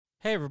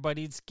Hey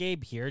everybody, it's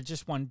Gabe here.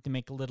 Just wanted to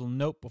make a little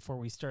note before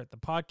we start the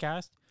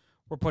podcast.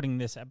 We're putting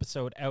this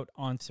episode out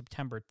on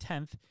September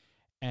 10th,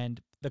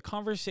 and the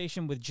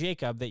conversation with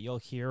Jacob that you'll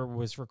hear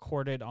was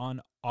recorded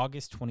on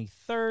August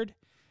 23rd.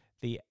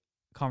 The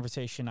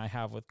conversation I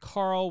have with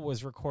Karl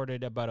was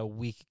recorded about a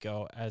week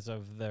ago as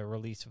of the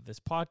release of this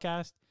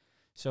podcast.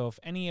 So if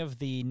any of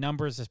the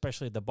numbers,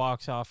 especially the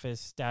box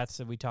office stats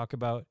that we talk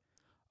about,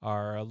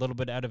 are a little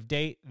bit out of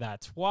date,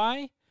 that's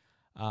why.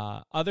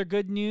 Other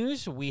good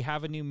news, we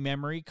have a new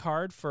memory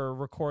card for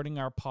recording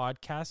our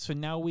podcast, so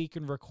now we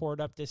can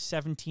record up to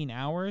 17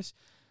 hours.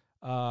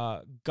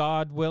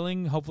 God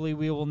willing, hopefully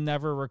we will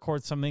never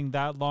record something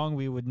that long.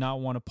 We would not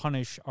want to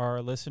punish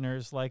our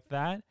listeners like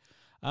that.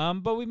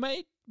 But we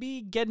might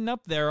be getting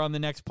up there on the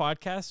next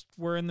podcast.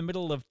 We're in the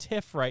middle of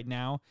TIFF right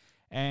now,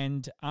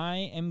 and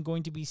I am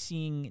going to be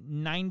seeing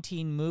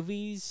 19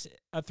 movies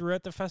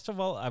throughout the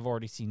festival. I've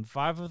already seen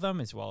 5 of them,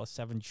 as well as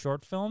 7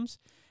 short films.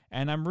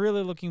 And I'm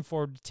really looking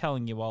forward to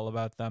telling you all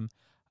about them.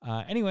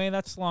 Anyway,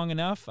 that's long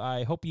enough.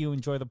 I hope you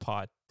enjoy the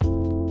pod.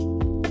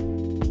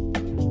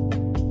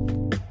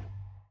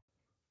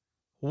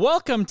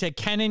 Welcome to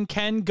Ken and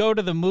Ken Go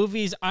to the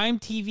Movies. I'm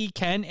TV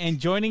Ken, and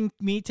joining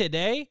me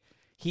today,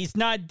 he's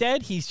not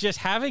dead. He's just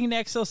having an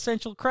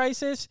existential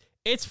crisis.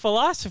 It's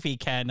Philosophy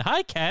Ken.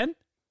 Hi, Ken.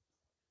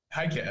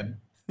 Hi, Ken.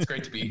 It's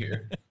great to be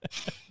here.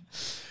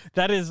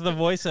 That is the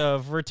voice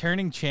of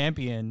returning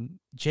champion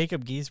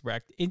Jacob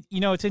Giesbrecht.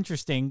 It's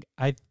interesting.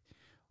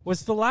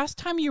 Was the last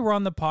time you were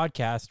on the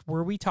podcast,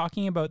 were we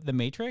talking about The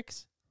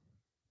Matrix?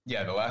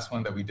 Yeah, the last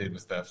one that we did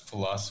was the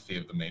philosophy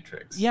of The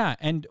Matrix. Yeah,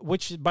 and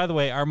which, by the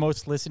way, our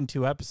most listened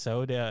to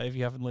episode. If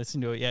you haven't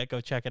listened to it yet, go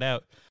check it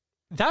out.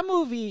 That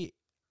movie,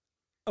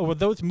 or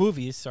those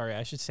movies, sorry,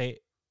 I should say,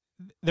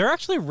 they're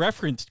actually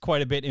referenced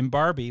quite a bit in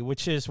Barbie,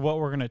 which is what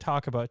we're going to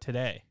talk about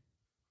today.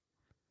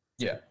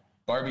 Yeah.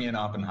 Barbie and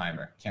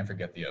Oppenheimer. Can't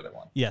forget the other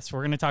one. Yes, we're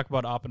going to talk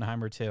about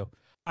Oppenheimer too.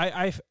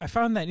 I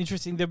found that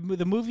interesting. The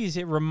movies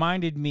it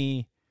reminded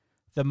me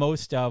the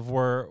most of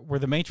were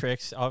The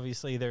Matrix.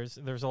 Obviously, there's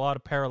a lot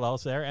of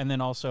parallels there, and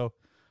then also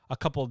a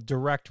couple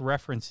direct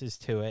references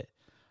to it.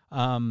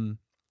 The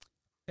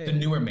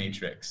newer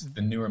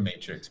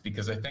Matrix,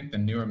 because I think the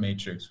newer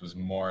Matrix was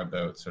more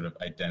about sort of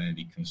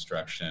identity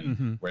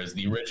construction, whereas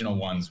the original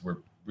ones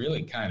were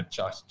really kind of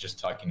just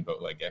talking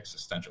about like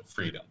existential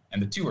freedom,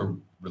 and the two are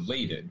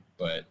related,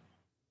 but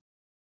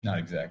not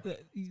exactly.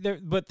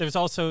 But there's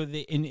also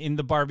in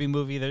the Barbie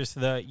movie, there's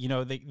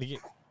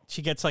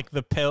she gets like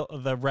the pill,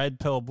 the red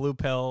pill, blue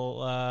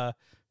pill,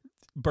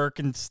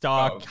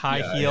 Birkenstock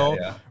high heel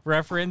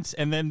reference,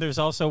 and then there's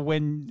also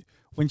when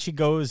she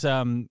goes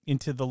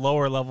into the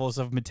lower levels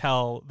of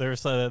Mattel,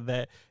 there's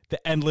the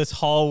endless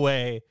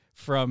hallway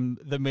from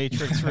The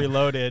Matrix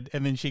Reloaded,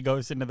 and then she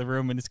goes into the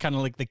room, and it's kind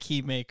of like the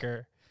key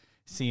maker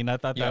scene. I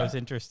thought that was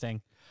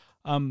interesting.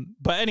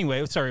 But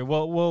anyway, sorry,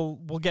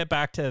 we'll get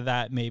back to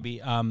that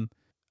maybe.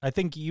 I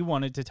think you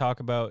wanted to talk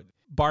about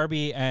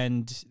Barbie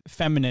and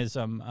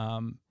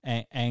feminism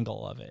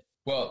angle of it.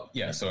 Well,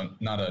 yeah, so I'm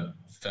not a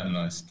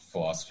feminist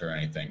philosopher or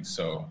anything,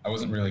 so I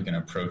wasn't really going to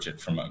approach it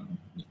from a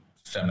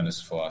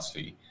feminist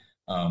philosophy,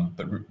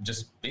 but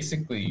just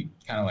basically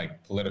kind of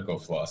like political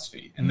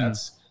philosophy. And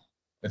that's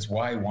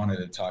why I wanted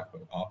to talk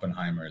about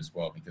Oppenheimer as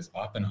well, because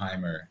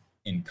Oppenheimer,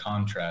 in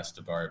contrast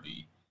to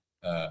Barbie,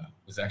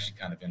 was actually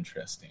kind of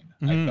interesting.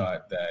 I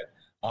thought that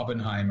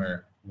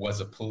Oppenheimer was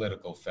a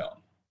political film,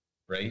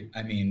 right?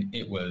 I mean,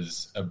 it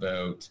was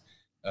about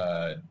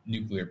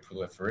nuclear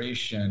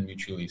proliferation,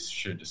 mutually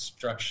assured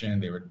destruction.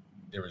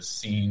 There were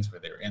scenes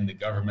where they were in the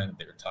government.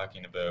 They were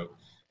talking about,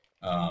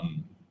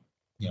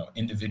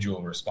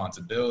 individual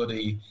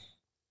responsibility.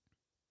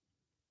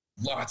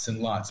 Lots and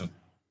lots of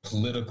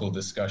political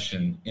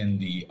discussion in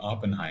the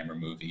Oppenheimer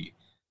movie.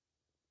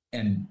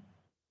 And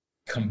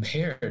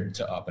compared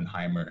to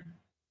Oppenheimer,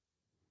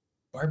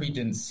 Barbie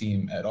didn't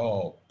seem at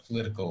all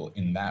political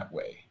in that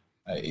way.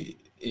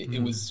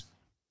 It was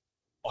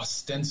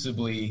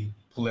ostensibly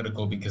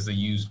political because they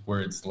used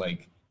words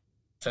like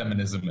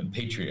feminism and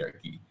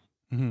patriarchy.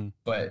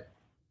 But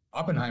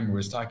Oppenheimer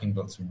was talking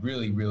about some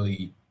really,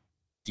 really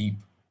deep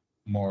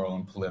moral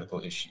and political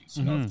issues.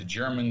 If the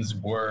Germans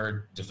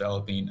were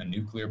developing a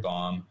nuclear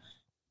bomb,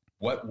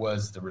 what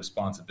was the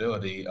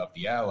responsibility of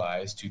the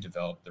Allies to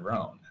develop their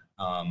own?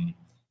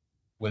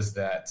 Was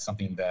that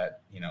something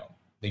that,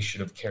 they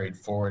should have carried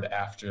forward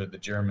after the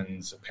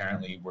Germans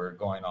apparently were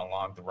going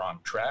along the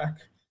wrong track?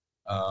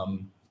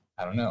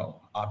 I don't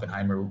know.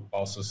 Oppenheimer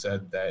also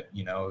said that,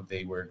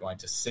 they were going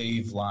to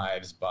save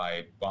lives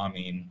by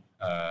bombing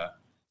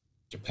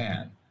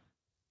Japan.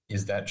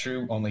 Is that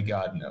true? Only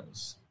God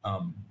knows.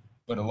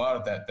 But a lot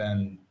of that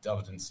then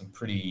delved in some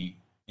pretty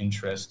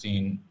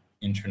interesting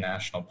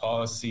international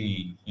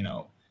policy,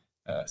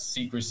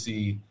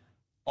 secrecy,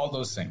 all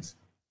those things.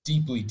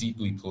 Deeply,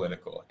 deeply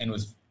political, and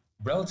was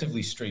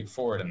relatively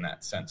straightforward in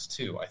that sense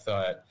too. I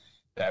thought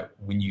that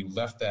when you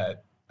left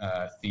that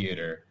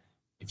theater,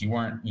 if you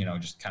weren't,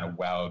 just kind of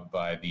wowed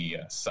by the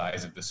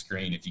size of the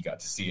screen, if you got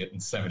to see it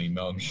in 70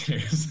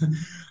 millimeters,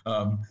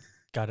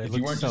 God, it if you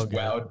looks weren't so just good.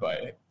 wowed by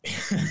it,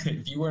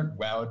 if you weren't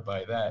wowed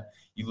by that,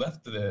 you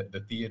left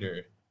the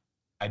theater.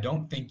 I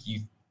don't think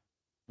you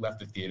left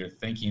the theater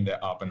thinking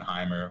that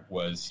Oppenheimer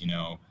was, you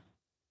know,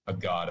 a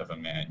god of a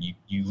man.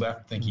 You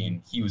left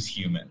thinking he was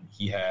human.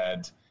 He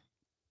had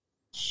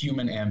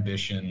human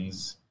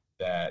ambitions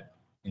that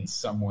in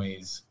some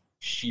ways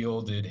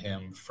shielded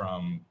him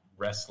from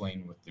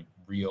wrestling with the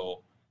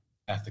real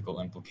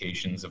ethical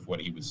implications of what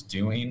he was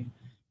doing,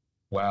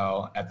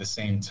 while at the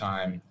same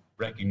time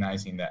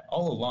recognizing that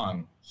all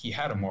along he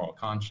had a moral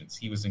conscience.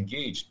 He was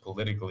engaged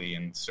politically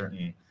in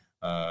certain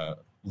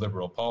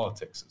liberal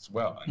politics as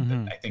well.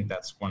 And I think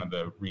that's one of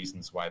the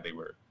reasons why they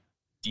were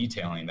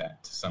detailing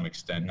that to some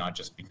extent, not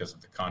just because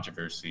of the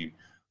controversy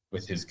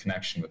with his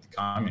connection with the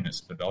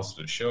communists, but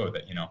also to show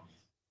that, you know,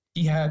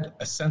 he had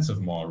a sense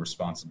of moral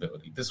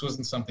responsibility. This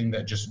wasn't something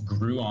that just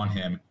grew on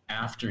him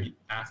after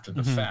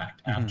the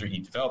fact, after he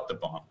developed the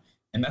bomb.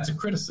 And that's a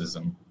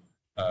criticism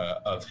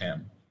of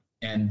him.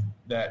 And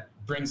that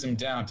brings him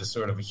down to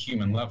sort of a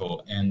human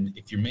level. And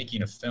if you're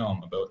making a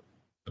film about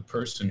the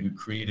person who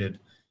created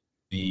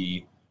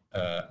the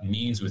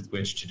means with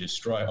which to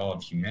destroy all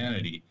of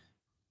humanity,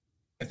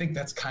 I think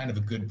that's kind of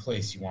a good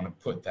place you want to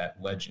put that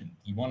legend.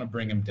 You want to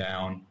bring him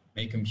down,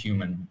 make him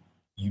human.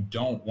 You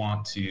don't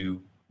want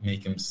to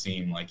make him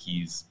seem like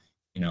he's,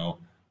 you know,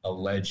 a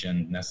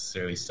legend,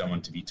 necessarily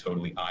someone to be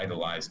totally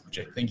idolized, which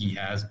I think he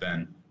has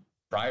been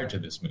prior to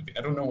this movie.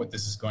 I don't know what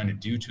this is going to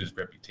do to his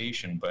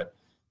reputation, but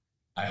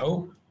I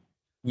hope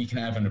we can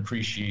have an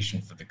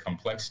appreciation for the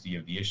complexity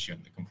of the issue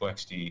and the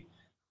complexity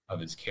of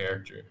his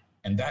character.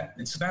 And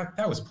so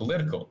that was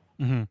political.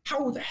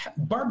 How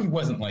Barbie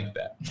wasn't like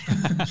that.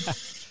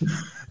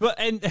 Well,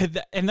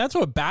 and that's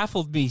what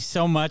baffled me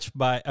so much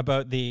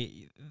about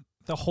the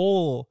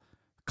whole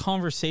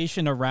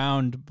conversation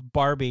around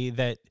Barbie,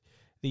 that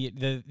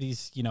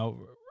these, you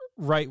know,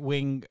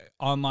 right-wing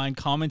online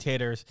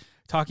commentators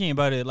talking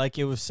about it like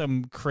it was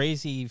some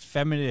crazy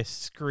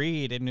feminist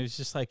screed, and it was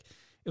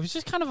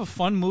just kind of a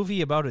fun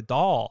movie about a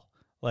doll.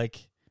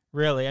 Like,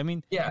 really, I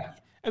mean, yeah.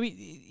 I mean,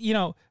 you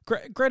know,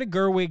 Greta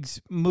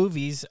Gerwig's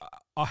movies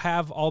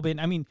have all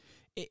been, I mean,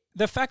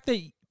 the fact that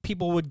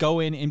people would go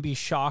in and be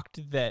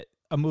shocked that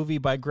a movie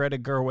by Greta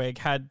Gerwig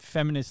had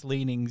feminist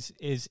leanings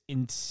is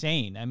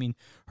insane. I mean,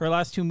 her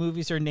last two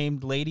movies are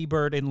named Lady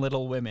Bird and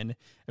Little Women.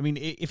 I mean,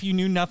 if you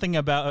knew nothing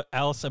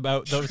else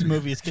about those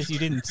movies because you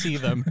didn't see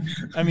them,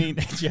 I mean,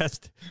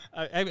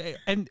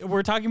 and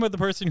we're talking about the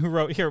person who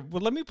wrote here.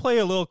 Well, let me play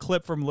a little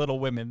clip from Little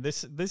Women.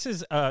 This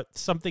is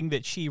something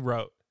that she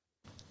wrote.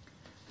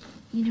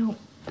 You know,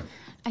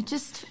 I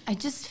just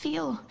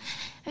feel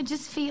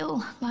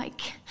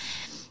like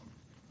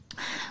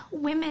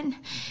women,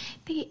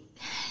 they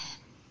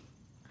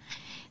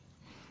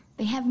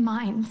have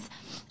minds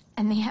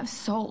and they have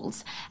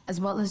souls as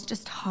well as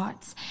just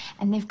hearts,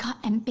 and they've got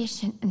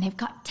ambition and they've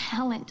got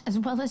talent as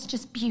well as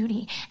just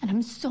beauty. And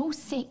I'm so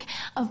sick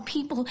of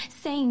people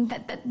saying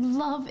that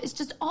love is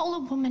just all a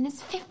woman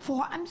is fit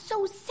for. I'm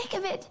so sick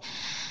of it.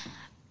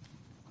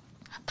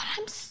 But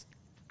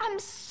I'm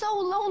so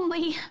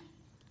lonely.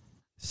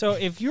 So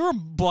if you're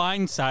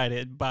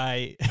blindsided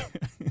by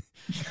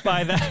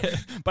by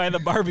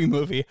the Barbie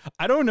movie,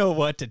 I don't know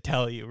what to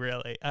tell you,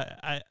 really.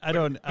 I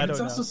don't know. It's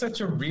also such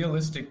a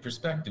realistic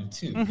perspective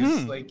too,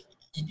 because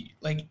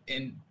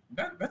and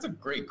that's a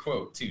great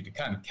quote too to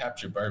kind of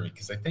capture Barbie.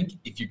 Because I think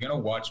if you're gonna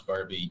watch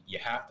Barbie, you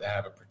have to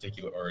have a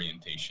particular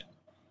orientation,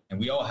 and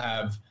we all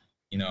have,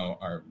 you know,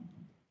 our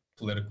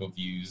political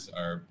views,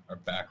 our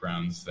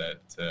backgrounds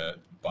that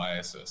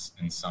bias us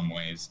in some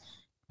ways.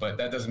 But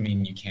that doesn't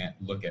mean you can't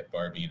look at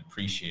Barbie and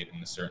appreciate it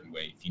in a certain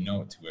way if you know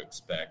what to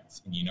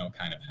expect and you know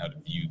kind of how to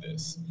view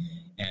this.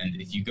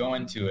 And if you go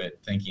into it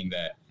thinking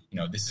that, you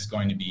know, this is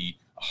going to be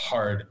a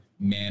hard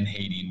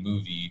man-hating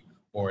movie,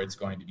 or it's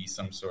going to be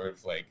some sort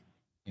of like,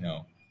 you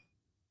know,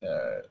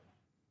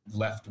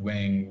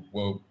 left-wing,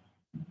 woke,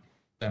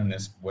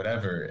 feminist,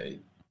 whatever,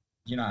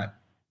 you're not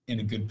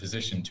in a good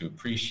position to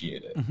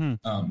appreciate it.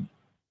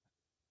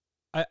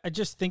 I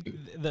just think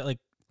that, like,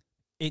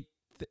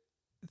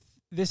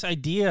 this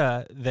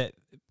idea that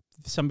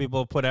some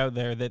people put out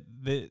there that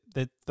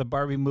the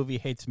Barbie movie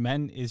hates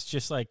men is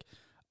just like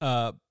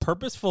a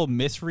purposeful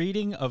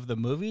misreading of the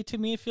movie to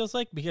me, it feels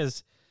like,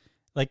 because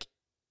like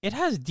it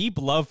has deep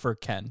love for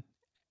Ken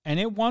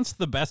and it wants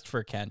the best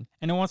for Ken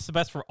and it wants the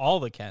best for all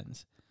the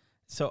Kens.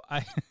 So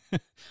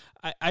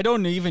I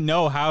don't even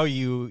know how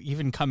you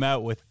even come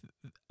out with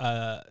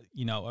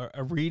you know,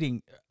 a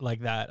reading like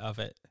that of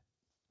it.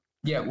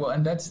 Yeah, well,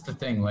 and that's the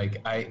thing.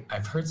 Like,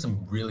 I've heard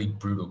some really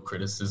brutal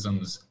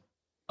criticisms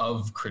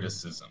of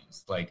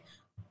criticisms. Like,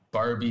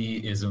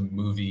 Barbie is a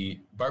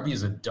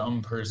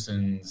dumb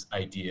person's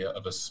idea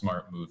of a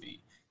smart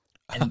movie.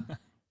 And,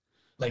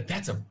 like,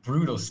 that's a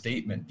brutal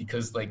statement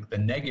because, like, the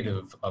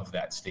negative of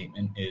that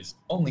statement is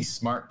only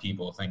smart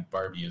people think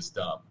Barbie is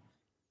dumb.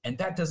 And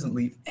that doesn't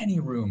leave any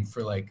room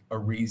for, like, a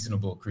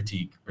reasonable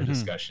critique or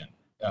discussion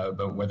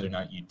about whether or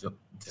not you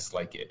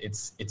dislike it.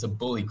 It's a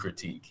bully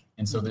critique.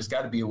 And so there's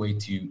got to be a way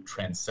to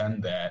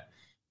transcend that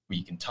where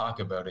you can talk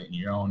about it in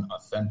your own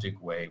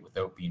authentic way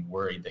without being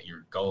worried that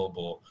you're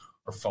gullible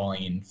or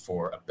falling in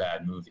for a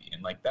bad movie.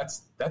 And like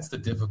that's the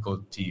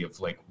difficulty of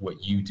like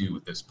what you do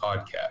with this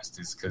podcast,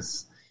 is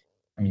because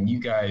I mean, you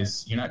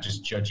guys, you're not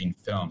just judging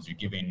films, you're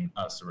giving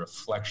us a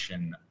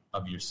reflection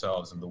of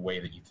yourselves and the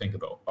way that you think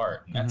about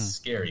art. And that's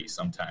scary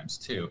sometimes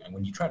too. And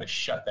when you try to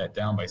shut that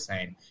down by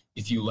saying,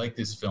 if you like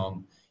this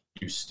film,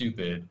 you're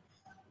stupid.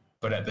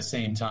 But at the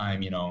same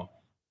time, you know,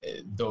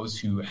 those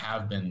who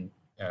have been,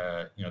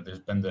 you know, there's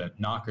been the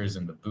knockers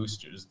and the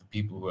boosters, the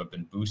people who have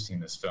been boosting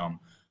this film.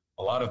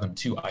 A lot of them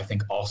too, I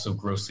think, also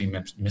grossly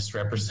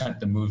misrepresent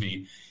the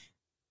movie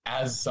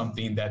as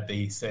something that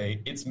they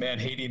say it's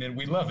man-hating and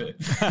we love it.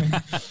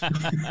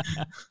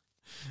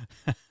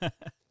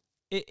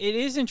 It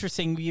is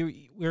interesting.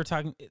 We were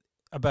talking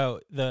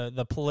about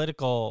the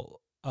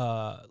political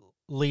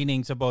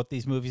leanings of both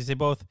these movies. They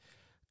both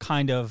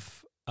kind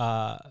of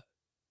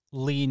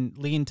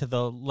lean to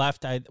the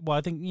left. I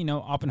think, you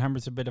know,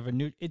 Oppenheimer's a bit of a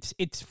new.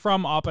 It's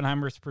from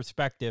Oppenheimer's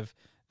perspective,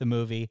 the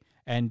movie,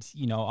 and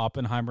you know,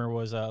 Oppenheimer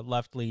was a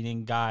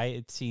left-leaning guy,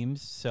 it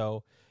seems.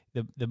 So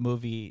the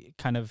movie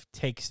kind of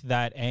takes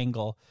that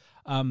angle.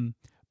 I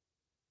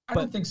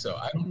don't think so.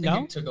 I don't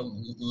think it took a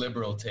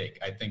liberal take.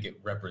 I think it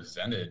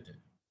represented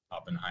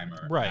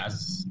Oppenheimer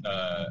as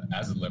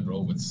a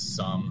liberal with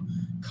some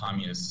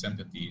communist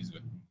sympathies,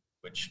 with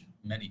which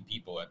many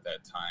people at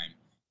that time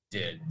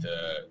did.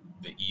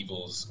 The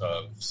evils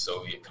of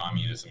Soviet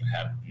communism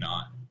have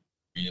not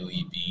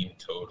really been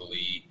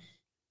totally,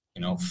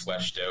 you know,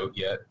 fleshed out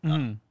yet.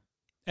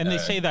 And they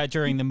say that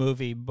during the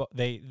movie, but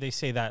they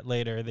say that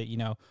later, that, you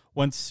know,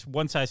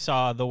 once I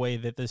saw the way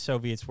that the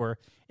Soviets were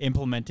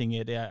implementing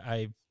it,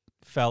 I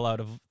fell out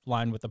of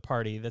line with the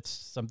party. That's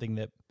something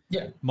that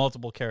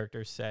multiple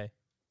characters say.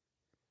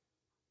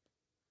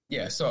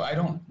 Yeah, so I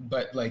don't,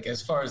 but like,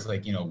 as far as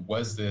like, you know,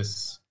 was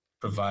this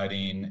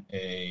providing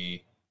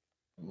a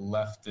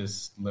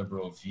leftist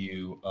liberal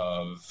view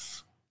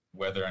of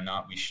whether or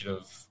not we should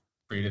have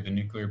created the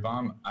nuclear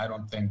bomb? I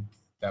don't think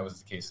that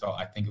was the case at all.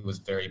 I think it was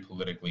very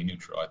politically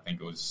neutral. I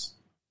think it was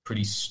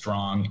pretty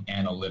strong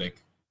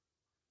analytic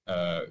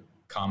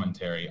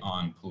commentary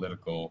on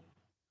political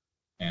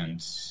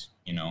and,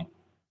 you know,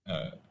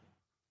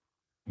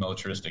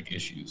 militaristic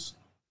issues.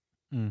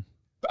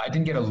 But I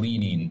didn't get a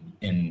leaning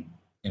in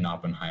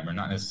Oppenheimer,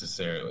 not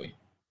necessarily.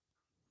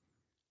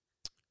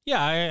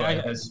 Yeah,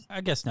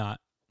 I guess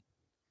not.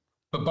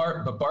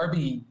 But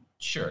Barbie,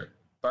 sure.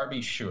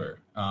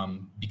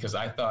 Because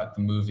I thought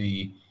the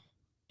movie,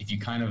 if you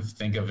kind of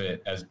think of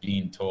it as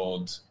being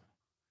told,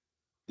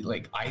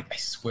 like I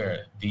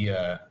swear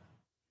the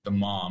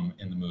mom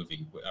in the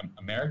movie,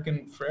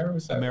 American Ferrera,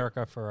 was that?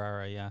 America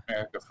Ferrera, yeah.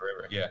 America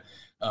Ferrera, yeah.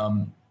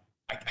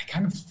 I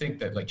kind of think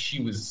that like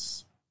she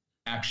was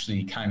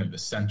actually kind of the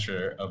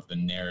center of the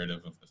narrative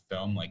of the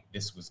film. Like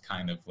this was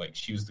kind of like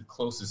she was the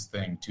closest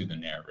thing to the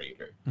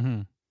narrator.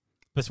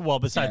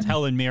 Besides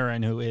Helen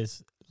Mirren, who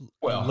is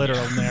a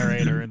literal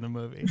narrator in the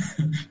movie.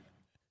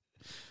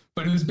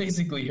 But it was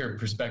basically her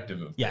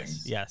perspective of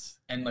things. Yes.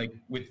 And like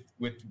with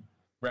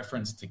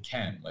reference to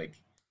Ken, like,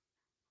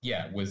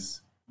 yeah,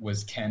 was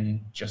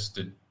Ken just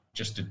a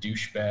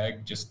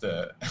douchebag, just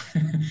a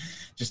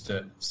just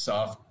a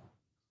soft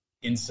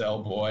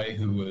incel boy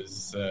who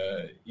was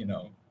you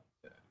know,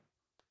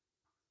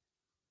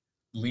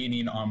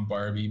 leaning on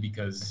Barbie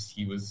because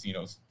he was, you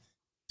know,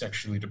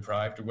 sexually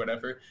deprived or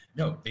whatever?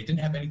 No, they didn't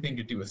have anything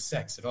to do with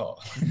sex at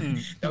all.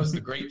 That was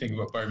the great thing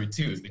about Barbie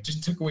 2, is they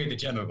just took away the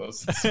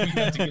genitals, so we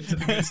had to get to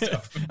the good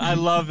stuff. I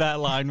love that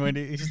line when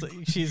he's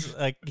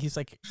like,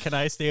 can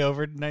I stay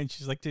over tonight? And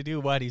she's like, to do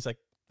what? He's like,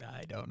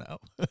 I don't know.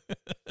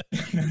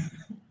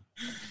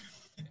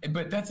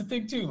 But that's the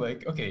thing too.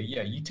 Like, okay,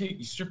 yeah,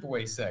 you strip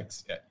away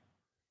sex. Yeah,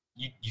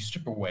 you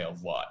strip away a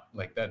lot.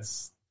 Like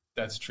that's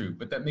true.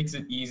 But that makes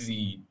it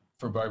easy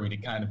for Barbie to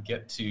kind of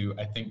get to,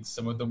 I think,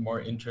 some of the more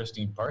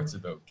interesting parts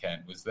about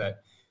Ken was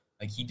that,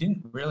 like, he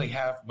didn't really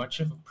have much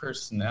of a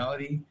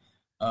personality.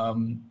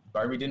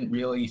 Barbie didn't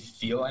really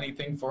feel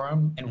anything for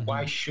him, and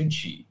why should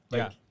she?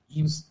 Like,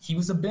 he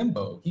was a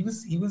bimbo. He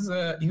was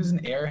an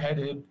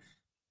airheaded,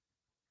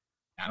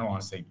 I don't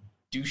want to say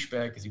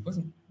douchebag, because he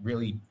wasn't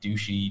really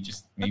douchey,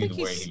 just maybe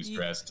the way he was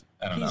dressed.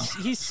 I don't know.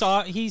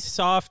 He's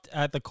soft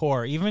at the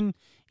core. Even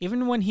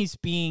when he's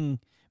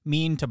being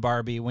mean to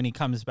Barbie, when he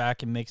comes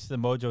back and makes the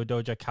Mojo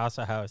Doja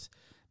Casa house,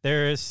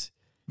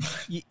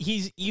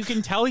 you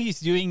can tell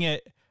he's doing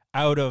it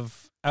out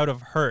of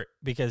hurt,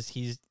 because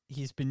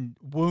he's been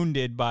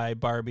wounded by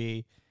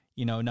Barbie,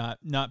 you know,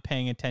 not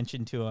paying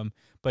attention to him,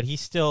 but he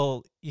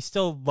still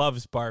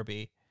loves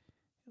Barbie.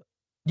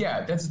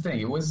 Yeah, that's the thing.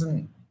 It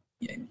wasn't,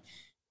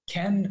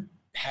 Ken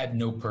had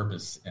no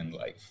purpose in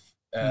life.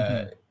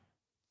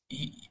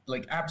 He,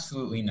 like,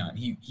 absolutely none.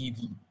 He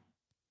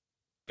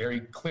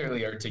very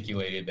clearly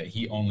articulated that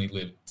he only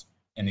lived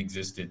and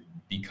existed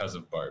because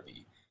of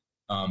Barbie.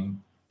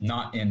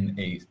 Not in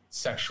a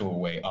sexual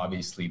way,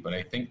 obviously, but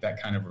I think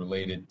that kind of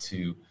related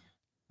to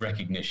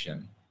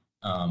recognition.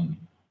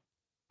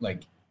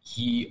 Like,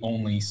 he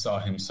only saw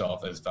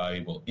himself as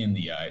valuable in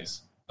the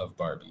eyes of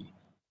Barbie.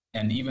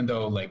 And even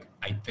though, like,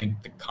 I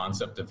think the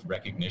concept of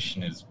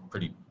recognition is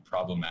pretty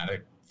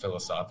problematic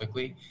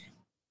philosophically,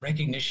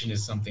 recognition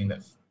is something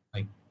that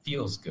like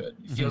feels good.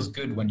 It feels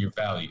good when you're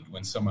valued,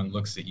 when someone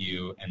looks at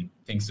you and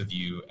thinks of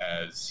you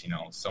as,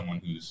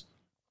 someone who's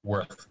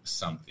worth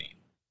something.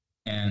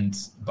 And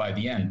by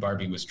the end,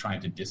 Barbie was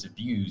trying to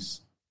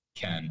disabuse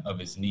Ken of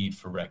his need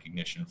for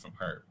recognition from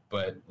her.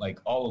 But like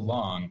all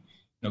along,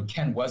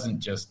 Ken wasn't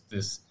just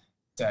this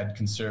sad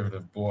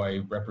conservative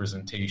boy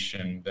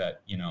representation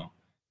that,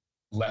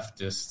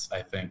 leftists,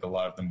 I think a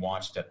lot of them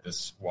watched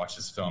this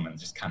film and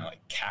just kind of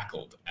like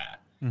cackled at.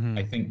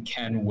 I think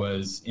Ken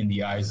was, in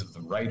the eyes of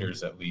the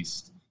writers at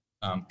least,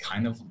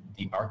 kind of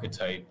the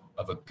archetype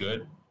of a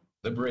good,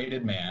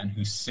 liberated man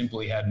who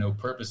simply had no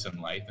purpose in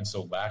life and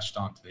so latched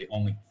onto the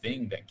only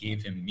thing that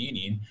gave him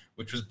meaning,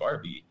 which was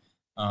Barbie.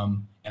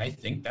 And I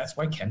think that's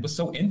why Ken was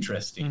so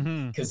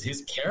interesting, because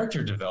his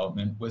character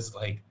development was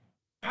like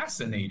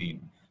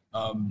fascinating.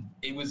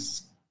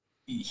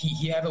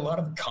 He had a lot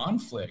of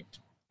conflict,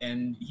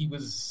 and he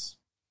was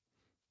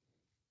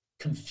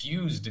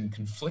confused and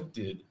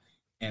conflicted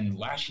and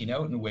lashing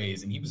out in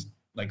ways, and he was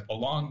like,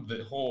 along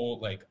the whole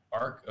like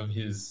arc of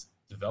his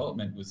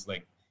development, was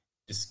like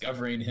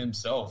discovering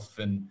himself,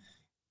 and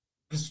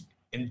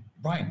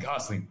Ryan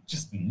Gosling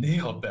just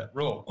nailed that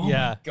role. Oh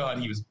my God,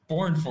 he was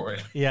born for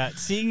it. Yeah,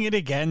 seeing it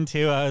again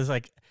too, I was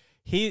like,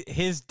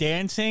 his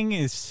dancing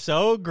is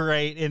so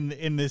great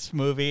in this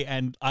movie,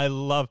 and I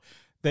love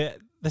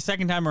the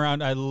second time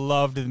around. I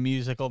loved the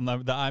musical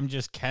number. The "I'm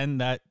Just Ken."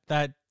 That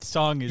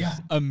song is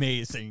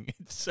amazing.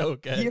 It's so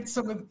good. He had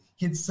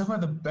some of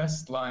the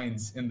best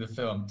lines in the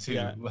film too.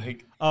 Yeah.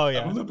 Like,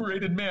 I'm a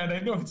liberated man. I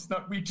know it's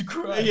not me to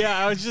cry. Yeah,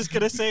 I was just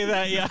gonna say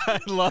that. Yeah, I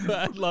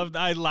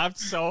laughed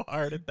so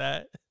hard at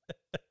that.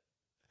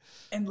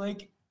 And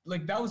like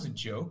that was a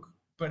joke,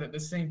 but at the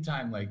same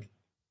time, like,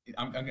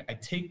 I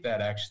take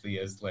that actually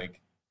as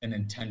like an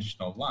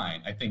intentional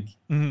line. I think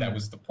that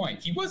was the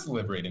point. He was a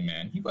liberated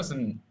man. He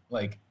wasn't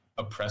like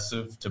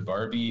oppressive to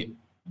Barbie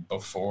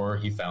before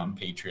he found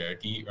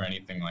patriarchy or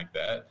anything like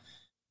that.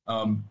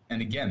 And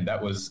again,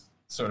 that was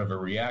sort of a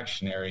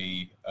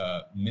reactionary,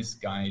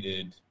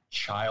 misguided,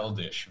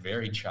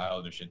 very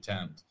childish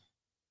attempt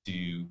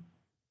to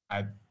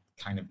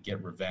kind of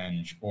get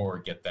revenge or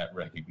get that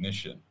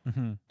recognition.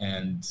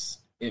 And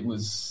it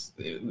was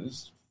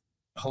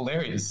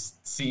hilarious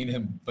seeing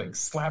him like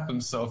slap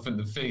himself in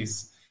the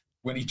face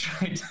when he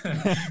tried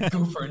to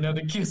go for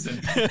another kiss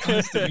and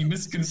constantly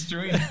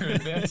misconstruing her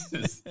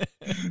advances.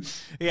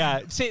 Yeah,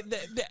 see,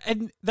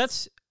 and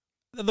that's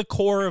the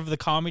core of the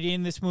comedy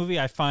in this movie,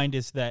 I find,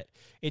 is that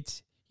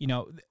it's,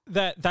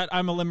 that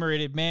 "I'm a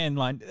liberated man"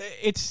 line.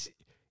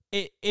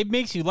 It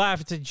makes you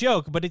laugh. It's a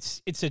joke, but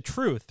it's a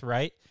truth,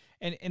 right?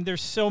 And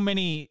there's so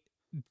many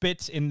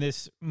bits in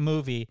this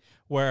movie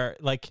where,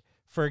 like,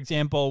 for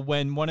example,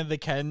 when one of the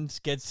Kens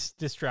gets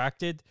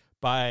distracted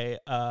by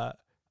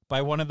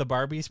one of the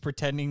Barbies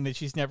pretending that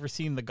she's never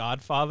seen The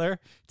Godfather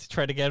to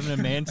try to get him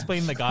to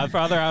mansplain The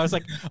Godfather, I was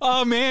like,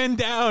 oh, man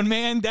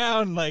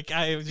down. Like,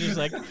 I was just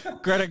like,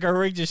 Greta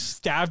Gerwig just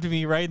stabbed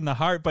me right in the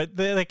heart. But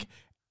they like,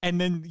 and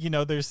then,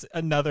 there's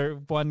another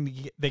one,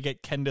 they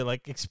get Ken to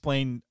like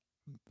explain,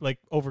 like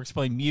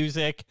over-explain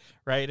music,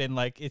 right? And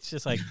like, it's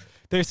just like,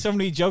 there's so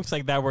many jokes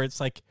like that where it's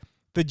like,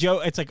 the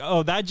joke, it's like,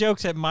 oh, that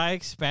joke's at my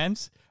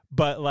expense,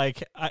 but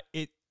like,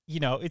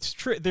 it's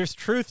true. There's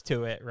truth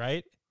to it,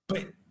 right?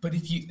 But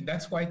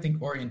that's why I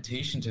think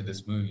orientation to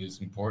this movie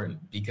is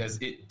important, because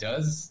it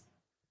does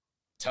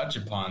touch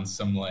upon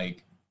some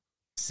like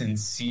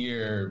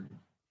sincere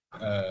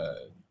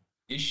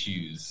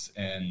issues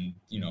and,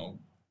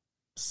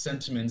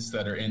 sentiments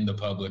that are in the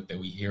public that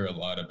we hear a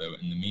lot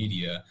about in the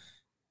media,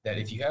 that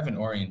if you have an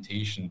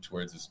orientation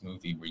towards this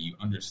movie where you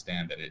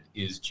understand that it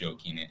is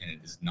joking and it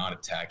is not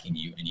attacking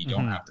you, and you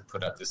don't have to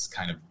put up this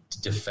kind of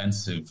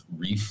defensive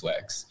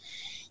reflex,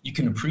 you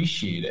can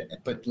appreciate it.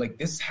 But like,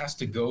 this has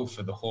to go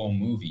for the whole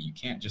movie. You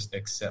can't just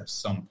accept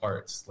some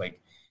parts.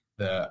 Like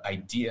the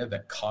idea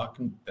that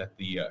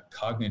the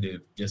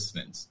cognitive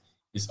dissonance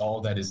is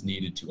all that is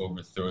needed to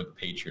overthrow the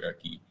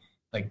patriarchy.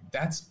 Like,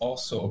 that's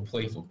also a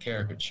playful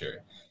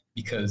caricature,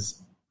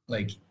 because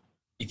like,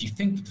 if you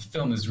think that the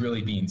film is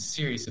really being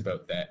serious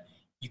about that,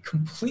 you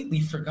completely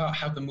forgot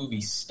how the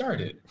movie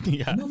started.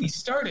 Yeah. The movie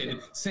started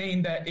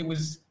saying that they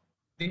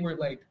were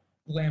like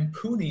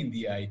lampooning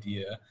the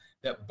idea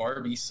that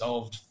Barbie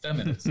solved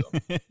feminism.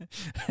 Yeah.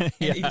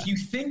 And if you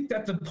think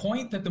that the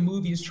point that the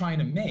movie is trying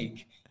to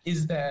make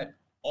is that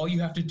all you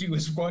have to do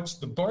is watch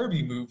the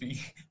Barbie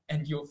movie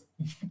and you'll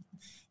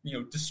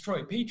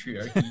destroy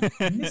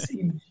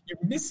patriarchy, you're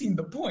missing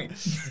the point.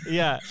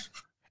 Yeah.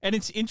 And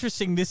it's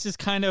interesting. This is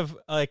kind of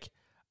like,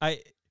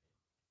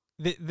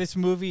 this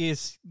movie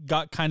has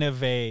got kind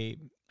of a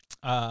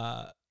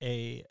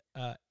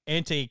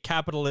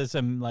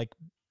anti-capitalism like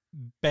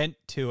bent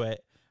to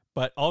it,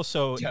 but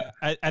also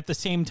at the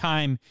same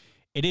time,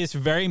 it is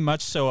very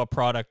much so a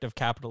product of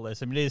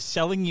capitalism. It is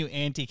selling you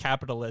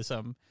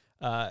anti-capitalism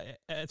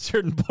at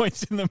certain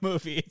points in the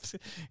movie.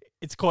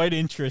 It's quite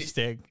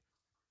interesting.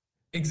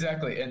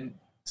 Exactly. And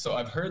So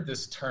I've heard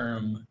this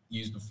term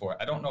used before.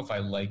 I don't know if I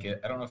like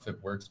it. I don't know if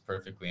it works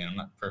perfectly, and I'm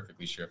not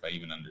perfectly sure if I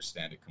even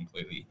understand it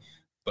completely.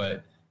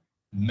 But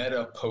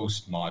meta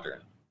postmodern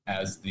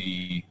as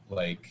the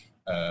I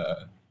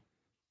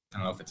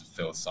don't know if it's a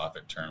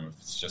philosophic term, if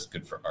it's just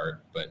good for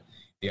art, but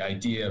the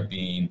idea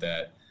being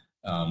that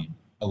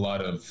a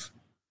lot of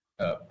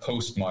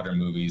postmodern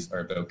movies are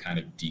about kind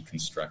of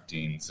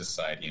deconstructing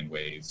society in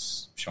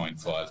ways, showing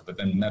flaws, but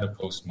then meta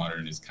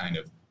postmodern is kind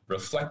of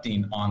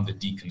reflecting on the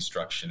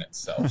deconstruction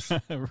itself.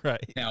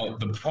 Right. Now,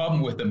 the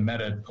problem with the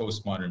meta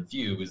postmodern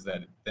view is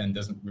that it then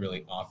doesn't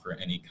really offer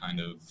any kind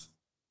of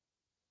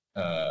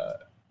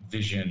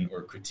vision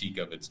or critique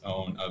of its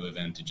own other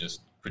than to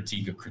just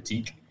critique a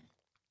critique.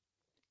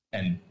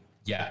 And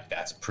yeah,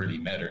 that's pretty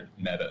meta.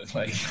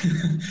 Like,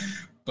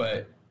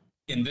 but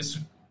in this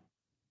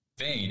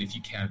vein, if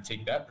you can't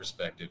take that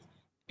perspective,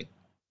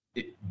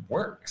 it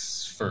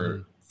works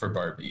for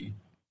Barbie.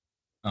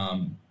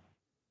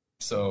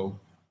 So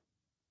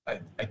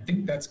I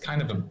think that's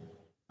kind of a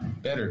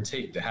better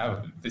take to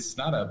have. It's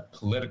not a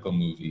political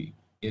movie.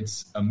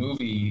 It's a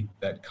movie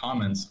that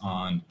comments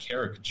on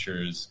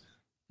caricatures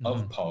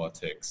of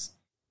politics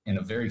in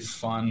a very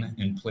fun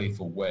and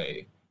playful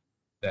way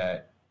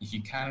that if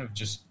you kind of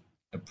just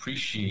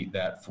appreciate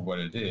that for what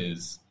it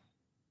is,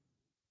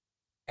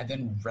 and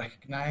then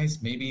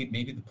recognize maybe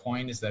the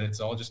point is that it's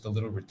all just a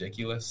little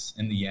ridiculous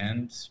in the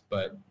end,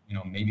 but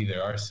maybe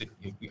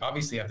we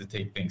obviously have to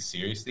take things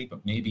seriously,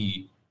 but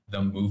maybe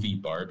the movie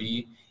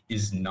Barbie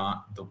is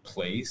not the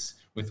place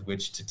with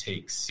which to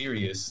take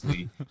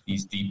seriously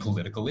these deep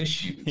political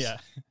issues. Yeah.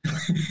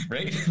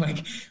 Right?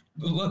 Like,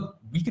 look,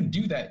 we can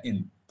do that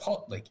in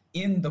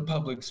the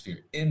public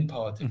sphere, in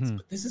politics,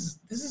 but this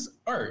is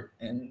art,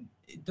 and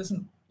it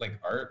doesn't, like,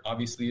 art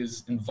obviously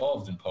is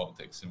involved in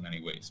politics in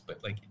many ways, but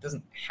like it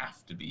doesn't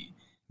have to be.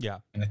 Yeah.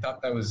 And I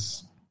thought that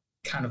was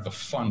kind of the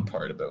fun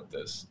part about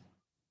this.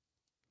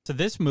 So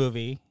this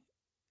movie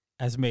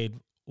has made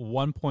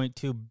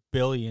 $1.2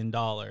 billion,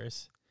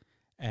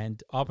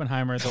 and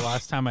Oppenheimer, the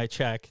last time I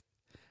checked,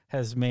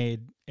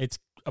 it's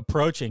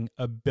approaching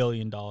 $1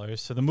 billion.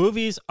 So the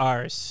movies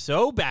are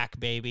so back,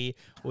 baby.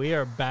 We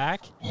are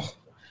back.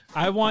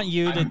 I want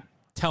you to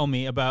tell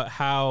me about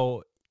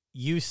how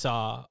you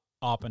saw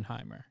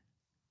Oppenheimer.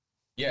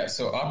 Yeah,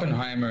 so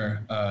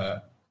Oppenheimer,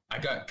 I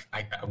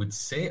would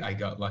say I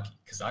got lucky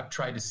because I've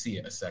tried to see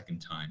it a second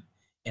time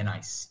and I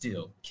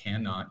still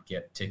cannot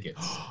get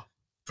tickets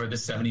for the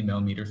 70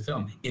 millimeter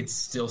film. It's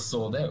still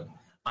sold out.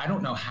 I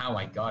don't know how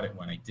I got it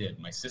when I did.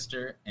 My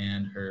sister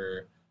and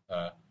her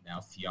now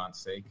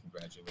fiance,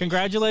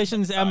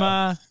 congratulations,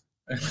 Emma.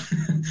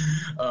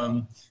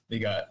 They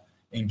got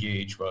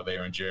engaged while they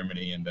were in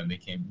Germany, and then they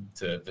came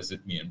to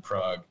visit me in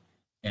Prague.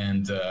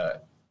 And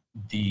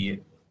the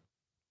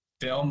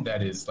film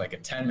that is like a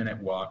 10-minute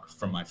walk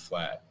from my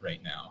flat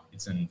right now,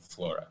 it's in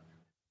Flora.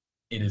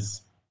 It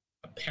is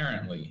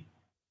apparently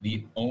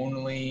the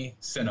only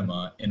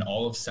cinema in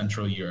all of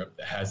Central Europe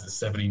that has the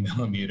 70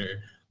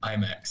 millimeter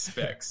IMAX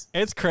specs.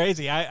 It's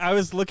crazy. I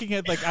was looking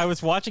at, I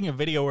was watching a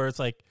video where it's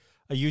like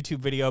a YouTube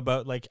video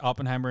about like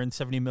Oppenheimer and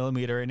 70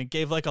 millimeter, and it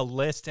gave like a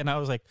list, and I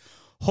was like,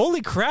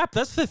 holy crap,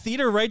 that's the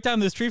theater right down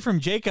the street from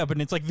Jacob,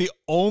 and it's like the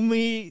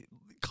only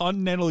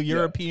continental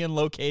European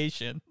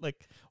location.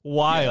 Like,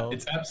 wild. Yeah,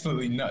 it's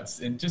absolutely nuts.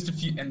 And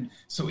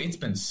so it's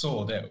been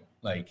sold out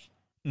like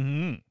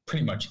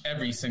pretty much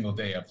every single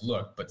day I've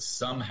looked, but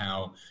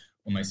somehow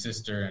when my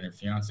sister and her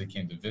fiance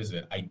came to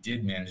visit, I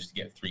did manage to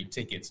get 3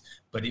 tickets,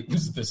 but it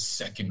was the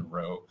second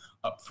row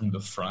up from the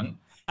front.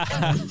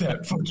 And with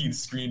that fucking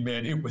screen,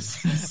 man, it was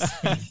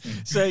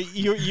insane. So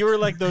you were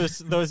like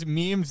those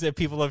memes that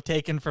people have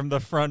taken from the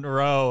front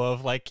row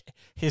of like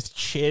his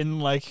chin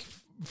like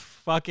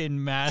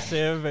fucking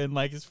massive and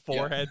like his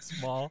forehead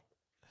small.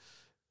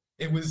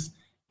 It was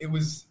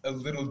a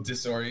little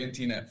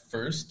disorienting at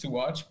first to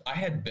watch. I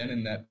had been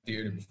in that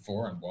theater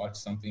before and watched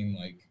something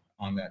like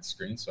on that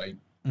screen, so I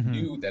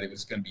knew that it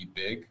was going to be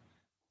big,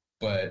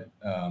 but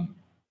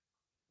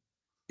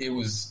it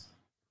was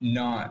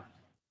not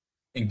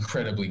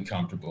incredibly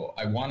comfortable.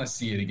 I want to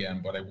see it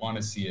again, but I want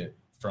to see it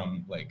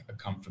from like a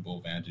comfortable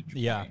vantage point.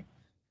 Yeah.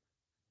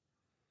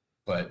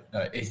 But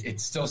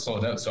it's still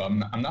sold out, so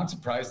I'm not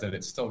surprised that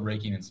it's still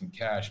raking in some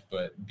cash.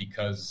 But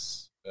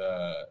because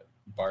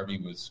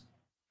Barbie was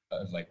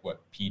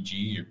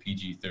PG or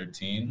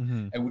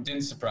PG-13, it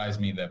didn't surprise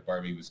me that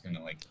Barbie was going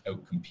to like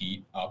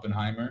outcompete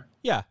Oppenheimer.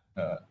 Yeah.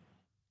 So.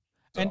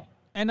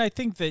 And I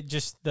think that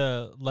just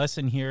the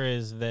lesson here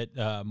is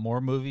that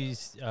more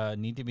movies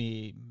need to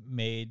be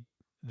made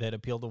that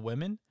appeal to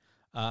women.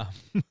 I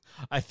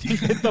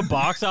think that the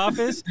box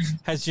office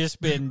has just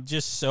been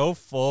so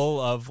full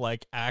of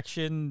like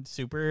action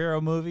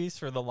superhero movies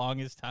for the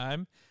longest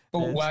time.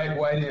 But why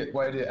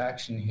did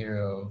action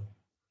hero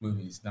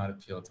movies not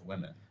appeal to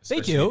women? They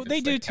do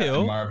too.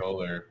 Captain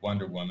Marvel or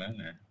Wonder Woman,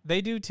 or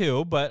they do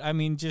too. But I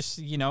mean, just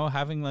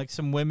having like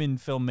some women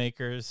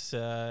filmmakers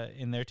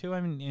in there too.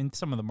 I mean, in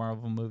some of the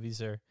Marvel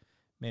movies are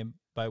made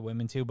by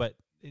women too. But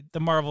the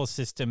Marvel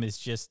system is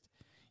just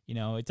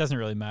it doesn't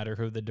really matter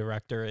who the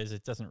director is.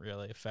 It doesn't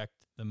really affect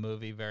the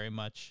movie very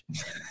much.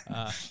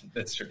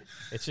 That's true.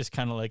 It's just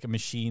kind of like a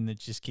machine that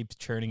just keeps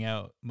churning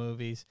out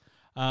movies.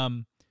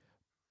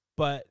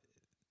 But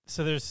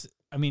so there's,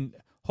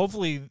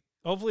 hopefully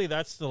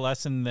that's the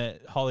lesson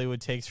that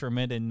Hollywood takes from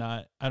it, and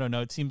not, I don't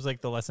know. It seems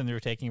like the lesson they're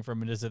taking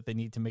from it is that they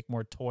need to make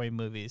more toy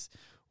movies,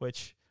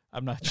 which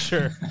I'm not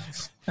sure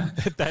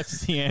that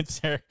that's the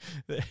answer.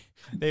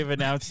 They've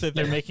announced that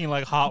they're making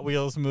like Hot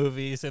Wheels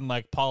movies and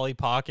like Polly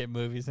Pocket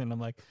movies, and I'm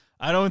like,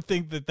 I don't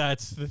think that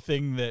that's the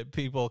thing that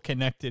people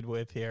connected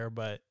with here.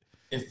 But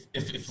if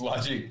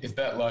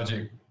that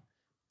logic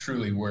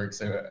truly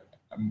works,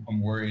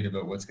 I'm worried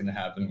about what's going to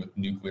happen with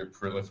nuclear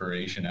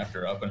proliferation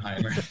after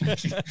Oppenheimer.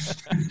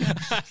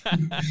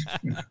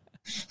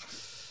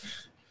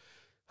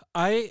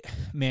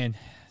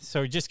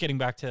 So just getting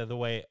back to the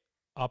way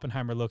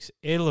Oppenheimer looks,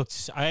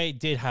 I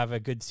did have a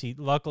good seat.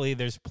 Luckily,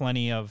 there's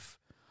plenty of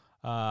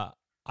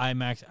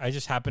IMAX. I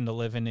just happen to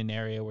live in an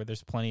area where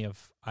there's plenty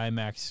of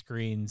IMAX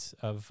screens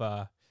of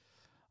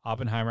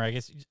Oppenheimer. I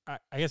guess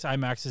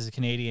IMAX is a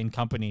Canadian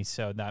company,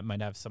 so that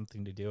might have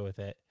something to do with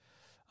it.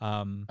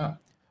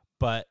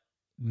 But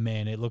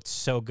man, it looked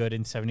so good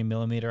in 70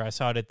 millimeter. I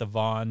saw it at the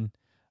Vaughan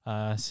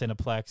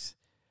Cineplex.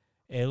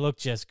 It looked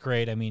just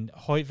great. I mean,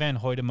 Hoyt van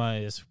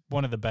Hoytema is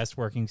one of the best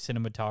working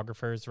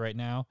cinematographers right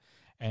now,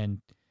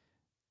 and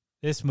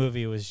this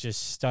movie was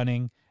just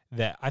stunning.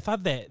 That I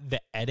thought that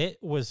the edit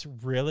was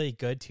really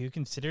good too,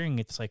 considering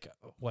it's like,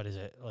 what is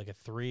it, like a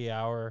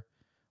 3-hour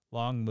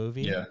long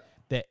movie? Yeah.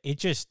 That it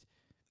just,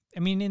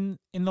 in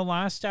the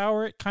last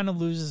hour, it kind of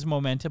loses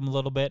momentum a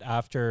little bit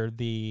after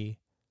the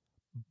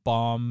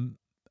bomb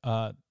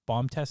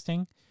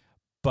testing,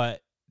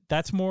 but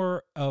that's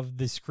more of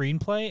the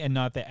screenplay and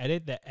not the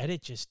edit. The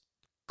edit just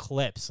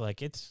clips.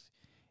 Like it's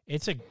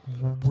a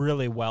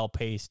really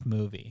well-paced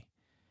movie.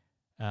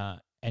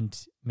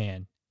 And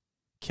man,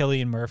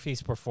 Cillian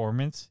Murphy's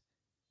performance,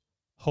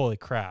 holy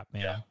crap,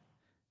 man.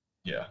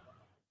 Yeah.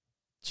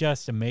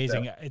 Just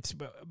amazing. Yeah. It's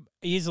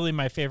easily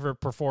my favorite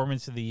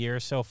performance of the year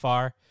so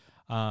far.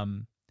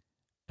 And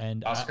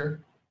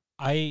Oscar?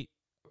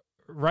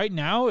 Right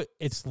now,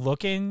 it's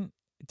looking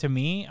to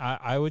me,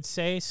 I would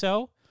say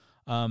so.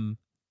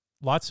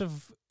 Lots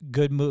of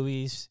good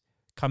movies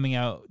coming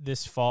out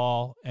this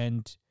fall,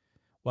 and,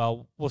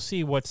 well, we'll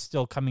see what's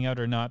still coming out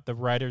or not. The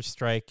writer's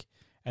strike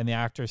and the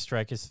actor's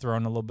strike has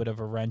thrown a little bit of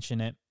a wrench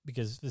in it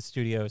because the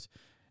studios,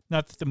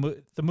 not that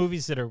the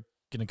movies that are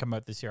going to come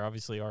out this year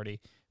obviously already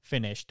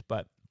finished,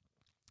 but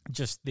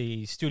just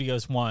the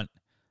studios want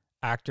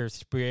actors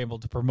to be able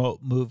to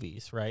promote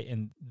movies, right?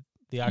 And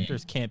the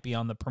actors can't be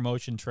on the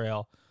promotion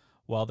trail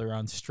while they're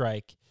on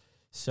strike.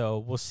 So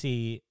we'll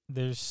see.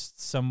 There's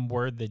some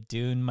word that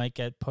Dune might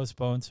get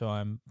postponed, so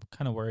I'm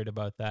kind of worried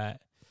about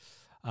that.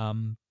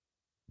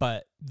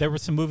 But there were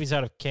some movies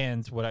out of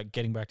Cannes, without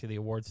getting back to the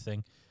awards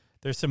thing.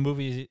 There's some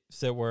movies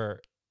that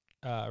were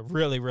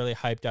really, really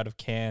hyped out of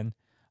Cannes.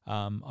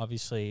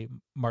 Obviously,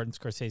 Martin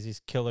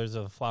Scorsese's Killers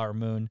of the Flower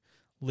Moon,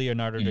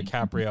 Leonardo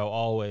DiCaprio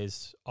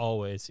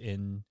always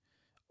in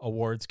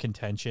awards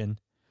contention.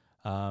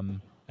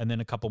 And then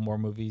a couple more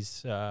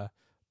movies,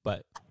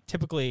 but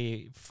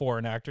typically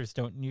foreign actors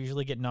don't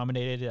usually get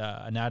nominated.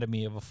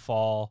 Anatomy of a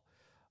Fall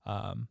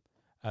out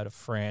of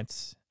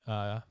France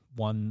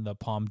won the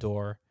Palme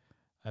d'Or,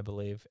 I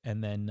believe.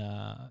 And then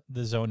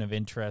The Zone of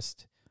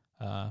Interest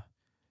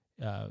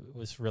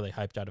was really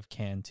hyped out of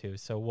Cannes too.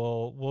 So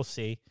we'll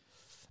see.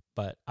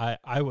 But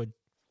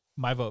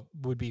my vote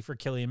would be for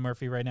Cillian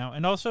Murphy right now.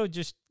 And also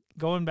just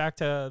going back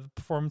to the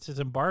performances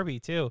in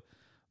Barbie too.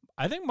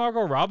 I think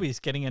Margot Robbie's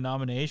getting a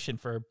nomination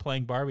for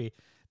playing Barbie.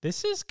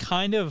 This is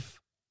kind of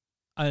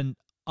an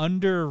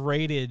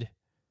underrated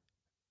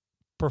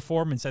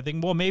performance. I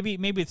think, well, maybe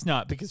it's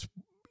not, because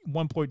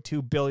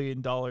 $1.2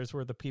 billion worth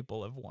of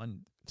people have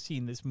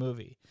seen this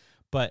movie.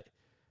 But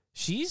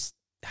she's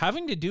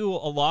having to do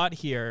a lot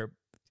here,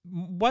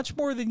 much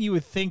more than you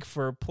would think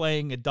for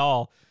playing a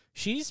doll.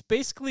 She's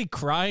basically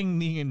crying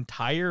the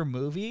entire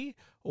movie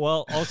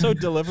while also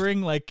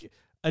delivering like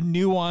a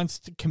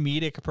nuanced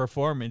comedic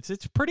performance.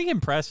 It's pretty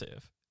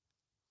impressive.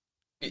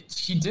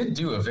 She did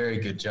do a very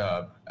good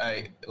job.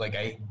 I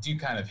do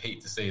kind of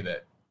hate to say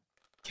that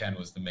Ken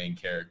was the main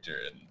character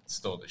and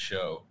stole the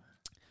show.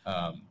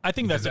 I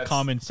think that's a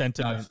common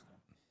sentiment.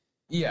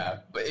 Yeah,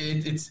 but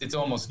it's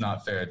almost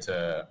not fair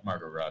to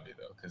Margot Robbie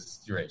though, because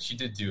you're right, she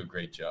did do a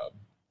great job.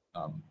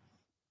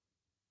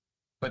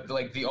 But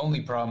like the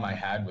only problem I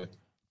had with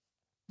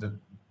the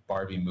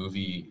Barbie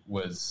movie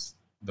was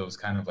those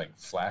kind of like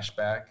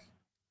flashback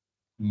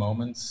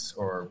moments,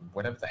 or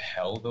whatever the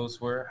hell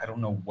those were. I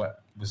don't know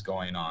what was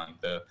going on.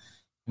 The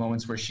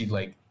moments where she'd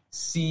like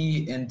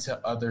see into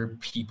other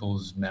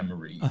people's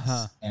memories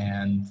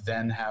and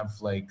then have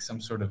like some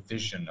sort of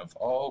vision of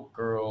all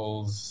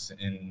girls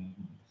in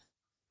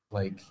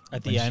like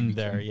at the end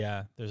there.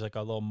 Yeah, there's like a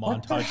little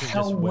montage of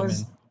just women.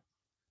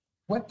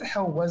 What the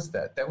hell was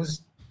that? That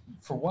was,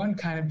 for one,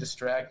 kind of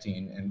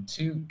distracting, and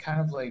two,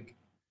 kind of like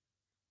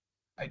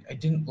I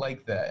didn't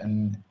like that,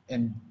 and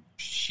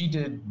she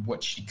did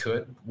what she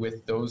could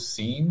with those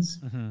scenes,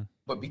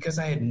 but because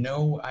I had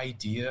no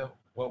idea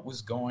what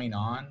was going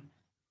on,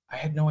 I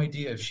had no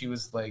idea if she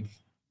was I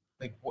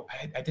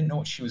didn't know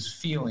what she was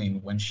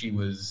feeling when she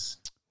was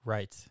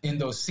right in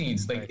those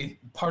scenes. Like right.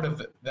 part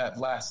of that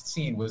last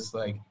scene was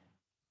like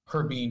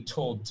her being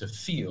told to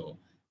feel.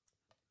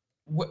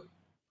 What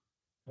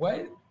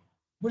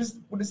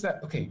is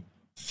that? Okay,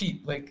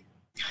 feet. Like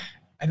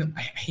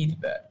I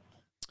hated that.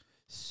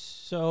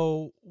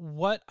 So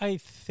what I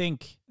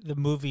think the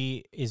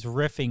movie is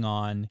riffing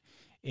on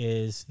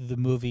is the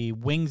movie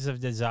Wings of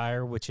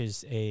Desire, which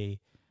is a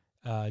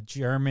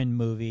German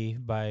movie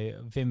by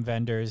Wim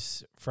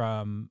Wenders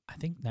from, I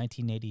think,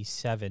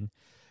 1987,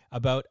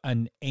 about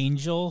an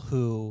angel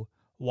who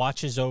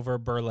watches over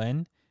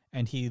Berlin,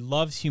 and he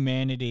loves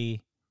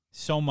humanity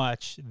so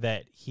much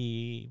that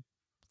he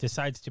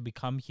decides to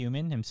become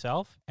human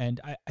himself. And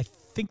I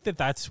think that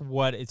that's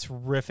what it's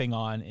riffing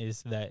on,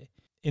 is that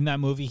in that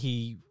movie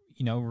he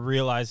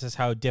realizes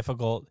how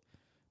difficult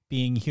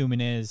being human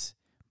is,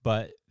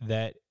 but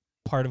that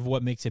part of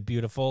what makes it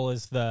beautiful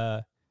is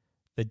the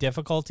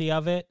difficulty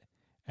of it,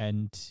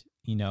 and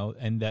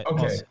and that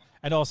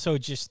also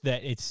just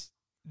that it's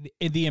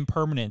the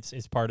impermanence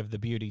is part of the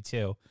beauty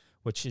too,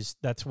 which is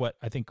that's what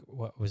I think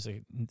what was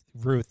it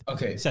Ruth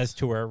says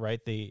to her,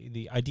 right?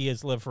 The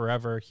ideas live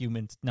forever,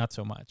 humans not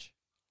so much.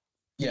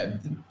 Yeah,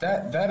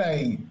 that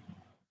I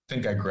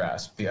think I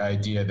grasped the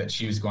idea that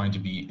she was going to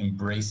be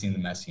embracing the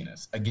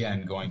messiness.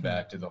 Again, going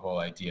back to the whole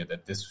idea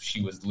that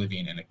she was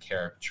living in a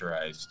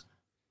characterized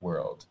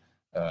world,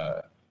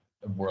 a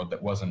world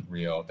that wasn't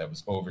real, that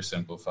was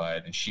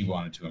oversimplified, and she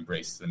wanted to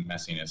embrace the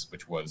messiness,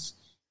 which was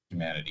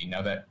humanity.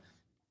 Now that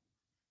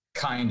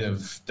kind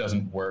of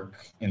doesn't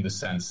work in the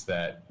sense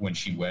that when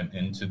she went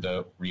into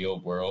the real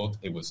world,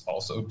 it was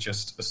also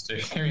just a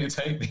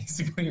stereotype.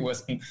 Basically,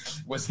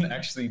 wasn't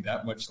actually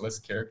that much less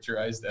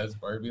characterized as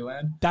Barbie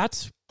Land.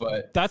 That's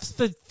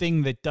the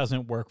thing that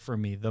doesn't work for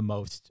me the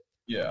most.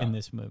 Yeah. In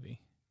this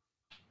movie,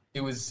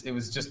 it was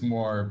just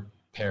more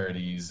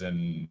parodies,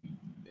 and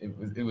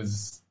it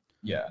was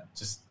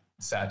just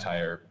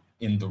satire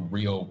in the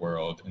real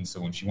world. And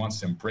so when she wants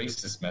to embrace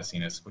this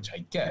messiness, which I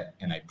get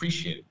and I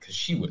appreciate it, because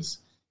she was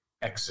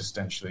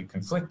existentially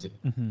conflicted,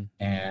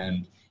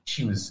 and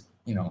she was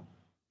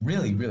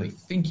really, really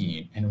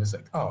thinking, and it was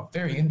like, oh,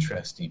 very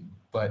interesting,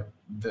 but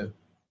the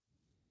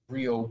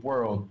real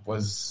world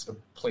was a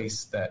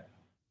place that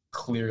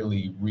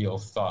clearly real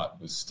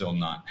thought was still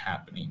not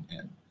happening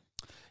in.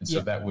 And so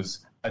that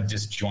was a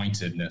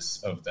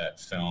disjointedness of that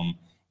film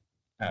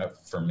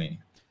for me.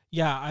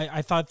 Yeah,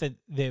 I thought that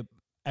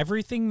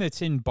everything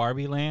that's in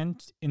Barbie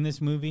Land in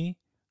this movie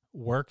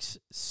works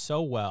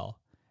so well.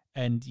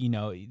 And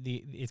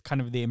it's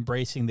kind of the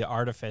embracing the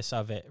artifice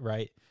of it,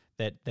 right?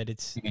 That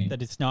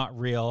it's not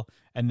real,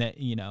 and that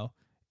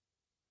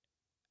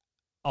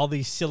all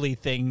these silly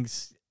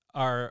things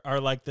are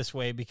like this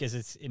way because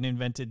it's an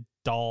invented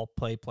doll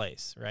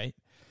place, right?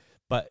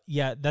 But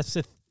yeah, that's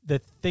the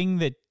thing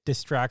that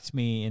distracts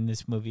me in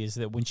this movie is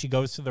that when she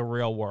goes to the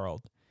real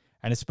world,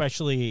 and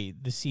especially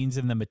the scenes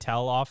in the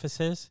Mattel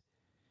offices,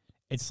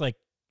 it's like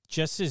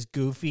just as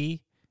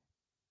goofy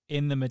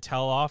in the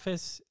Mattel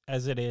office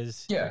as it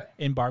is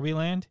in Barbie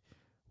Land,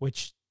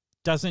 which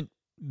doesn't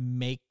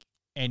make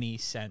any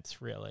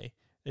sense, really.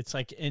 It's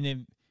like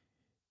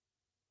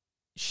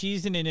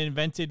she's in an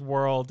invented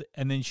world,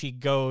 and then she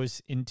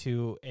goes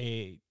to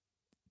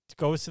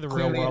the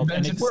real world,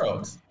 and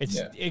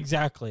it's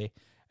exactly.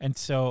 And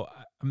so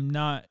I'm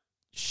not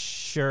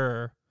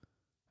sure.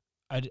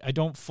 I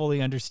don't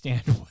fully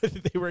understand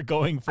what they were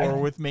going for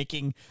with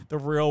making the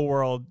real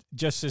world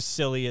just as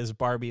silly as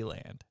Barbie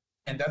Land.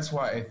 And that's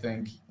why I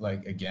think,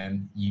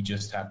 again, you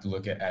just have to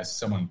look at as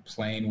someone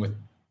playing with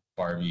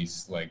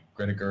Barbies. Like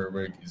Greta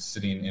Gerwig is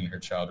sitting in her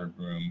childhood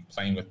room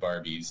playing with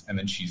Barbies, and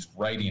then she's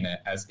writing it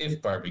as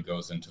if Barbie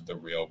goes into the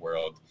real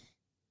world.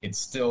 It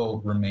still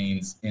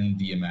remains in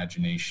the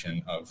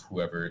imagination of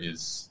whoever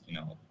is,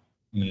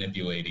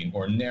 manipulating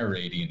or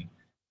narrating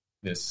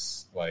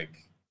this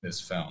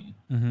film.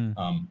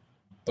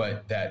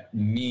 But that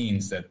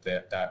means that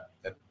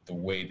the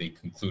way they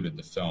concluded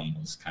the film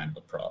was kind of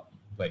a problem.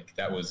 Like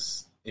that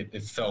was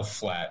it fell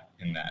flat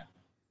in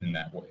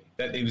that way.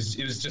 That it was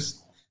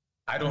just,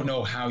 I don't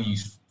know how you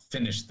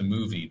finish the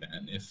movie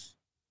then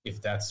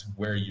if that's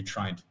where you're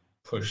trying to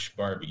push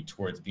Barbie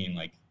towards being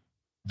like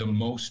the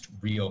most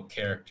real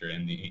character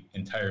in the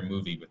entire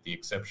movie, with the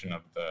exception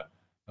of the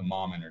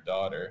mom and her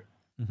daughter.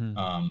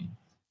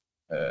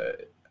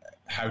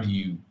 How do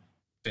you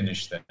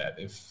finish that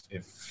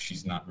if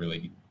she's not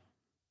really,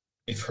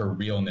 if her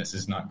realness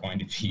is not going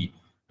to be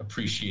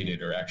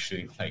appreciated or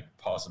actually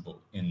possible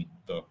in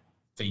the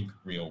fake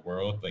real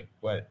world? Like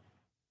what?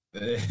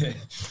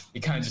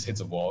 It kind of just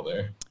hits a wall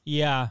there.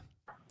 Yeah,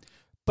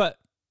 but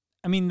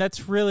I mean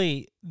that's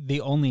really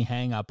the only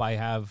hang up I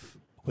have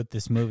with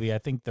this movie. I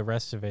think the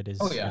rest of it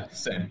is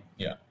same.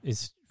 Yeah,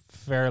 is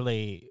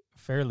fairly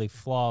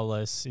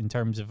flawless in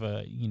terms of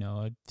a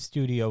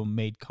studio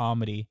made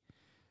comedy,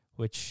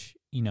 which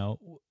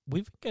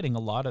we've been getting a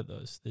lot of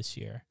those this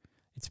year.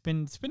 it's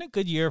been a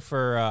good year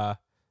for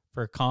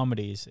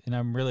comedies, and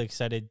I'm really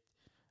excited.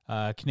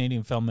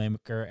 Canadian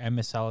filmmaker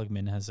Emma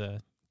Seligman has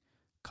a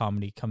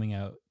comedy coming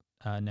out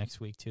next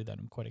week too that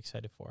I'm quite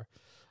excited for.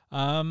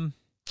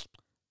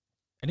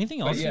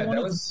 Anything else you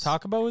want to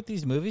talk about with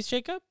these movies,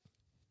 Jacob?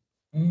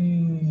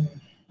 Anything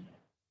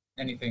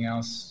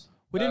else?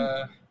 We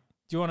didn't.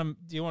 Do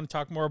you want to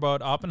talk more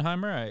about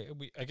Oppenheimer?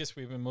 I guess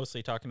we've been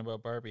mostly talking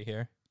about Barbie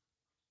here.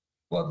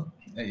 Well,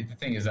 the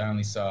thing is, I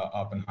only saw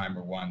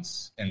Oppenheimer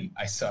once, and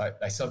I saw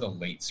the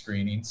late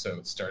screening, so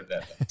it started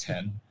at like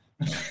 10.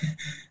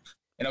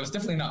 And I was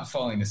definitely not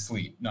falling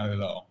asleep, not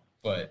at all.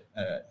 But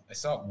I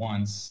saw it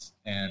once,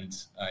 and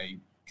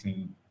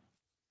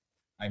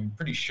I'm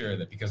pretty sure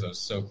that because I was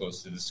so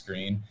close to the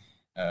screen,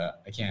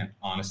 I can't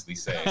honestly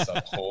say I saw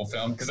the whole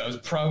film because I was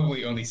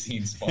probably only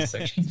seeing small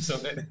sections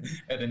of it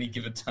at any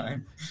given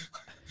time.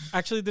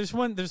 Actually, there's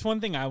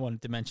one thing I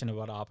wanted to mention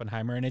about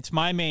Oppenheimer, and it's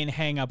my main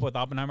hang up with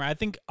Oppenheimer. I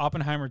think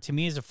Oppenheimer to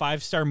me is a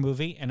 5-star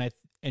movie, and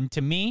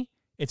to me,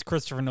 it's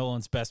Christopher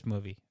Nolan's best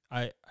movie.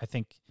 I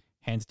think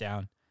hands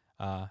down.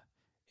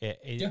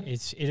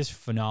 It is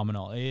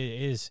phenomenal.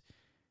 It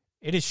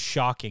is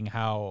shocking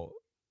how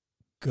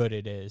good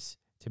it is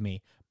to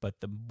me. But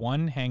the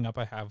one hang up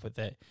I have with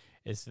it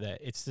is that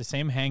it's the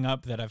same hang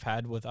up that I've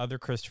had with other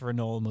Christopher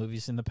Nolan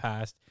movies in the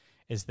past,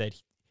 is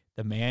that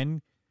the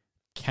man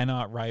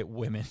cannot write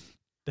women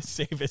to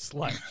save his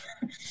life.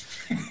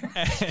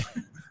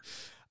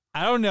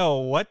 I don't know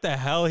what the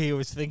hell he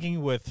was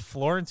thinking with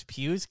Florence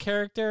Pugh's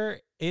character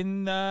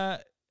in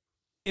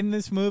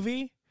this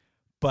movie,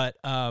 but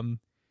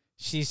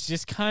she's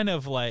just kind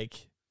of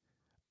like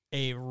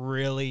a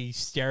really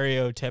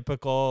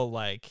stereotypical,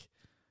 like,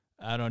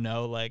 I don't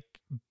know, like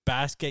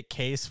basket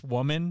case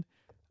woman.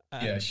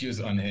 Yeah, she was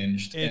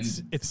unhinged.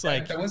 It's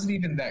like that wasn't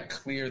even that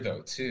clear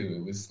though, too.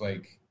 It was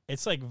like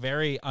it's like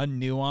very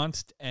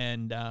unnuanced,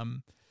 and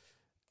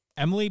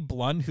Emily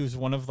Blunt, who's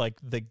one of like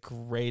the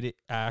great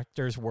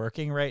actors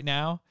working right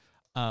now,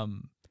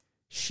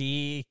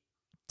 she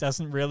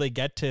doesn't really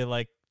get to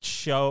like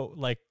show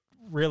like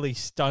really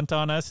stunt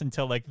on us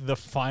until like the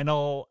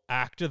final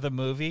act of the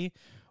movie,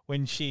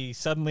 when she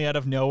suddenly out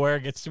of nowhere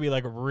gets to be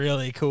like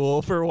really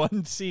cool for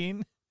one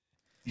scene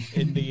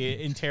in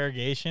the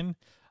interrogation.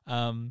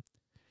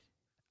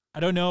 I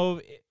don't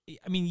know.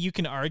 I mean, you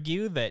can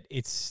argue that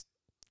it's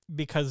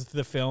because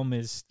the film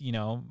is,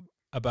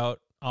 about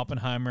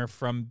Oppenheimer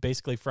from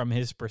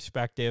his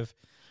perspective,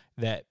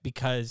 that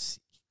because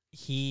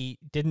he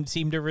didn't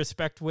seem to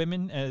respect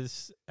women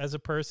as a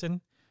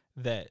person,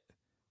 that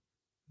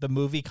the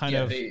movie kind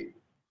of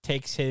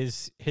takes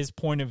his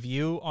point of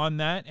view on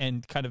that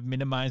and kind of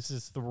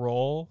minimizes the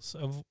roles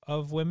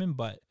of women.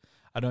 But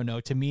I don't know.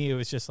 To me, it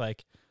was just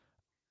like,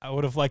 I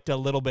would have liked a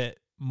little bit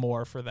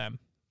more for them.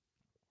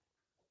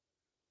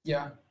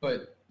 Yeah,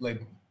 but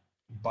like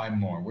by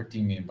more, what do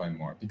you mean by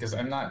more? Because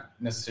I'm not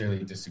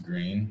necessarily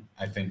disagreeing.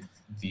 I think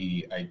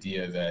the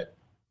idea that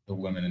the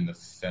women in the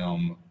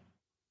film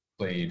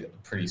played a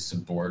pretty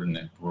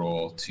subordinate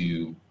role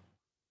to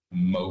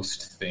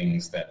most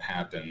things that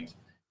happened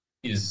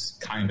is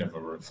kind of a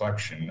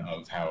reflection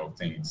of how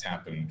things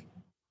happened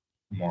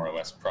more or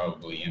less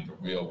probably in the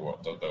real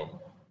world, although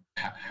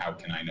how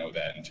can I know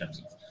that in terms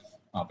of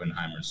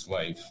Oppenheimer's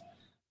life?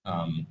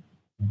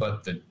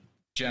 But the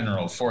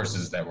general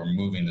forces that were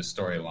moving the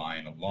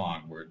storyline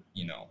along were,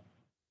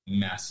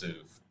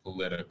 massive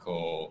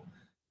political,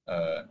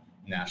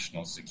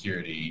 national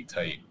security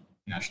type,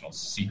 national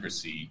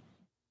secrecy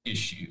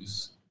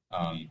issues.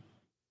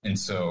 And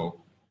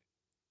so,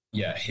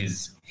 yeah,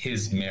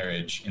 his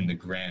marriage in the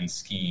grand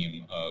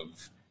scheme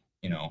of,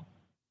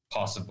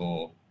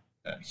 possible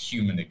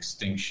human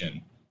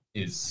extinction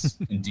is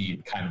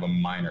indeed kind of a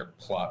minor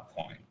plot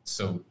point.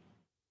 So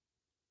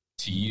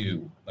to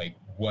you, like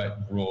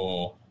what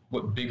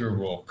bigger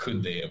role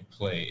could they have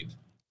played?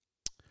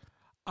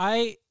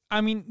 I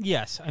mean,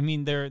 yes. I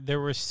mean, there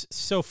were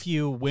so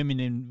few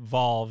women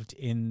involved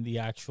in the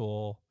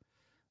actual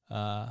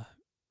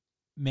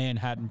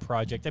Manhattan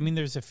Project. I mean,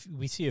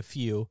 we see a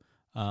few,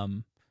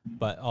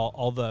 but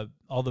all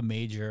the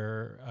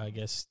major, I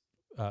guess,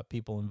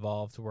 people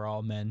involved were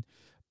all men.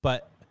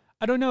 But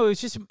I don't know.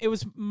 It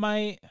was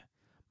my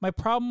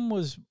problem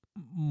was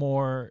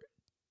more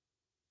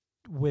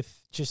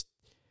with just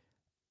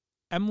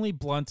Emily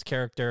Blunt's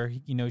character.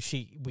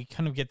 We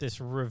kind of get this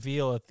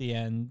reveal at the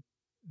end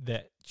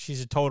that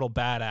she's a total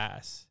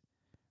badass,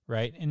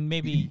 right? And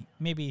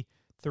maybe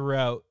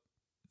throughout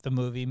the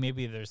movie,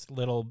 maybe there's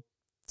little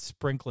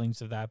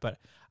sprinklings of that, but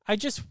I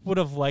just would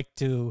have liked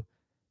to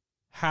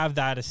have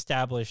that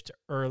established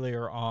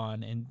earlier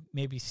on and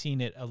maybe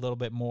seen it a little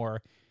bit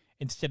more,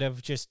 instead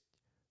of just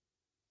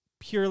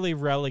purely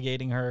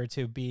relegating her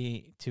to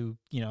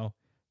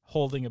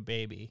holding a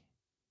baby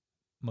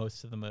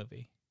most of the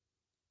movie.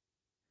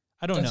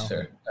 I don't know.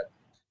 Fair.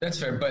 That's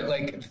fair, but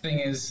like the thing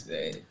is,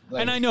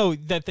 and I know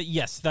that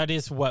yes, that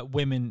is what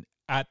women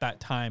at that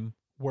time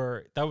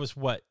were. That was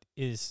what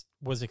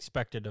was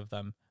expected of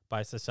them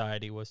by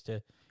society, was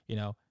to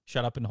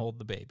shut up and hold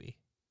the baby.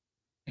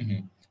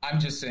 Mm-hmm. I'm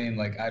just saying,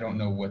 like, I don't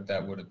know what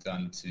that would have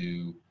done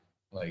to,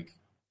 like,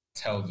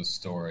 tell the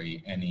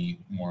story any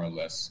more or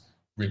less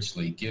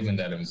richly, given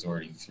that it was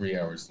already 3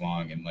 hours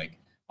long. And, like,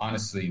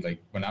 honestly, like,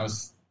 when I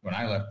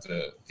left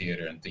the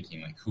theater and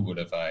thinking, like, who would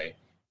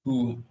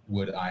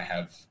I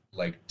have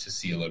liked to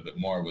see a little bit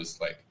more, was,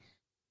 like,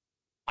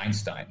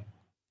 Einstein.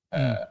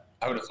 I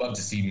would have loved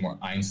to see more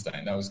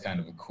Einstein. That was kind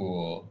of a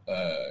cool,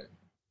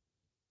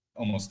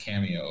 almost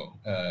cameo.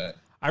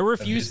 I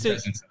refuse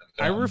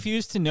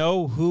to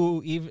know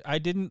who. Even I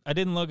didn't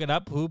look it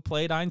up. Who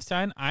played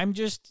Einstein? I'm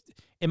just,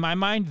 in my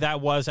mind, that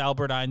was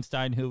Albert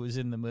Einstein who was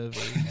in the movie.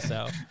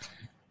 So,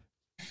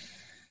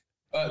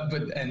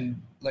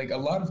 and like a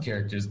lot of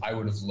characters, I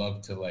would have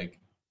loved to like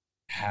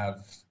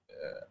have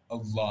a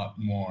lot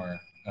more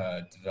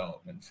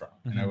development from,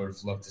 and I would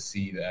have loved to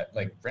see that.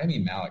 Like Rami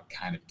Malek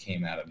kind of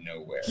came out of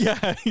nowhere.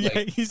 Yeah,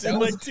 he's in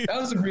like that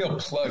was a real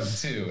plug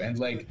too, and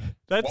like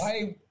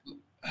why.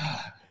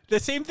 The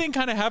same thing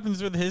kind of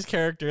happens with his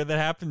character that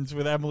happens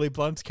with Emily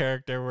Blunt's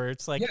character, where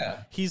it's like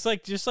he's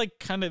like just like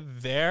kind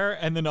of there,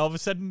 and then all of a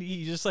sudden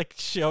he just like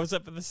shows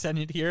up at the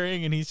Senate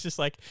hearing, and he's just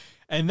like,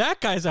 and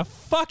that guy's a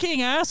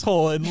fucking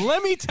asshole, and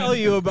let me tell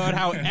you about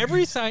how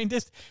every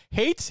scientist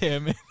hates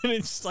him, and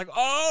it's just like,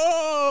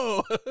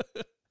 oh.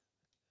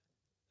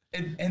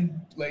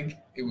 And like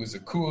it was a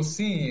cool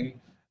scene,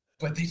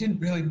 but they didn't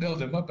really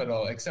build him up at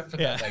all, except for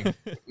that, like,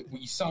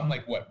 you saw him,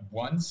 like,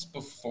 once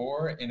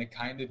before in a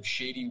kind of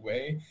shady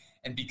way,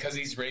 and because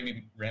he's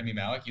Rami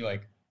Malek, you're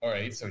like, all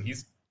right, so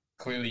he's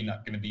clearly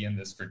not going to be in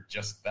this for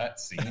just that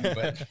scene,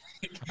 but...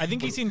 I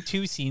think he's in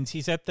 2 scenes.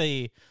 He's at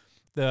the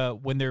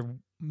when they're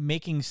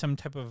making some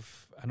type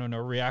of, I don't know,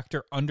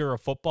 reactor under a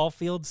football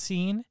field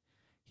scene.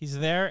 He's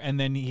there, and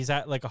then he's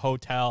at, like, a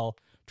hotel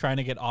trying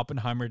to get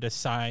Oppenheimer to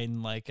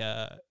sign, like,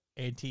 a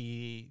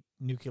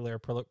anti-nuclear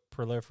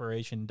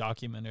proliferation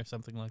document or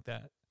something like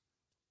that.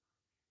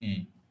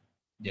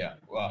 Yeah,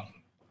 well,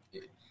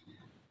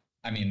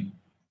 I mean,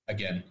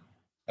 again,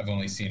 I've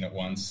only seen it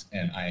once,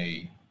 and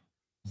I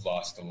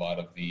lost a lot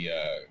of the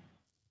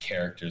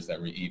characters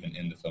that were even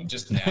in the film.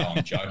 Just now,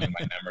 I'm jogging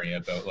my memory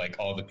about like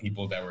all the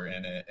people that were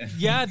in it.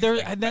 Yeah, there,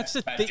 like and that's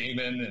Matt the thing.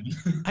 Damon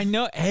and I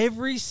know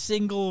every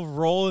single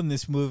role in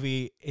this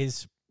movie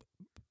is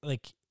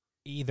like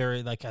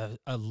either like a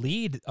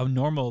lead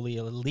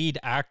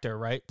actor,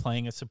 right,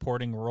 playing a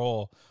supporting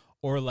role,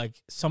 or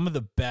like some of the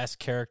best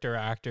character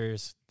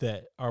actors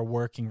that are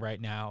working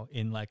right now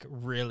in like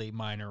really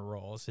minor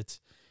roles.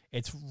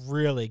 It's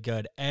really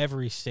good.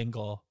 Every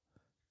single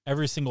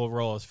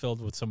role is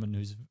filled with someone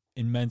who's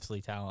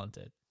immensely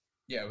talented.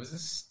 Yeah, it was a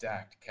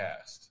stacked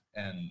cast,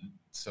 and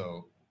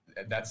so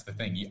that's the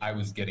thing. I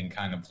was getting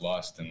kind of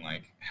lost in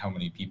like how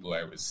many people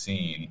I was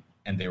seeing,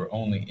 and they were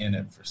only in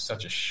it for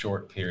such a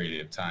short period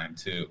of time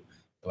too.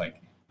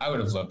 Like, I would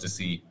have loved to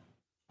see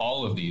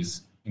all of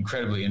these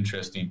incredibly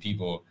interesting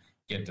people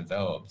get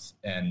developed.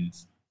 And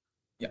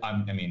yeah,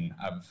 I mean,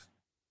 I've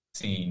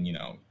seen, you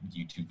know,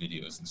 YouTube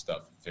videos and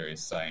stuff of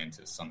various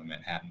scientists on the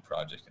Manhattan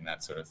Project and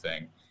that sort of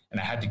thing.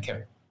 And I had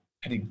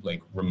to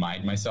like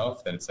remind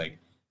myself that it's like,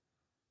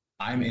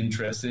 I'm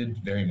interested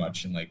very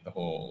much in like the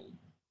whole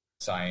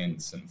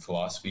science and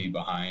philosophy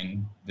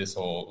behind this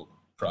whole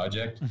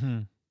project.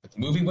 Mm-hmm. But the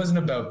movie wasn't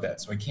about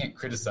that, so I can't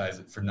criticize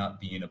it for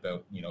not being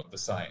about, you know, the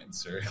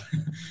science or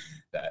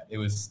that. It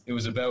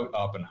was about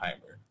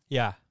Oppenheimer.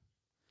 Yeah.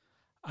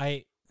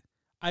 I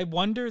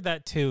wonder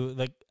that too.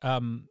 Like,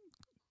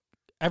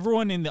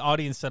 everyone in the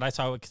audience that I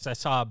saw, because I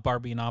saw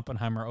Barbie and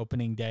Oppenheimer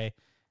opening day,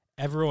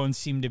 everyone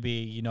seemed to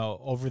be, you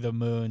know, over the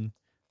moon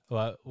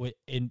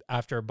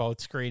after both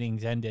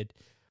screenings ended.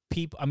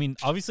 I mean,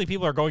 obviously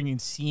people are going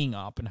and seeing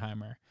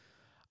Oppenheimer.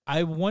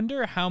 I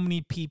wonder how many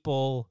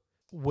people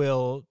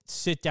will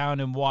sit down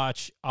and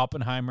watch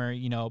Oppenheimer,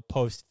 you know,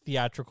 post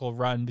theatrical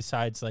run,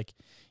 besides like,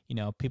 you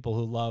know, people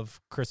who love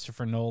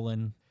Christopher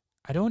Nolan.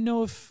 I don't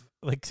know if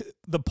like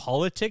the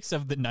politics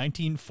of the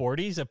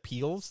 1940s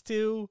appeals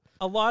to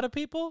a lot of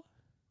people.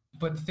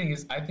 But the thing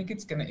is, I think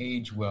it's going to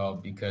age well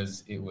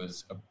because it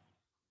was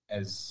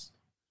as,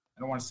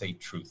 I don't want to say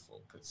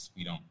truthful because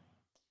we don't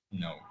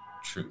know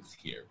truth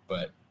here,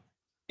 but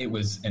it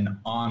was an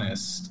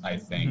honest, I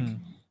think,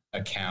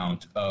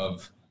 account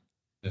of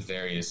the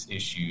various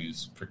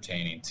issues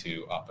pertaining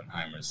to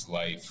Oppenheimer's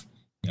life.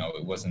 You know,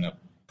 it wasn't a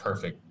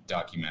perfect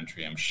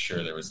documentary. I'm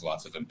sure there was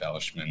lots of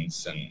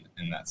embellishments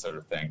and that sort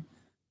of thing.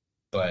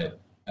 But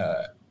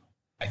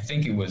I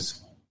think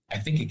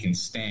it can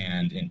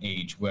stand and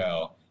age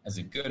well as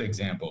a good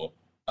example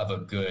of a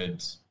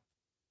good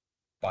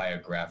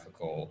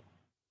biographical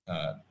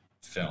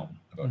film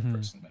about a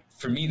person. Like,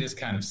 for me, this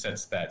kind of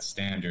sets that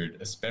standard,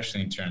 especially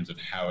in terms of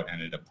how it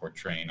ended up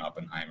portraying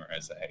Oppenheimer,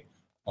 as I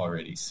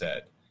already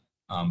said.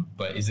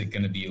 But is it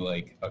going to be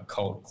like a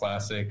cult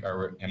classic,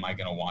 or am I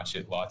going to watch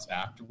it lots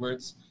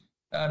afterwards?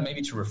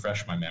 Maybe to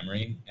refresh my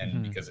memory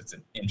and because it's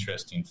an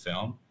interesting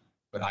film.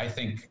 But I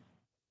think,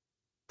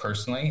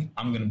 personally,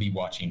 I'm going to be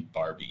watching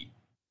Barbie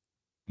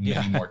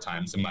many more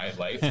times in my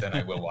life than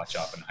I will watch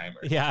Oppenheimer.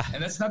 Yeah.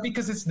 And that's not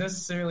because it's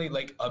necessarily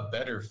like a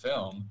better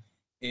film.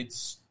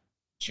 It's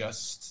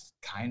just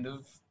kind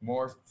of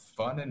more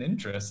fun and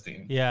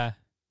interesting. Yeah.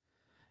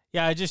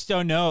 Yeah, I just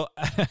don't know.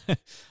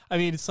 I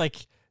mean, it's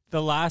like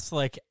the last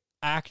like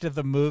act of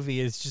the movie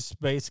is just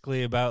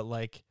basically about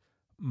like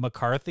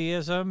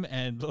McCarthyism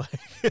and like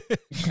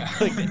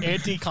like the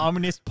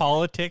anti-communist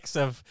politics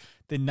of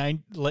the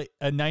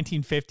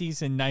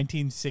 1950s and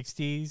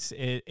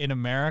 1960s in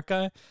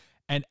America.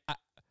 And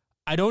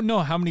I don't know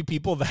how many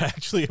people that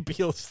actually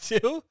appeals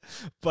to,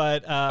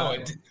 but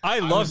I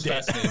loved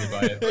it. Fascinated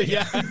by it.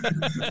 Yeah.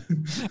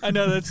 I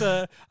know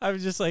I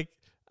was just like,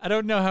 I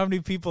don't know how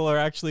many people are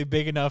actually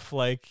big enough,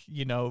 like,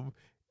 you know,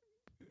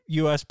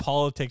 U.S.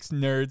 politics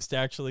nerds to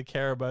actually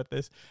care about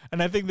this.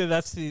 And I think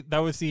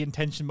that was the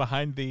intention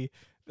behind the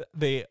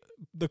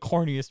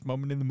corniest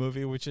moment in the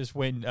movie, which is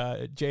when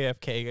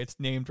JFK gets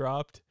name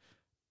dropped.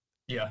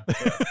 Yeah.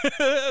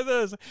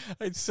 I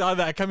saw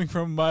that coming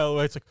from a mile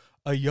away. It's like,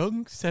 a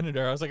young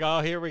senator. I was like,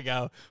 oh, here we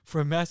go.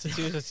 From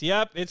Massachusetts.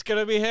 Yep, it's going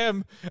to be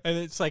him. And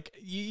it's like,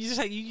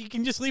 you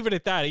can just leave it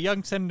at that. A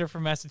young senator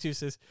from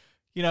Massachusetts.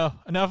 You know,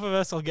 enough of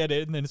us will get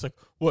it. And then it's like,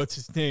 what's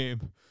his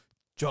name?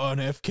 John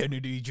F.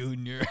 Kennedy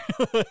Jr.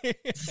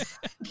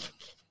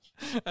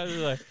 I was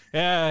like,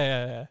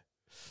 yeah.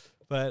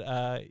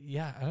 But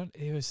yeah,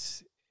 it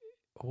was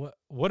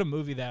what a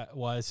movie that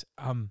was.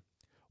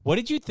 What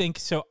did you think?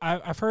 So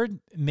I've heard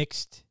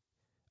mixed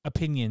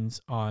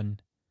opinions on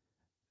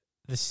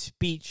the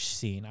speech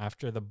scene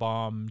after the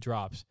bomb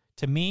drops.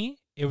 To me,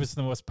 it was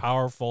the most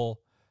powerful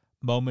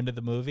moment of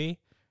the movie,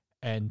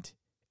 and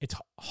it's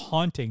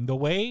haunting. The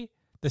way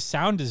the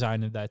sound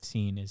design of that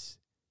scene is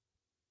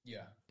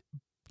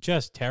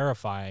just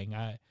terrifying.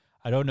 I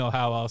don't know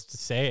how else to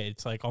say it.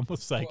 It's like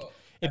almost like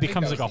it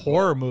becomes like a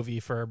horror movie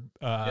for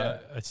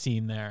a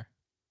scene there.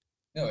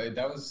 No, I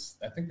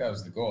think that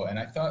was the goal. And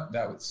I thought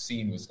that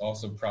scene was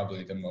also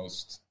probably the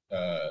most,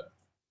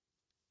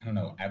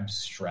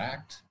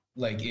 abstract.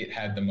 Like it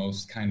had the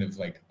most kind of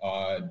like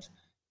odd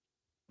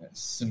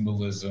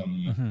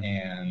symbolism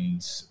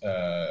and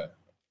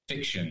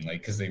fiction.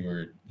 Like, cause I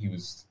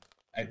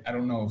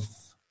don't know if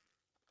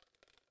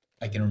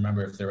I can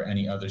remember if there were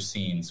any other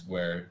scenes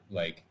where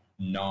like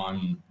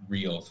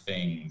non-real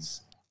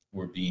things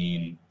were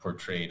being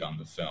portrayed on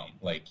the film.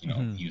 Like, you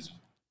know, he was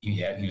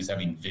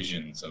having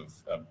visions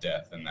of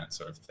death and that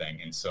sort of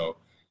thing. And so,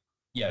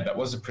 yeah, that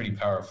was a pretty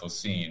powerful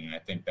scene. And I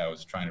think that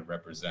was trying to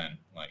represent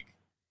like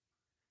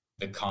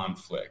the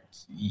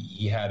conflict.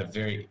 He had a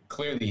very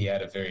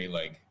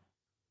like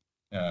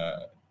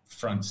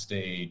front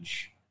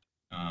stage,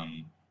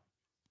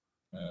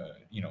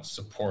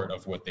 support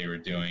of what they were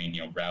doing,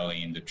 you know,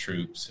 rallying the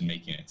troops and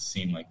making it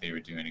seem like they were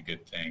doing a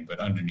good thing. But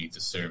underneath the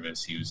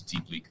surface, he was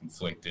deeply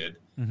conflicted.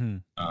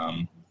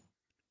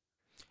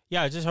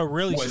 Yeah, just a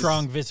really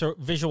strong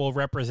visual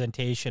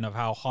representation of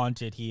how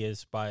haunted he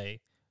is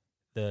by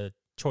the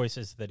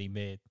choices that he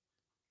made.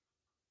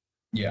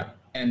 Yeah,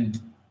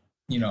 and,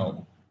 you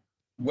know,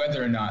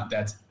 whether or not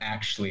that's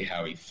actually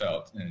how he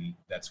felt, and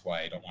that's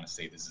why I don't want to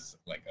say this is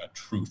like a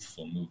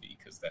truthful movie,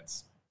 because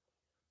that's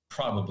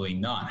probably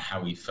not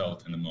how he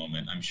felt in the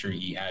moment. I'm sure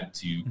he had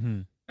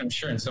to, I'm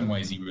sure in some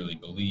ways he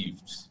did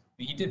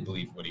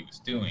believe what he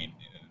was doing.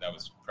 That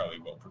was probably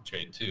well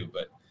portrayed too,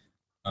 but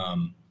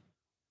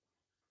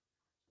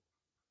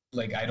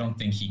like, I don't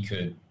think he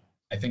could.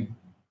 I think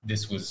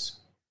this was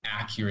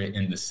accurate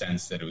in the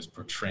sense that it was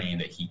portraying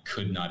that he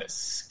could not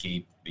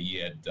escape what he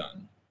had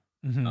done.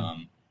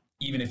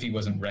 Even if he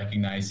wasn't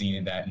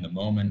recognizing that in the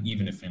moment,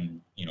 even if in,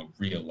 you know,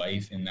 real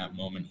life in that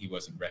moment, he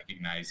wasn't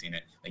recognizing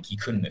it, like he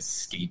couldn't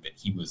escape it.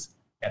 He was,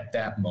 at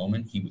that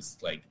moment, he was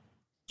like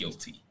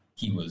guilty.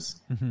 He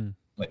was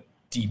like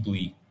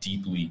deeply,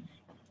 deeply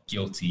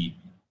guilty,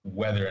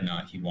 whether or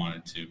not he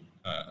wanted to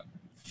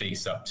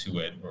face up to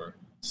it or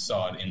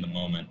saw it in the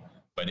moment.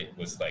 But it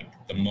was like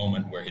the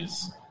moment where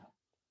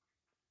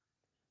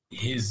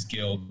his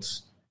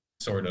guilt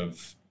sort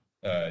of,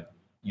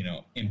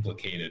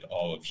 implicated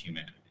all of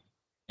humanity.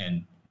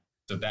 And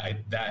so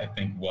that I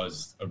think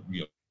was a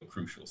real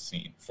crucial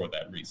scene for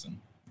that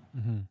reason.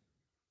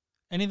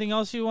 Anything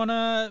else you want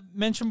to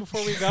mention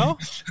before we go?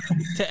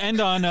 To end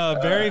on a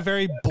very,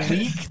 very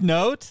bleak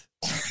note?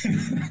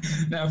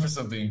 Now for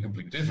something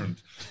completely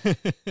different.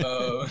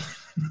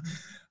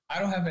 I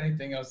don't have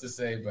anything else to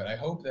say, but I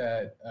hope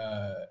that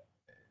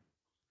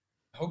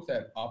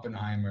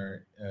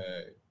Oppenheimer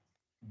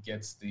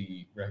gets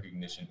the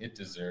recognition it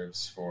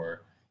deserves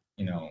for,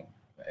 you know,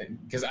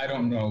 because I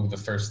don't know the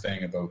first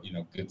thing about, you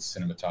know, good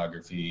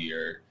cinematography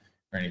or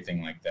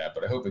anything like that,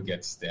 but I hope it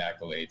gets the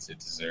accolades it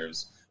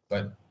deserves.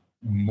 But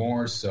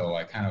more so,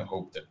 I kind of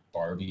hope that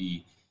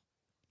Barbie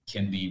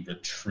can be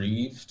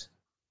retrieved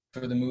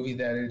for the movie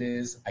that it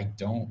is. I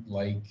don't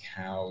like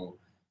how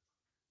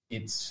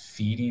it's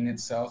feeding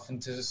itself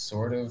into this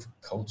sort of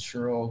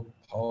cultural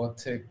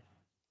politic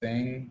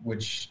thing,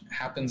 which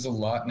happens a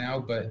lot now,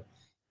 but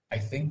I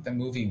think the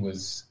movie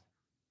was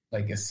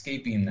like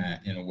escaping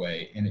that in a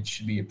way, and it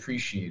should be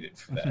appreciated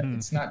for that.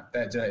 It's not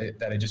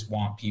that I just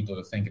want people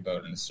to think about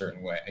it in a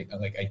certain way.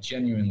 I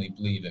genuinely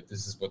believe that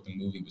this is what the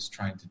movie was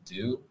trying to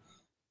do.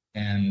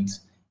 And,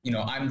 you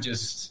know, I'm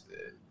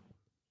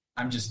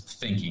I'm just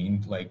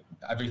thinking, like,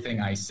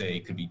 everything I say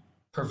could be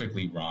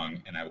perfectly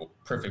wrong, and I will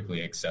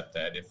perfectly accept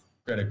that. If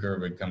Greta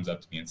Gerwig comes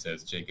up to me and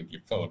says, Jacob,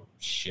 you're full of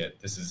shit,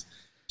 this is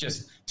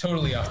just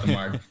totally off the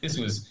mark. This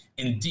was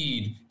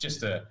indeed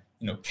just a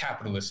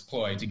capitalist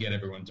ploy to get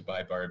everyone to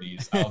buy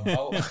Barbies.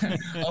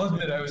 I'll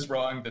admit I was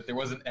wrong, that there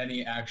wasn't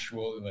any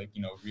actual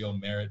real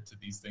merit to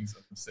these things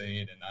I'm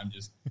saying, and I'm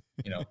just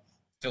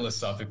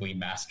philosophically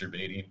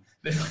masturbating.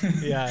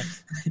 Yeah.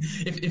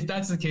 If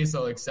that's the case,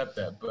 I'll accept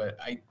that. But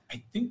I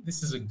think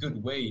this is a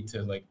good way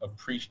to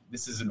appreciate.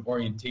 This is an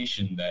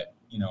orientation that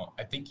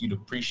I think you'd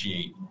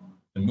appreciate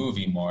the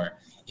movie more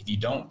if you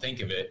don't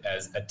think of it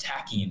as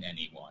attacking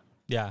anyone.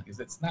 Yeah, because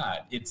it's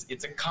not.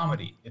 It's a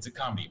comedy. It's a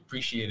comedy.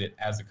 Appreciate it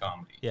as a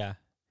comedy. Yeah.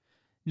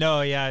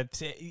 No, yeah,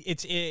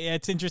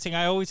 it's interesting.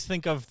 I always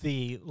think of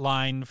the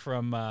line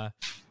from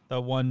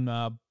the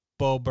one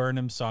Bo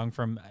Burnham song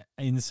from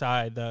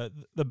Inside, the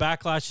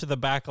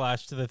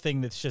backlash to the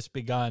thing that's just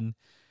begun.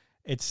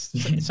 It's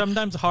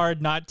sometimes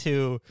hard not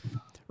to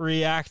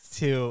react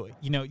to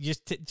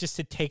just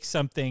to take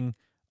something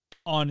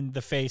on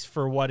the face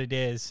for what it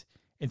is,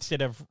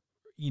 instead of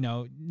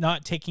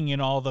not taking in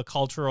all the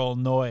cultural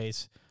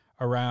noise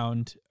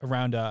around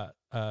a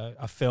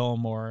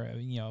film or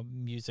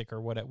music or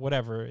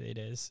whatever it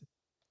is.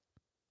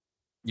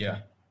 Yeah.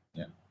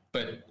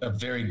 But a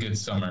very good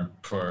summer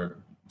for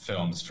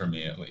films for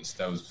me, at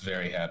least. I was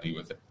very happy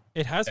with it.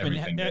 It has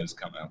everything that has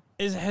come out.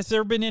 Has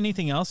there been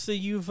anything else that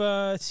you've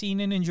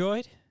seen and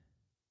enjoyed?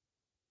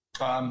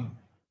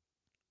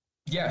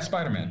 Yeah,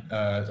 Spider-Man.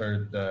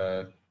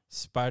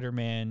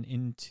 Spider-Man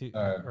into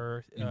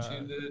the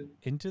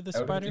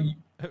Spider.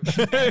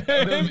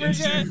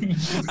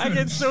 I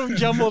get so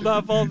jumbled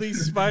up, all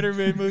these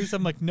Spider-Man movies.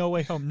 I'm like, No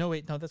Way Home. No,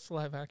 wait, no, that's the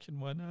live action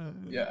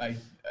one. Yeah,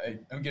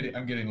 I'm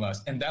getting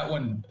lost, and that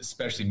one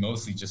especially,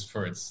 mostly just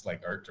for its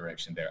art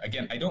direction. There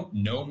again, I don't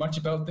know much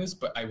about this,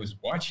 but I was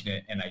watching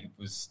it and I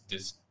was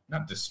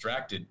not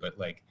distracted, but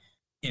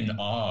in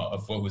awe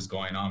of what was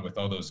going on with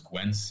all those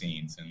Gwen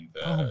scenes. And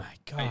oh my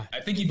god,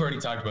 I think you've already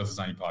talked about this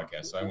on your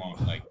podcast, so I won't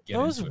get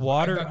those into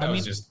water. It. I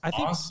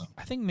think awesome.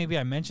 I think maybe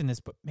I mentioned this,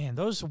 but man,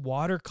 those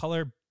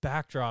watercolor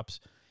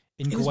backdrops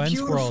in It was Gwen's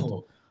beautiful.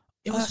 world,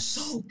 it was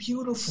so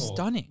beautiful,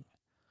 stunning.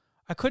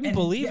 I couldn't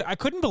believe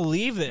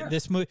that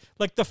this movie,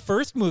 the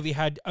first movie,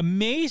 had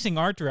amazing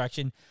art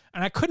direction,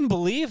 and I couldn't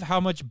believe how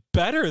much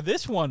better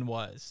this one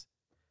was.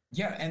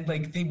 Yeah, and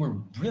they were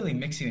really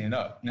mixing it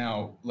up.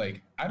 Now,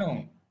 I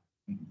don't.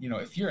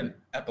 If you're an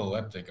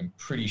epileptic, I'm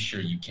pretty sure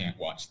you can't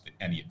watch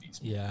any of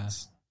these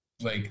movies.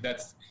 Yeah.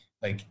 That's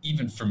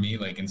even for me,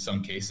 in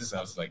some cases,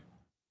 I was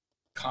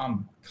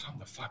calm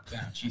the fuck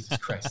down, Jesus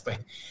Christ.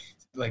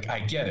 I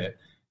get it.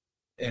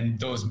 And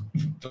those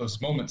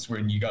moments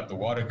when you got the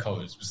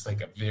watercolors was a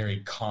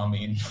very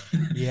calming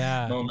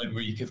moment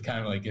where you could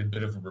kind of get a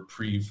bit of a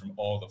reprieve from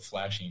all the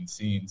flashing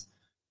scenes.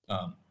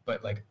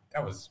 But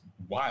that was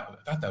wild.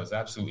 I thought that was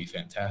absolutely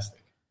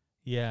fantastic.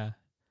 Yeah.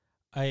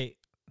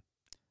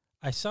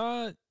 I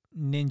saw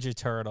Ninja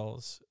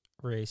Turtles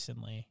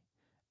recently,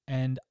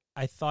 and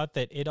I thought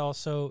that it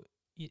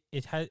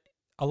had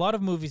a lot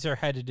of movies are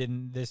headed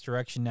in this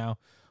direction now,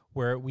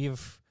 where we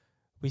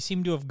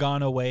seem to have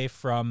gone away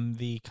from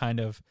the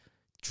kind of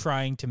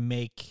trying to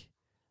make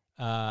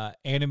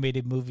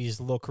animated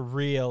movies look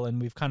real, and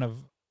we've kind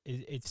of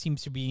it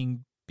seems to be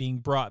being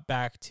brought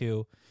back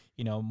to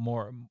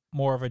more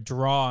of a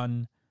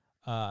drawn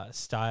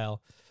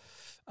style.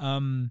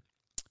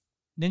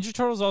 Ninja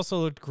Turtles also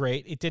looked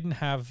great. It didn't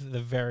have the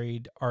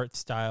varied art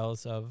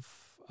styles of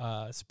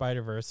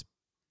Spider-Verse,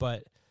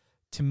 but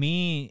to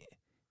me,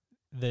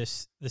 the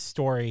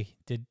story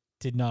did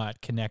not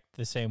connect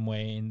the same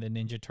way in the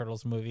Ninja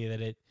Turtles movie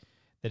that it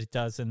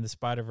does in the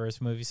Spider-Verse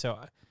movie. So,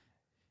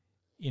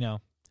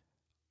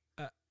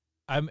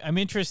 I'm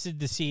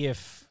interested to see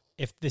if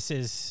this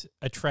is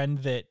a trend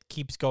that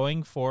keeps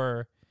going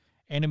for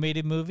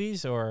animated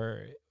movies,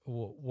 or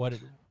what.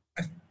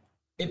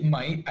 It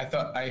might.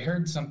 I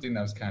heard something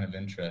that was kind of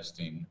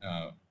interesting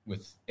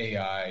with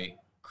AI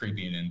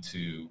creeping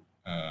into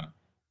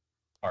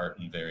art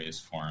in various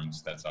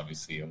forms. That's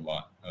obviously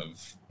not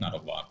a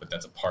lot, but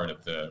that's a part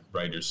of the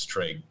writer's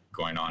strike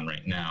going on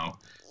right now.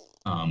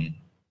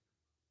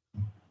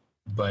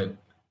 But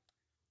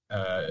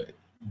the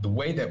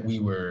way that we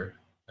were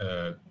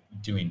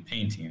doing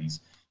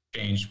paintings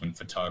changed when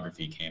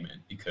photography came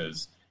in,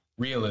 because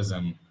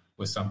realism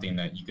was something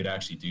that you could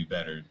actually do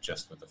better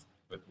just with a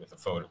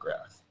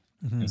photograph.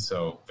 Mm-hmm. And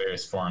so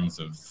various forms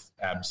of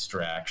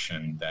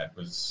abstraction, that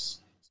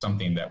was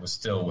something that was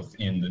still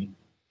within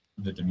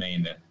the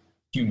domain that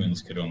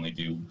humans could only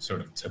do,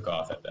 sort of took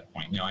off at that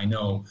point. Now, I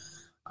know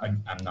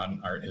I'm not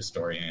an art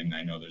historian.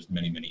 I know there's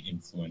many, many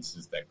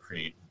influences that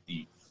create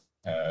the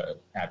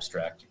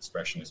abstract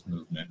expressionist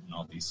movement and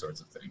all these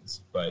sorts of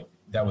things. But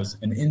that was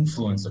an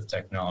influence of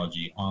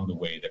technology on the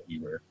way that we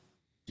were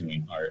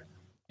doing art.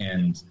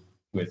 And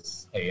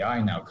with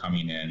AI now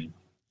coming in,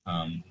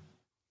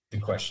 the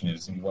question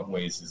is, in what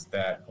ways is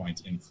that going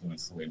to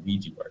influence the way we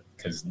do art?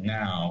 Because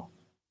now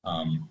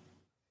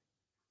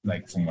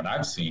like from what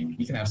I've seen,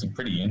 he can have some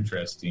pretty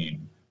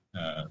interesting,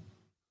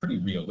 pretty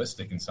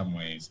realistic in some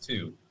ways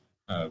too,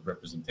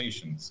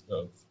 representations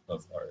of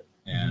art.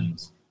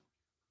 And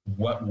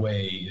what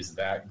way is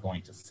that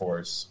going to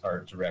force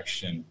art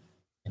direction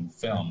in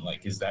film?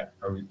 Like, is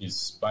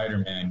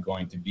Spider-Man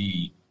going to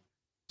be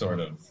sort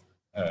of,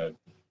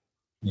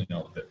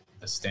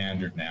 the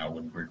standard now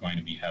when we're going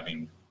to be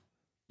having,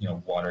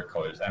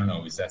 watercolors? I don't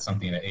know. Is that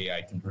something that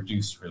AI can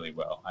produce really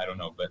well? I don't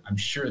know, but I'm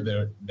sure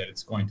that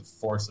it's going to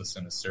force us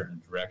in a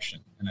certain direction.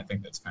 And I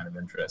think that's kind of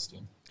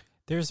interesting.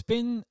 There's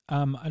been,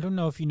 I don't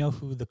know if you know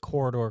who the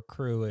Corridor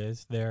Crew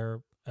is.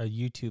 They're a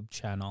YouTube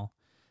channel.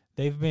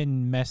 They've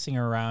been messing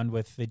around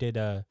with, they did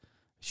a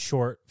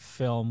short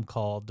film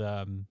called,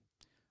 I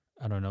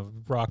don't know,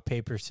 Rock,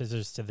 Paper,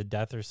 Scissors to the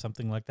Death or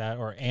something like that,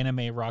 or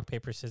Anime Rock,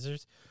 Paper,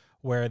 Scissors,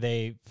 where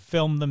they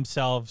filmed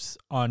themselves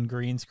on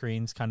green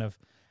screens kind of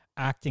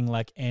acting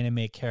like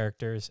anime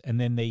characters, and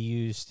then they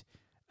used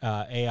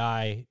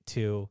AI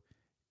to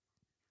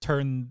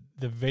turn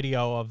the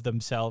video of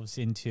themselves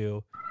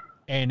into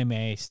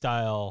anime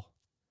style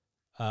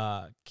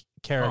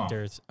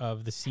characters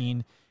of the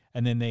scene,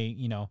 and then they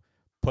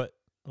put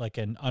like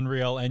an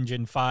Unreal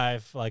Engine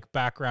 5 like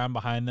background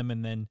behind them,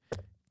 and then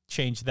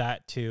change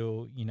that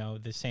to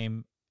the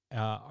same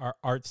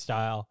art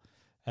style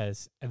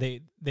as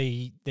they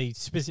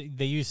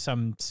use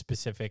some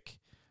specific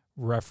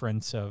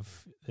reference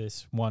of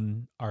this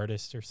one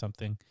artist or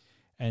something.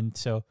 And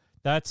so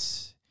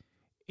that's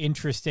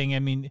interesting. I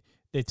mean,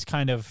 it's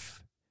kind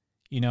of,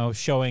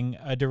 showing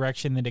a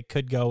direction that it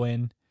could go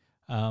in.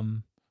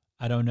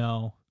 I don't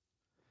know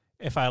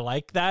if I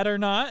like that or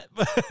not.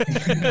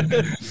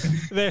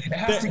 It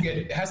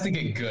has to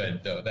get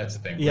good though. That's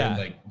the thing. Yeah.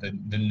 We're like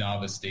the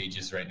novice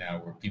stages right now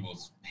where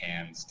people's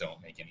hands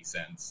don't make any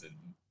sense and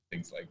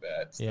things like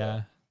that. So.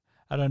 Yeah.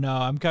 I don't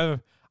know.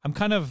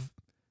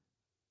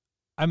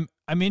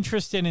 I'm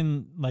interested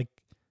in like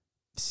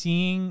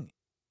seeing,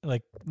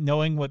 like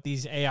knowing what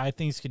these AI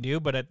things could do,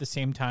 but at the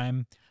same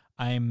time,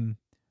 I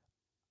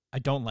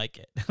don't like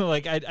it.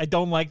 Like I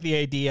don't like the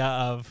idea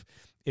of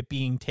it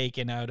being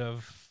taken out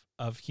of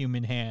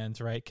human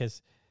hands, right?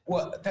 Because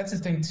that's the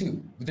thing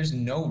too. There's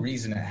no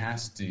reason it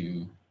has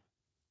to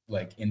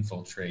like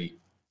infiltrate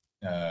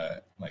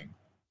like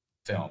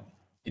film.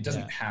 It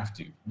doesn't have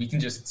to. We can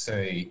just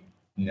say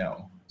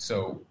no.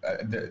 So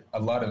a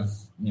lot of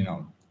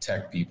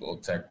tech people,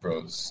 tech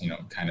bros,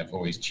 kind of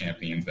always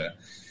champion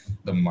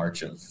the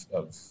march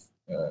of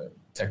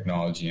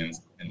technology and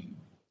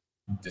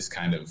this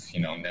kind of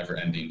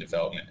never-ending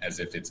development as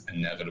if it's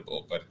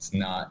inevitable, but it's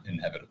not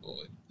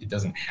inevitable. It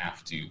doesn't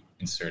have to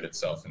insert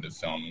itself into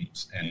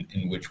films, and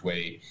in which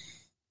way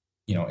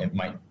it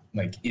might,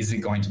 like, is it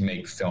going to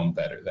make film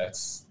better?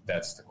 That's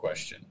the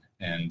question.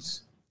 And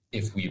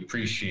if we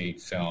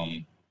appreciate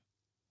film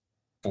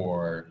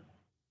for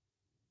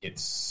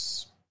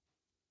its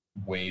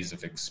ways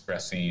of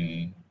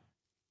expressing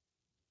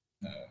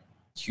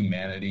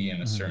humanity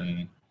in a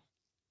certain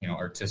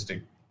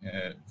artistic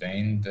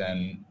vein,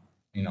 then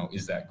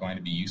is that going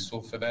to be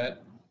useful for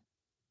that?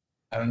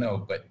 I don't know,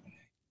 but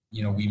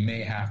we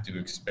may have to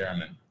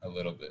experiment a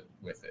little bit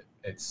with it.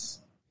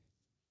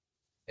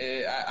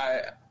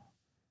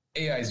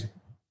 AI is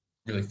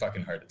really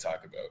fucking hard to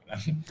talk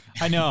about.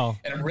 I know,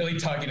 and I'm really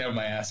talking out of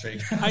my ass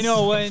right now. I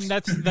know, and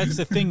that's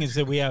the thing, is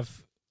that we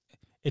have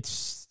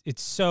it's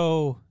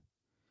so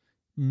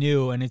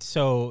new and it's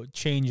so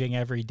changing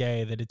every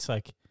day that it's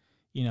like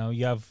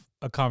you have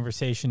a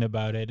conversation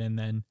about it, and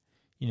then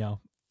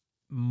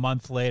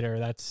month later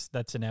that's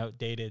an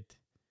outdated,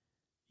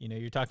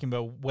 you're talking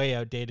about way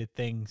outdated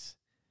things.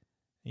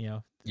 Yeah.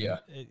 You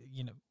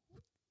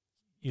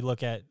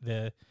look at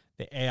the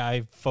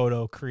AI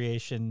photo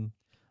creation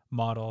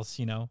models,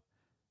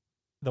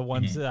 the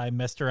ones that I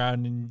messed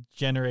around and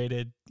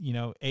generated,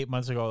 8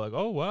 months ago, like,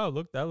 oh wow,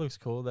 look, that looks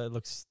cool. That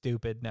looks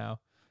stupid now.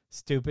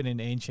 Stupid and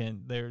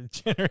ancient. They're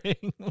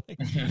generating like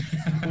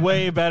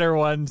way better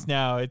ones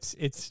now. It's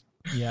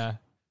yeah.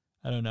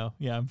 I don't know.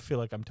 Yeah, I feel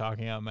like I'm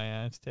talking out my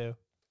ass too.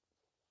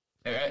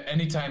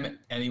 Anytime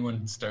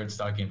anyone starts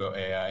talking about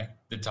AI,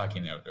 they're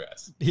talking out their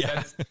ass.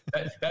 Yeah,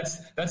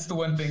 that's the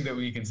one thing that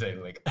we can say.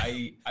 Like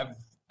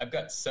I've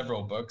got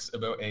several books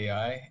about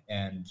AI,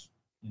 and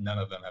none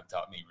of them have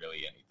taught me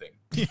really anything.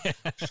 Yeah.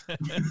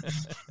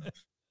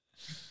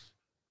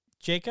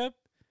 Jacob,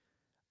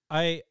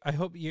 I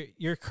hope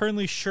you're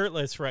currently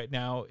shirtless right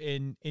now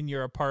in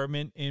your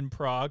apartment in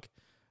Prague.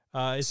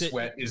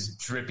 Sweat is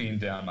dripping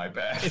down my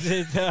back. Is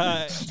it?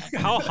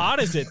 How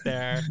hot is it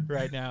there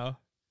right now?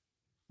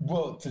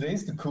 Well,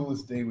 today's the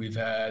coolest day we've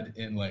had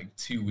in like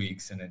 2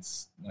 weeks, and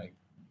it's like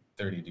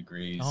 30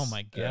 degrees. Oh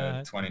my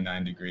god,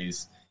 29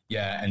 degrees.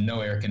 Yeah, and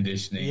no air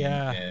conditioning.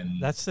 Yeah,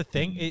 and that's the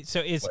thing.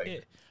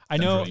 I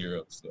know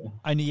Europe still.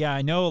 I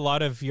know a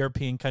lot of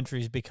European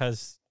countries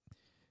because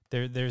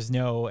there's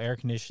no air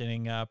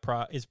conditioning.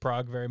 Is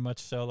Prague very much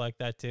so like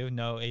that too?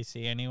 No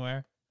AC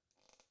anywhere.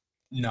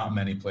 Not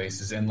many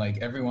places, and like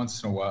every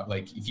once in a while,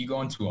 like if you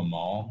go into a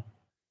mall,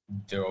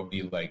 there will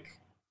be like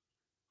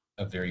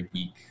a very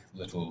weak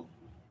little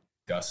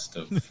gust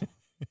of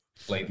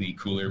slightly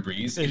cooler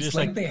breeze. They're it's just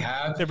like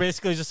they're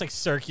basically just like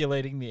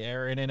circulating the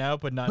air in and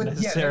out, but not but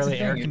necessarily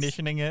air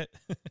conditioning it.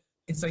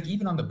 It's like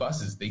even on the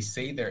buses, they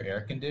say they're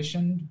air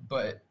conditioned,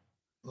 but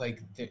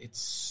like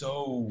it's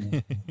so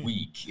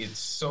weak, it's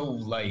so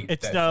light.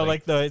 It's not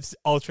like it's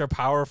ultra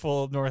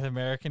powerful North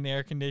American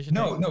air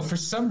conditioning. No, for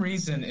some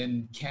reason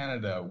in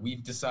Canada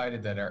we've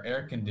decided that our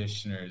air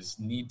conditioners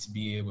need to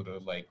be able to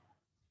like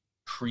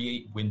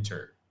create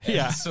winter.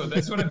 Yeah. So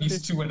that's what I'm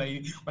used to when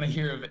I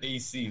hear of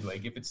AC.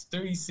 Like if it's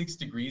 36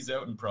 degrees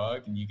out in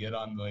Prague and you get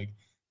on like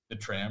the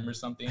tram or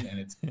something and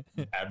it's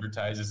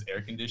advertised as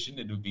air conditioned,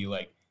 it would be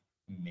like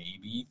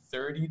maybe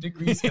 30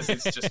 degrees because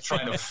it's just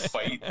trying to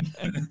fight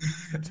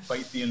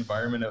the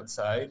environment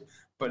outside.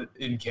 But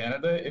in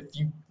Canada,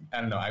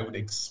 I don't know, I would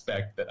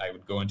expect that I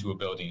would go into a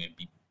building and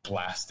be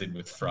blasted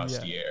with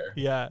frosty air.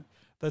 Yeah.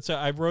 That's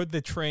I rode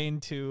the train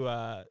to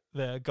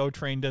the GO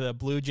train to the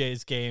Blue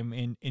Jays game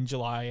in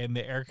July, and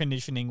the air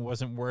conditioning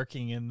wasn't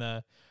working in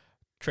the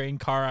train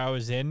car I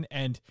was in,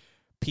 and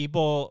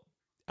people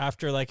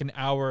after like an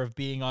hour of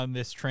being on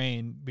this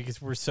train, because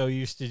we're so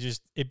used to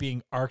just it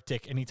being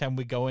Arctic anytime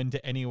we go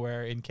into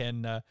anywhere in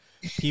Canada,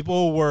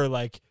 people were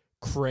like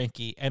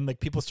cranky and like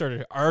people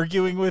started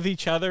arguing with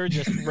each other,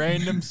 just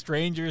random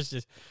strangers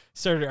just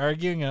started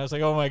arguing, and I was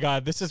like, oh my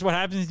god, this is what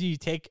happens when you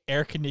take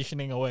air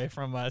conditioning away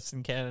from us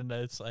in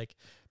Canada. It's like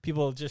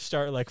people just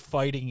start like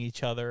fighting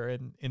each other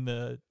in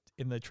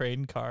the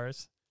train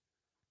cars.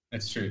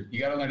 That's true. You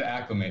got to learn to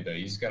acclimate though.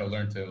 You just got to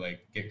learn to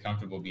like get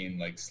comfortable being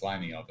like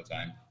slimy all the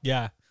time.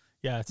 Yeah.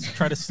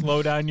 Try to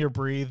slow down your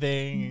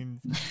breathing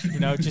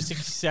and, just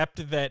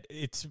accept that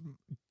it's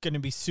going to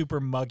be super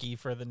muggy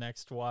for the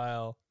next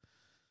while.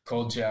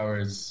 Cold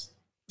showers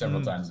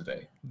several times a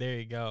day. There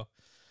you go.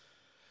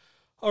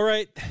 All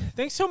right.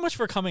 Thanks so much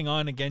for coming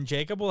on again,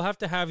 Jacob. We'll have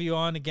to have you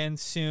on again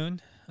soon.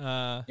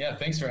 Yeah,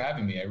 thanks for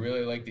having me. I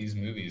really like these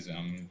movies.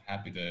 I'm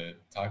happy to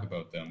talk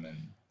about them.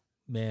 And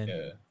man,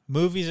 yeah.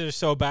 Movies are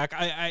so back.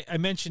 I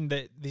mentioned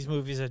that these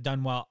movies have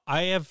done well.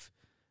 I have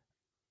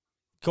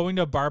going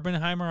to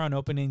Barbenheimer on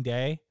opening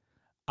day.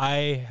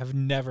 I have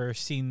never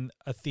seen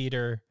a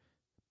theater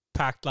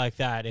packed like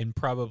that in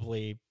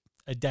probably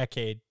a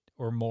decade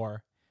or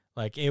more.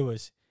 Like it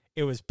was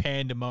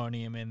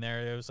pandemonium in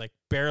there. There was like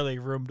barely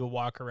room to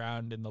walk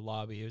around in the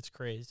lobby. It was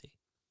crazy.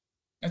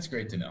 That's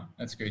great to know.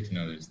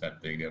 There's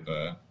that big of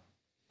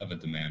a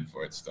demand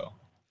for it still.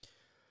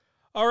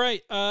 All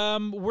right.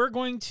 We're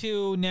going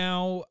to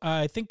now,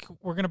 I think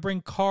we're going to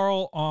bring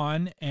Karl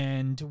on,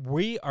 and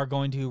we are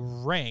going to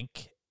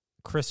rank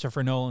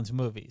Christopher Nolan's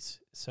movies.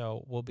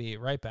 So we'll be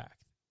right back.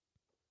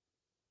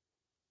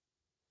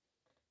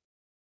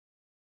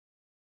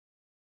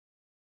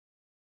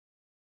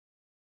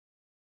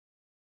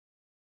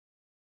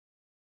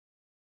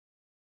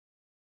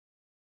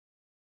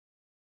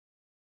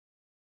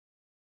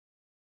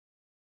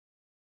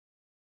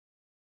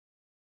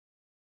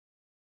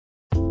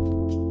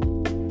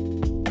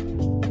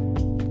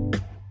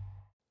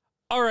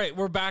 All right,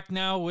 we're back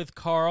now with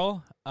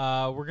Karl.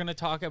 We're going to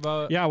talk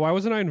about... Yeah, why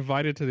wasn't I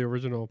invited to the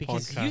original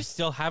because podcast? you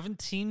still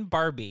haven't seen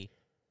Barbie.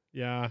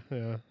 Yeah.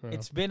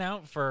 It's been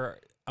out for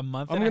a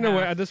month I'm and gonna a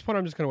half. wait. At this point,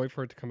 I'm just going to wait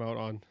for it to come out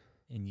on...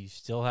 And you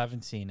still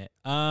haven't seen it.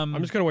 I'm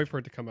just going to wait for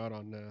it to come out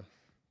on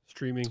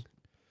streaming.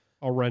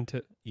 I'll rent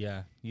it.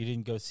 Yeah, you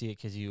didn't go see it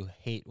because you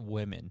hate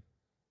women.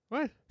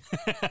 What?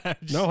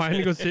 No, I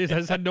didn't go see it. I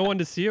just had no one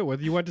to see it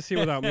with. You went to see it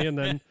without me, and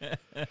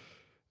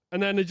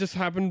then it just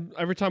happened.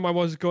 Every time I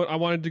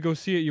wanted to go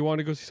see it, you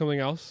wanted to go see something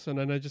else, and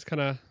then I just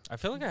kind of... I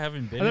feel like I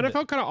haven't been... And then I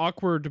felt kind of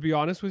awkward, to be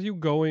honest with you,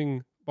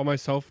 going by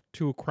myself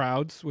to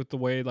crowds with the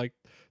way, like,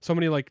 so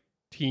many, like,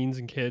 teens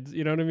and kids,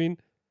 you know what I mean?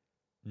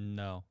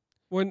 No.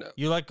 When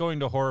you like going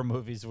to horror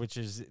movies, which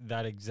is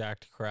that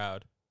exact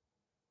crowd.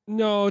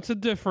 No, it's a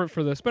different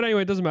for this. But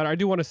anyway, it doesn't matter. I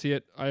do want to see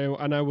it. I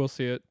will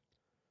see it.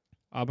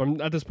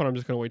 But at this point, I'm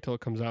just going to wait till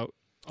it comes out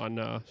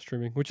on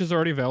streaming, which is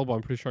already available.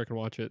 I'm pretty sure I can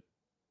watch it.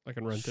 I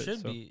can rent it.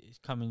 Should be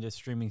coming to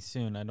streaming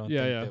soon. I don't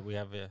think that we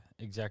have an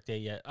exact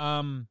date yet.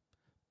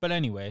 But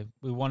anyway,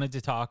 we wanted to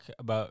talk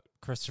about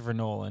Christopher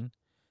Nolan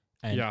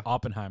and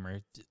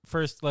Oppenheimer.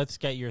 First, let's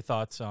get your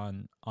thoughts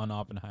on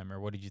Oppenheimer.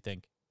 What did you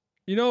think?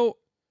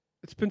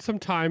 It's been some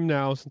time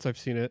now since I've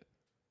seen it,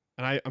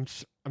 and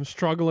I'm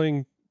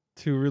struggling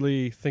to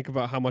really think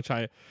about how much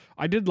I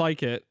did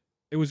like it.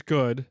 It was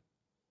good.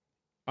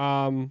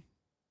 I'm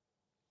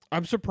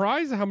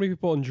surprised at how many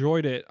people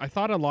enjoyed it. I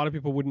thought a lot of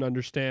people wouldn't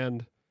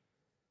understand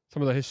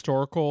some of the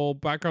historical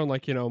background,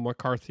 like,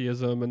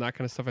 McCarthyism and that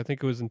kind of stuff. I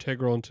think it was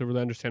integral into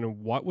really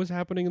understanding what was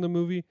happening in the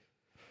movie.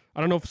 I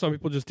don't know if some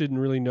people just didn't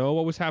really know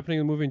what was happening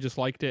in the movie and just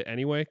liked it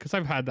anyway, because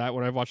I've had that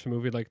when I've watched a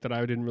movie like that.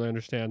 I didn't really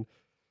understand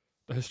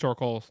the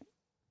historical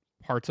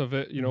parts of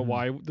it,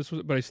 why this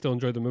was, but I still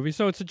enjoyed the movie.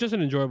 So it's just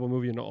an enjoyable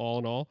movie in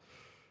all.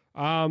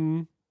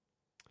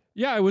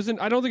 Yeah, it wasn't.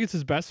 I don't think it's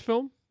his best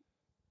film.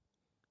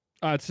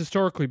 It's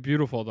historically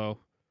beautiful though.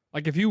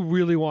 Like if you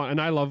really want,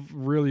 and I love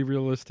really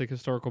realistic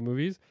historical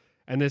movies,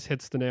 and this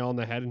hits the nail on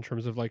the head in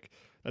terms of like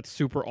that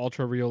super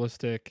ultra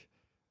realistic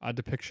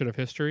depiction of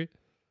history.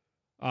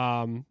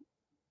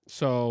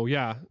 So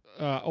yeah,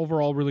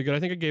 overall really good. I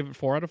think I gave it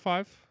 4 out of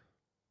 5,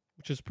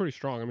 which is pretty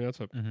strong. I mean, that's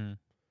one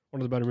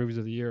of the better movies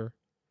of the year.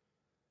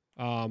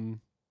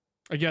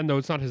 Again, though,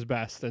 it's not his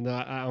best, and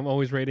I'm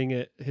always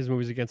rating his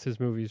movies against his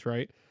movies,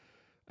 right?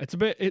 It's a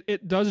bit.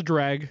 It does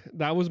drag.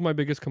 That was my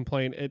biggest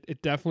complaint.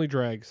 It definitely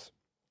drags.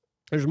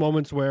 There's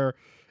moments where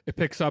it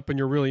picks up and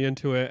you're really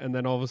into it, and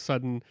then all of a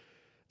sudden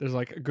there's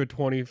like a good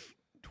 20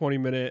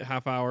 minute,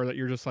 half hour that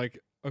you're just like,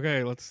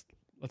 okay, let's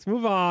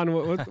move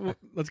on.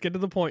 Let's get to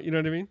the point. You know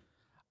what I mean?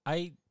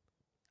 I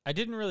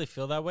didn't really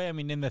feel that way. I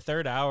mean, in the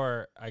third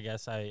hour, I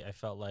guess I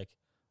felt like,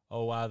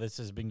 oh wow, this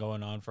has been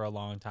going on for a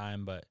long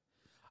time. But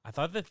I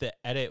thought that the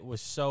edit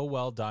was so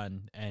well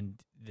done,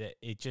 and that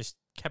it just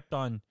kept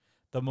on.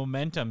 The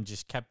momentum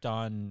just kept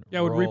on. Yeah,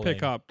 it would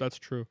re-pick up. That's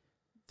true.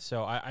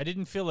 So I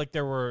didn't feel like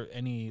there were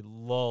any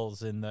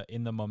lulls in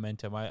the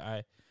momentum.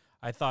 I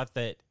thought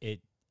that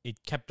it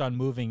kept on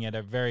moving at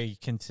a very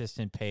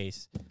consistent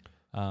pace.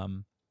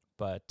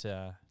 But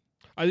there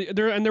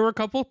were a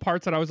couple of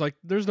parts that I was like,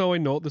 there's no way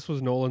this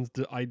was Nolan's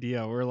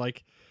idea. Where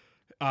like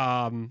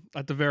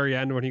at the very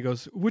end when he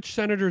goes, which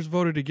senators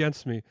voted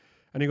against me?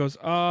 And he goes,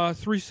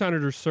 3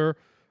 senators, sir.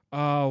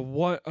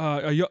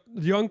 A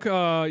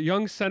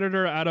young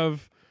senator out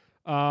of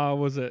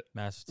was it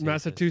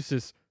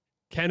Massachusetts,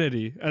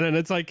 Kennedy. And then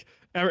it's like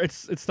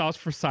it stops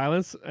for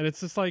silence, and it's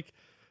just like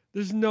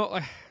there's no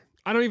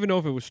I don't even know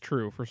if it was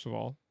true, first of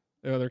all,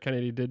 whether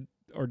Kennedy did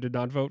or did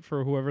not vote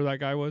for whoever that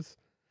guy was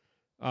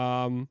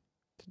to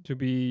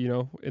be,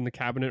 in the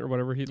cabinet or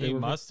whatever he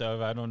must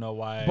have. I don't know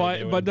why.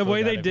 But the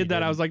way they did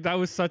that, I was like, that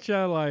was such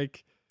a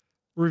like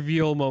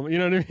reveal moment. You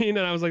know what I mean?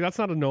 And I was like, that's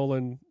not a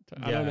Nolan.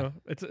 I don't know.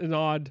 It's an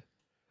odd.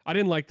 I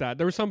didn't like that.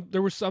 There was some.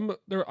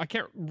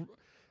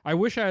 I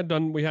wish we had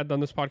done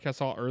this podcast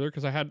all earlier,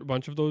 because I had a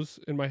bunch of those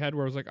in my head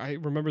where I was like, I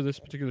remember this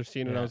particular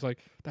scene, and I was like,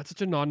 that's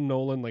such a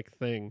non-Nolan like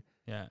thing.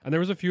 Yeah. And there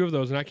was a few of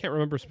those, and I can't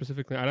remember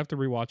specifically. I'd have to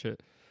rewatch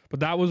it. But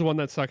that was one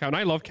that stuck out. And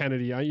I love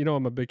Kennedy.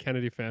 I'm a big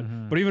Kennedy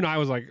fan. But even I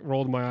was like,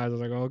 rolled my eyes. I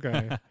was like,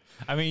 okay.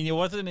 I mean, it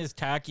wasn't as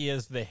tacky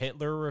as the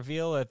Hitler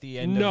reveal at the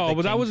end. No, of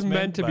but that was Kingsman,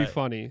 meant to be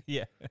funny.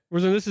 Yeah.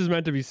 Whereas this is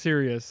meant to be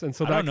serious, and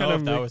so I don't know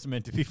if that was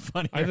meant to be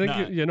funny. I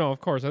think not.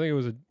 of course. I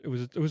think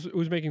it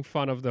was making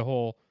fun of the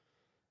whole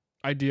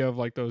idea of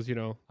like those.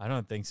 I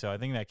don't think so. I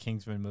think that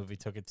Kingsman movie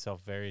took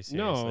itself very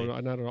seriously.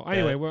 No, not at all.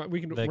 Anyway, we're not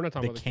talking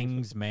about the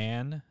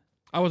Kingsman.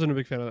 I wasn't a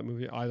big fan of that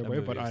movie either way,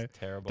 movie but I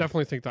terrible.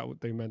 definitely think that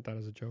they meant that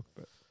as a joke.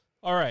 But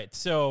all right,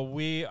 so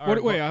we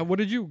are. What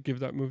did you give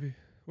that movie?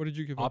 What did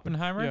you give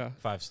Oppenheimer? Yeah,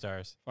 5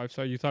 stars. 5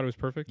 stars. You thought it was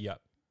perfect? Yep.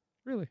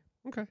 Really?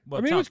 Okay.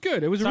 Well, I mean, it was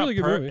good. It was a really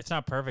good movie. It's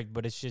not perfect,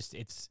 but it's just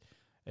it's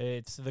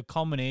the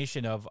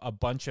culmination of a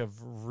bunch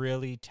of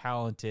really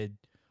talented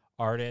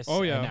artists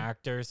and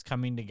actors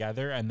coming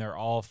together, and they're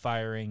all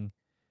firing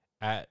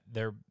on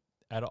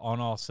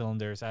all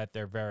cylinders at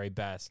their very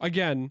best.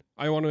 Again,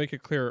 I want to make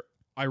it clear,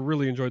 I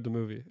really enjoyed the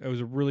movie. It was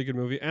a really good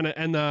movie,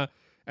 and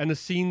the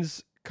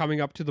scenes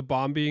coming up to the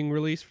bomb being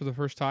released for the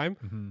first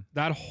time,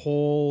 that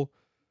whole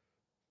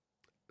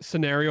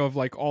scenario of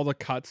like all the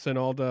cuts and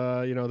all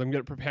the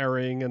them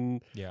preparing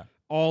and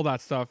all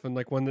that stuff, and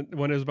like when it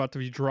was about to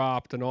be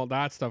dropped and all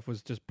that stuff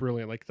was just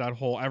brilliant. Like that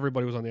whole,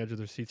 everybody was on the edge of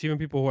their seats. Even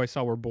people who I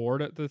saw were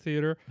bored at the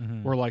theater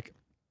were like,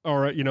 all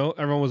right,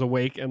 everyone was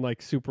awake and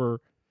like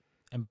super.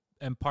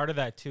 And part of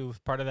that too,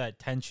 part of that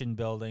tension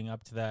building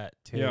up to that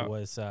too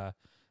was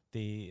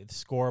the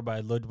score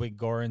by Ludwig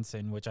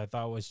Göransson, which I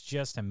thought was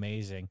just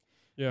amazing.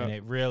 Yeah, and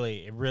it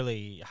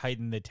really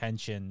heightened the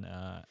tension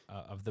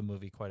of the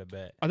movie quite a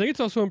bit. I think it's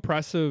also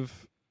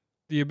impressive,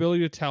 the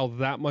ability to tell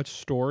that much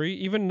story,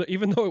 even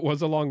though it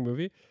was a long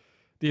movie,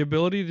 the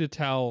ability to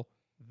tell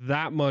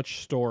that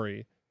much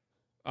story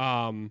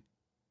of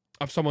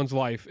someone's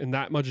life in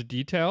that much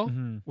detail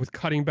with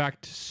cutting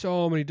back to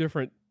so many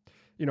different,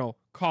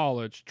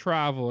 college,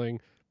 traveling,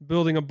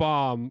 building a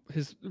bomb,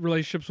 his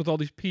relationships with all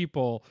these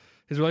people,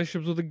 his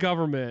relationships with the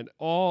government,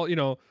 all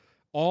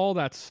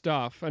that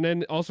stuff. And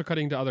then also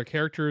cutting to other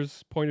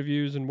characters' point of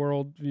views and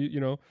world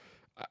view,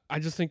 I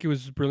just think it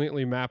was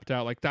brilliantly mapped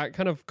out. Like that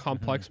kind of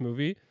complex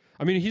movie.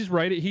 I mean, he's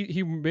right.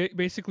 He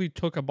basically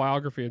took a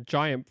biography, a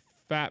giant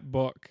fat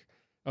book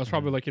that was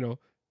probably like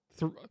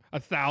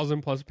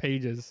 1,000+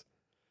 pages,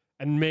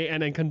 and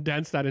then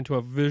condensed that into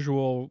a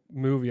visual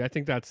movie. I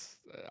think I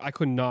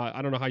don't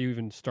know how you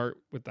even start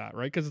with that,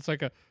 right? Because it's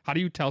like how do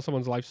you tell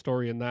someone's life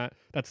story in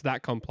that's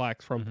that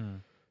complex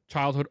from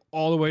childhood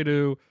all the way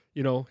to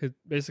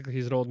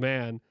he's an old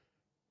man.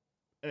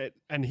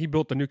 And he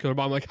built the nuclear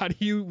bomb. Like,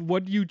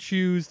 what do you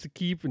choose to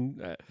keep? And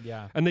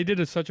they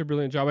did such a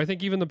brilliant job. I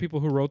think even the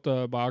people who wrote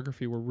the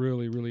biography were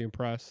really, really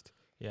impressed.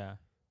 Yeah.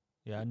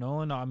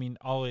 Nolan, I mean,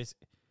 always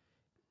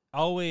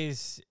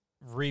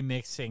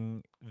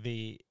remixing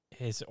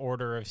his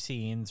order of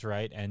scenes,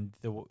 right? And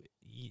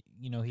he's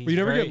you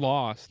never get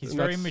lost. He's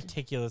very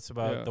meticulous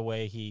about the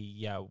way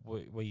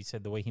what you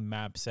said, the way he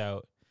maps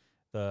out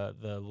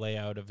the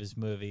layout of his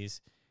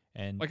movies.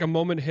 And like a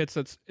moment hits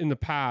that's in the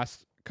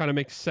past kind of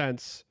makes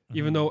sense,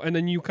 even though, and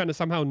then you kind of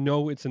somehow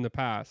know it's in the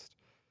past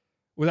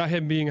without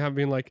him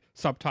having like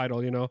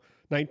subtitle,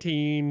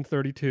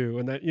 1932,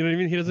 and that, you know what I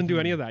mean? He doesn't do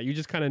any of that. You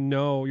just kind of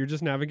know, you're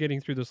just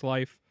navigating through this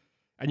life,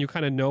 and you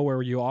kind of know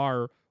where you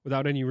are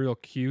without any real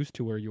cues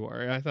to where you are.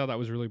 And I thought that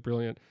was really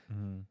brilliant.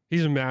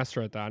 He's a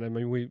master at that. I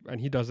mean,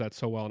 he does that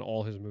so well in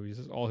all his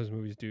movies. All his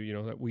movies do, you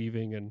know, that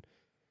weaving and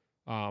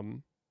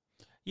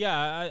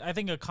Yeah, I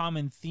think a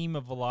common theme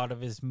of a lot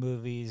of his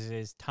movies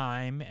is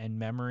time and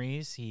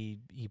memories. He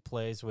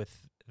plays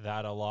with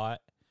that a lot.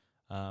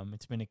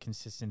 It's been a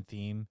consistent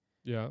theme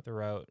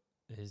throughout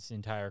his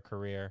entire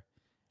career.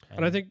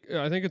 And I think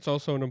it's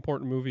also an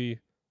important movie,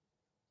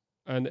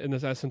 and in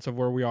this essence of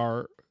where we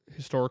are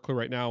historically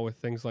right now with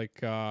things like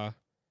AI,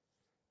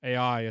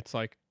 it's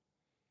like,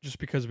 just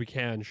because we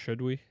can,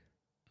 should we?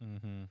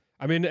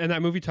 I mean, and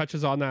that movie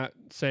touches on that,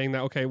 saying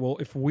that, okay, well,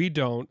 if we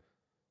don't,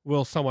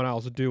 will someone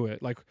else do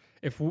it? Like,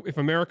 if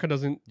America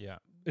doesn't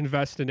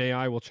invest in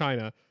AI, will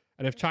China?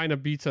 And if China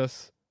beats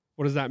us,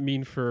 what does that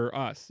mean for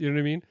us? You know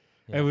what I mean?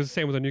 Yeah. It was the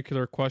same with a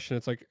nuclear question.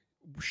 It's like,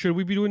 should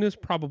we be doing this?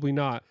 Probably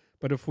not.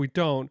 But if we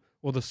don't,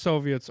 will the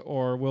Soviets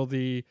or will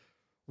the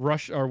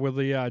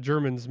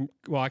Germans?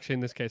 Well, actually,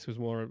 in this case, it was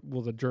more,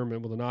 will the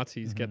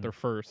Nazis get there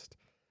first?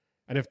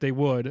 And if they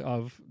would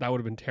that would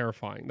have been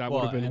terrifying. That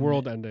would have been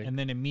world ending. And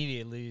then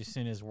immediately, as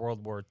soon as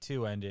World War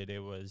II ended,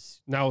 it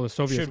was, now the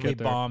Soviets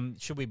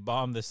should we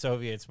bomb the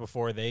Soviets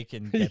before they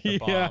can get the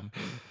bomb?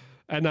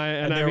 And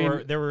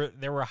there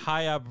were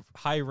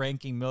high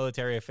ranking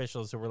military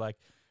officials who were like,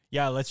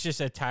 yeah, let's just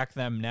attack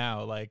them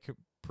now, like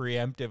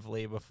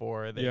preemptively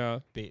before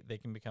they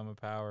can become a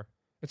power.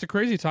 It's a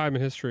crazy time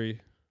in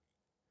history.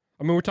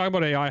 I mean, we're talking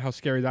about AI, how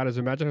scary that is.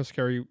 Imagine how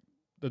scary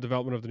the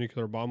development of the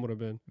nuclear bomb would have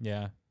been.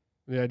 Yeah.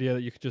 The idea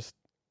that you could just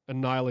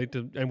annihilate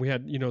and we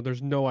had,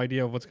 there's no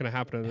idea of what's going to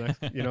happen in the next,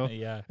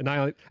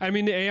 annihilate. I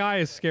mean, the AI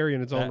is scary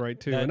in its own right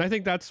too. And I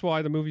think that's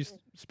why the movie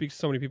speaks to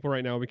so many people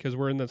right now, because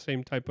we're in the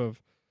same type of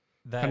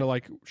kind of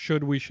like,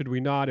 should we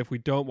not? If we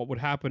don't, what would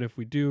happen? If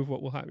we do,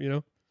 what will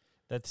happen,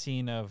 That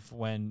scene of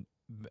when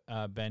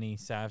Benny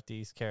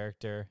Safdie's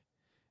character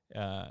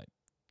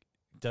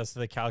does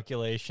the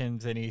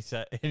calculations and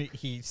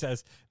he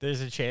says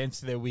there's a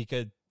chance that we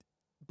could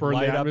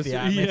light up the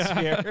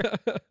atmosphere.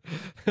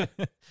 Yeah.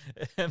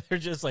 And they're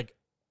just like,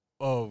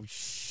 oh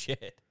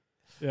shit.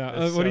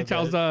 Yeah. When he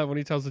tells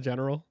the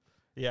general.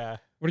 Yeah.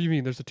 What do you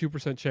mean? There's a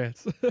 2%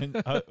 chance. And,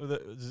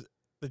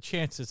 the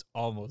chance is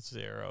almost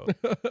zero.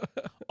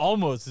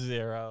 Almost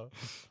zero.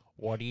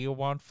 What do you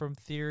want from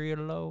theory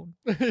alone?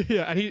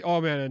 Yeah, and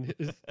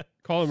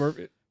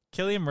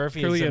Cillian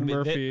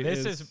Murphy.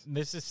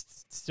 This is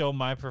still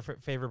my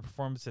favorite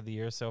performance of the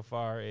year so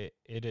far. It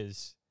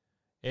is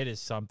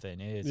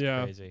something. It is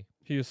crazy.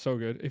 He is so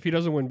good. If he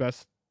doesn't win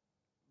best,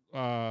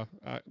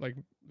 like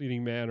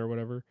leading man or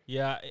whatever.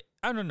 Yeah,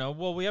 I don't know.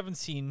 Well, we haven't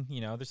seen.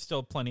 There's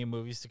still plenty of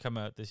movies to come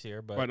out this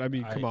year, but I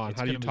mean, come on,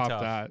 how do you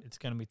top that? It's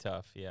gonna be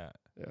tough. Yeah.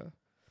 Yeah,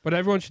 but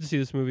everyone should see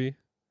this movie.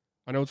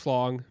 I know it's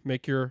long.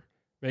 Make your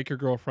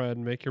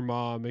girlfriend, make your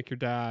mom, make your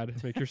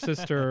dad, make your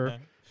sister.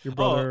 Your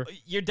brother. Oh,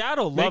 your dad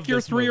will love this. Make your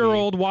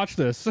 3-year-old watch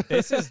this.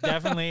 This is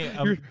definitely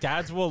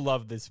dads will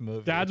love this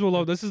movie. Dads will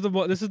love this. Is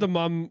the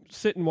mom,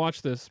 sit and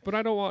watch this, but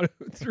I don't want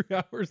 3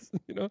 hours.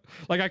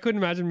 Like I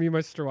couldn't imagine me and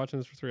my sister watching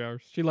this for 3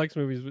 hours. She likes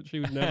movies, but she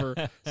would never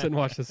sit and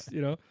watch this.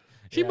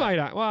 She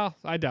might. Well,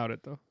 I doubt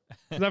it though.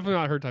 It's definitely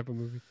not her type of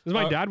movie. This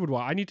my dad would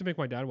watch. I need to make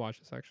my dad watch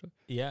this actually.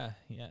 Yeah.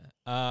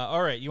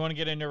 All right, you want to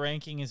get into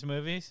ranking his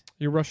movies?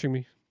 You're rushing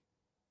me.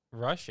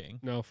 Rushing?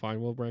 No,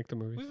 fine. We'll rank the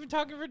movies. We've been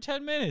talking for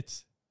 10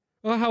 minutes.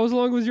 Well, how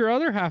long was your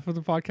other half of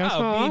the podcast?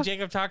 Me and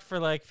Jacob talked for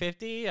like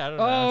 50. I don't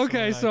know. Oh,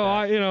 okay. So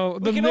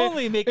we can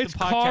only make the podcast. It's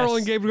Karl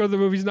and Gabe go to the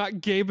movies, not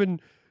Gabe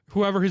and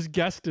whoever his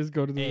guest is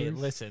go to the movies.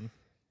 Hey, listen.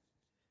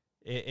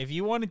 If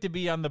you wanted to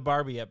be on the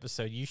Barbie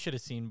episode, you should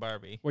have seen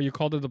Barbie. Well, you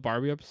called it the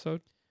Barbie episode?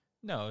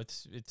 No,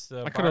 it's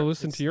the. I could have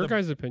listened to your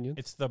guys' opinion.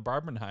 It's the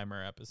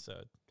Barbenheimer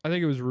episode. I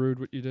think it was rude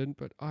what you did,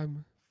 but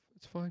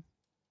it's fine.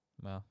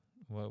 Well,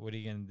 what are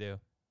you gonna do?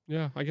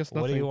 Yeah, I guess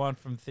nothing. What do you want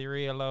from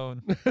theory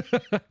alone?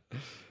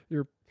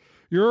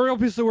 You're a real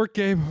piece of work,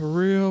 Gabe. A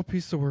real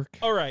piece of work.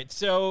 All right,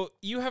 so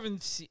you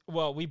haven't seen.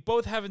 Well, we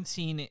both haven't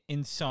seen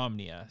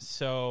Insomnia,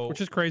 so which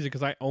is crazy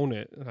because I own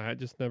it. I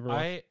just never.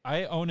 I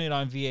own it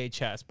on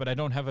VHS, but I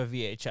don't have a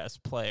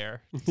VHS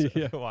player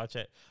to watch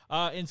it.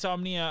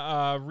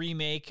 Insomnia,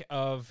 remake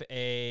of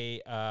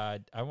a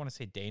I want to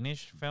say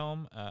Danish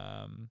film.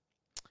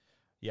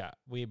 Yeah,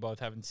 we both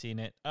haven't seen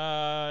it.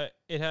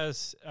 It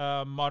has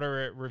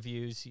moderate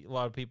reviews. A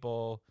lot of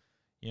people,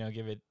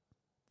 give it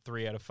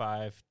 3 out of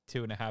 5,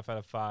 2.5 out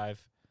of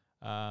 5.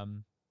 Al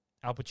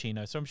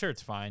Pacino, so I'm sure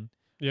it's fine.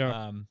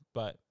 Yeah.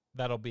 But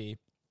that'll be,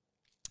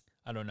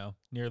 I don't know,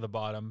 near the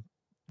bottom.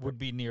 Would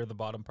be near the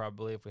bottom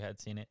probably if we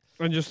had seen it.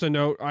 And just a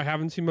note, I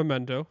haven't seen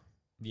Memento.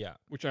 Yeah.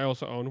 Which I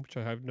also own, which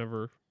I have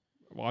never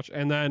watched.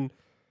 And then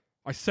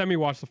I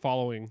semi-watched The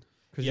Following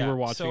because you were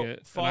watching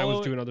it and I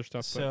was doing other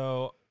stuff.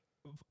 So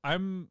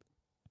I'm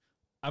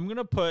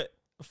gonna put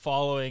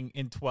Following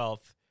in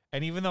 12th,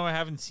 and even though I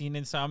haven't seen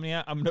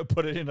Insomnia, I'm gonna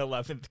put it in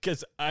 11th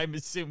because I'm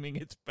assuming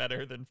it's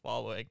better than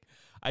Following.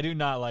 I do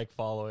not like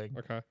Following.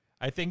 Okay.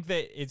 I think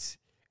that it's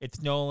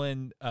it's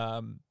Nolan.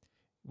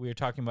 We were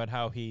talking about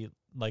how he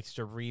likes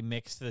to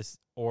remix this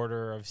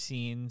order of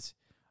scenes.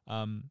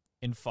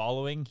 In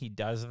Following, he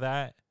does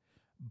that,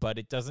 but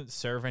it doesn't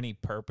serve any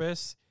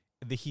purpose.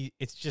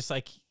 It's just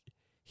like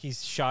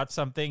he's shot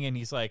something and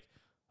he's like,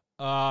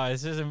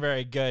 this isn't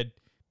very good.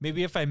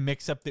 Maybe if I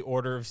mix up the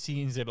order of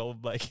scenes, it'll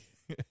like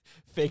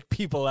fake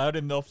people out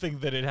and they'll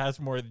think that it has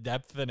more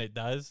depth than it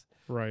does.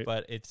 Right.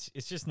 But it's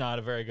just not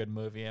a very good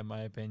movie in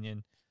my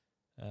opinion.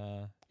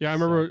 Yeah, I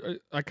remember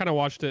I kind of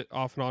watched it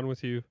off and on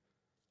with you,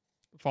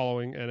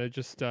 Following, and it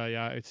just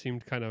it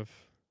seemed kind of.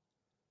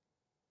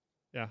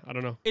 Yeah, I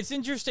don't know. It's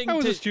interesting. That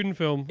was a student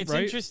film, it's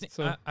right? Interesting.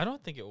 So I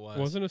don't think it was.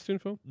 Wasn't a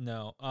student film?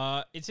 No.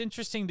 It's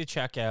interesting to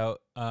check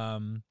out.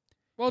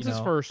 Well, it's his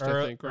first,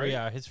 I think, right?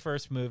 Yeah, his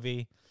first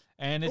movie,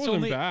 and it's wasn't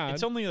only bad.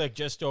 It's only like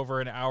just over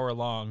an hour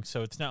long,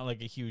 so it's not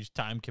like a huge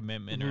time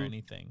commitment or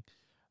anything.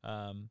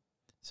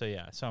 So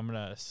I'm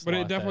gonna. But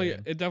it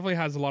definitely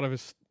has a lot of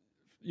his.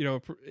 You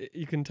know,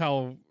 you can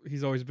tell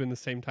he's always been the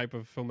same type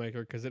of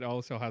filmmaker because it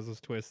also has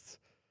those twists,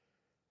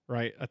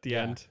 right at the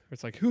end.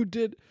 It's like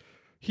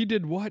he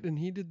did what and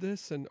he did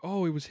this and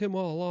it was him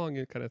all along,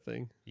 and kind of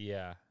thing.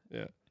 Yeah.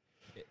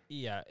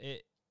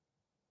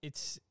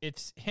 It's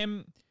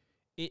him.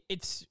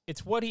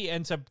 It's what he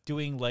ends up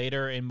doing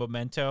later in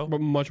Memento,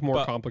 but much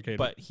more complicated.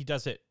 But he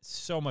does it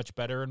so much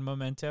better in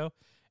Memento.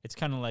 It's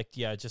kind of like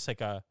just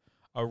like a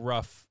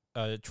rough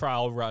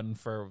trial run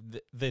for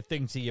the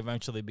things he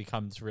eventually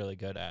becomes really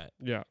good at.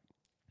 Yeah.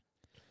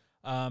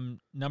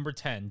 Number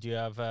 10. Do you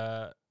have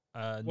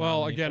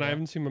well, again, I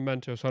haven't seen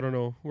Memento, so I don't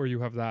know where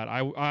you have that.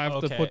 I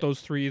have to put those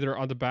three either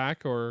on the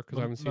back or because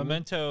I haven't seen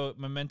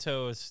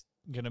Memento is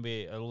going to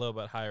be a little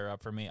bit higher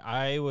up for me.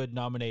 I would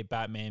nominate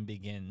Batman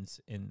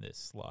Begins in this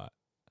slot.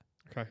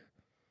 Okay.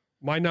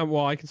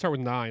 Well, I can start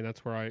with 9.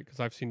 That's where because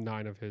I've seen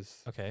 9 of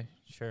his. Okay,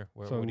 sure.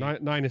 So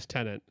 9 is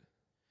Tenet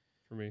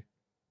for me.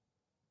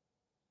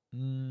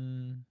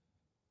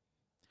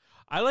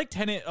 I like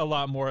Tenet a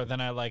lot more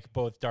than I like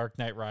both Dark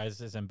Knight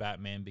Rises and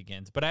Batman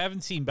Begins, but I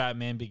haven't seen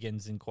Batman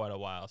Begins in quite a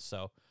while,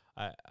 so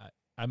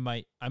I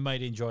might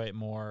enjoy it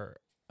more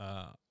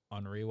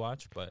on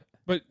rewatch. But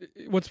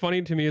what's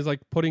funny to me is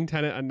like putting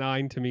Tenet at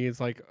 9 to me is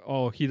like,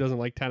 oh, he doesn't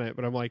like Tenet,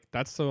 but I'm like,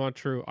 that's so not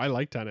true. I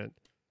like Tenet.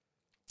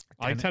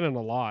 I like Tenet a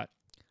lot.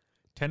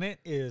 Tenet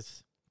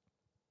is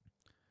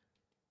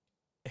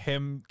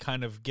him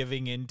kind of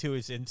giving into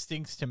his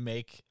instincts to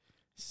make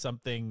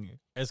something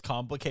as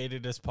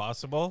complicated as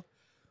possible,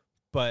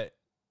 but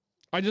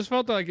I just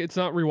felt like it's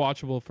not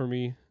rewatchable for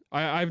me.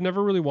 I've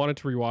never really wanted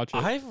to rewatch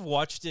it. I've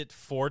watched it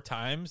 4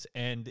 times,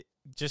 and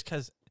just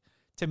because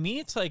to me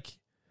it's like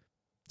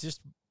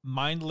just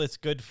mindless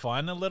good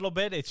fun a little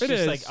bit. It's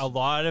just like a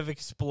lot of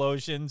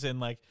explosions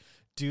and like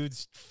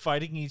dudes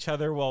fighting each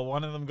other while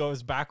one of them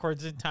goes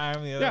backwards in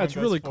time, the other one it's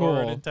goes really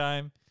forward cool in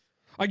time.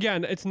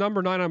 Again, it's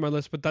number 9 on my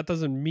list, but that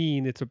doesn't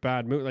mean it's a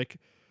bad movie. Like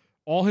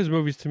all his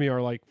movies to me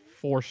are like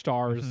 4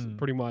 stars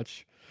pretty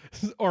much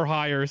or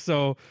higher.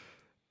 So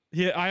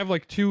I have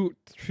like 2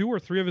 or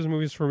 3 of his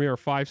movies for me are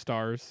 5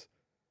 stars.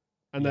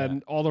 And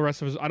then all the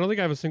rest of his, I don't think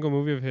I have a single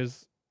movie of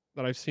his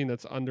that I've seen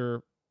that's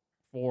under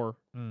 4.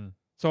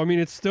 So, I mean,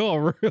 it's still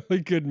a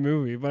really good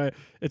movie, but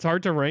it's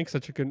hard to rank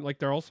such a good, like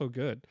they're all so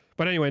good.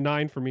 But anyway,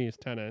 9 for me is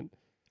Tenet.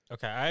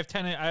 Okay. I have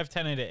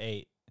Tenet at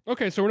 8.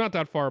 Okay. So we're not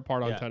that far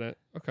apart on Tenet.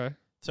 Okay.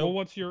 So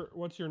what's your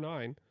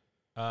 9?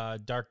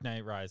 Dark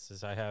Knight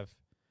Rises. I have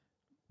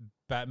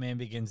Batman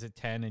Begins at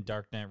 10 and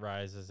Dark Knight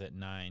Rises at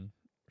 9.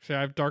 So I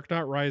have Dark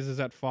Knight Rises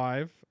at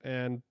 5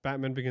 and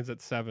Batman Begins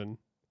at 7.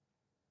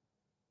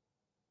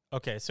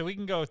 Okay, so we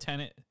can go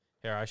Tenet.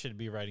 Here, I should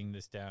be writing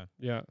this down.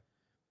 Yeah.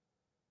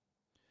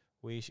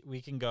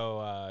 We can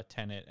go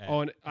Tenet at 9.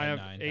 Oh, and I have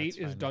 8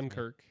 is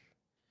Dunkirk.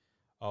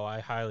 Oh, I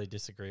highly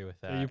disagree with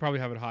that. Yeah, you probably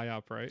have it high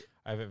up, right?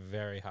 I have it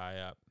very high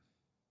up.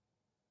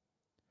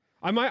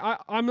 I'm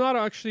not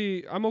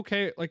actually, I'm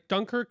okay. Like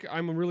Dunkirk,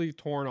 I'm really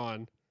torn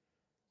on.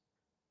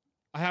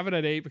 I have it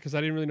at 8 because I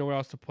didn't really know where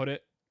else to put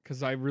it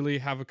because I really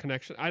have a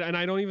connection. And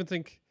I don't even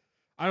think,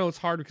 I know it's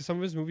hard because some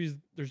of his movies,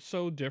 they're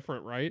so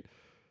different, right?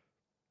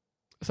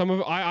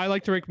 I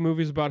like to rank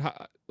movies about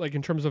how, like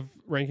in terms of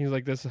rankings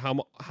like this,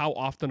 how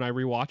often I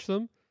rewatch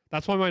them.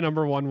 That's why my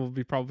number 1 will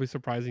be probably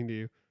surprising to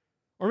you,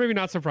 or maybe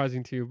not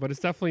surprising to you, but it's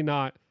definitely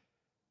not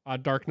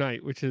Dark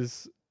Knight, which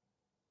is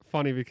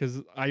funny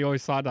because I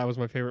always thought that was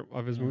my favorite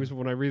of his movies. But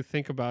when I really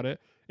think about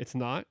it, it's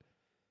not.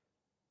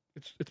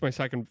 It's my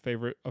second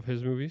favorite of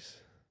his movies.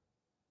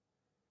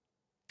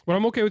 But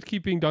I'm okay with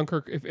keeping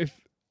Dunkirk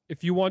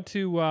if you want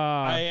to.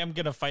 I am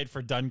gonna fight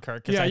for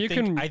Dunkirk because I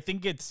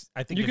think it's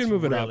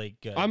move it really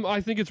good.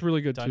 I think it's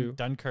really good too.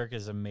 Dunkirk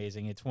is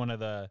amazing. It's one of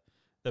the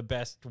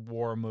best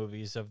war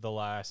movies of the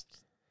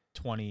last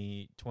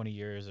 20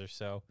 years or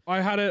so.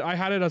 I had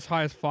it as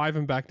high as 5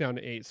 and back down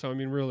to 8. So I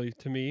mean, really,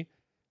 to me,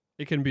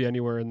 it can be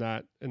anywhere in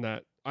that.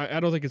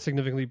 I don't think it's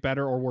significantly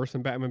better or worse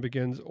than Batman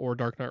Begins or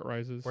Dark Knight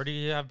Rises. Where do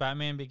you have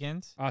Batman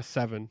Begins?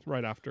 7,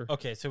 right after.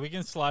 Okay, so we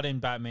can slot in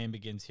Batman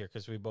Begins here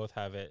because we both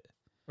have it.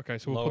 Okay,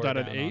 so we'll put that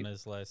at 8 on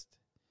his list.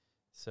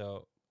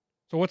 So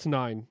what's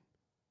 9?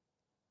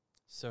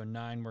 So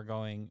 9, we're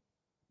going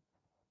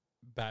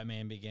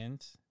Batman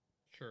Begins.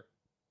 Sure.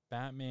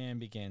 Batman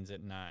Begins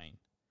at 9.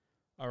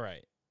 All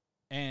right.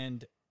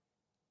 And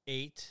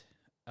 8.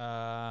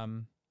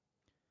 I'm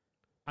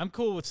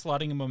cool with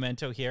slotting a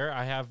Memento here.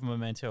 I have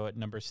Memento at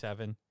number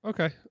 7.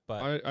 Okay.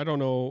 But I don't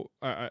know.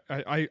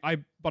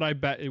 But I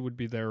bet it would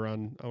be there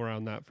around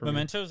that for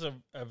Memento's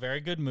a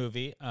very good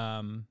movie.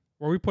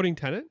 Were we putting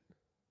Tenet?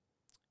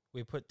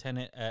 We put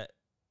Tenet at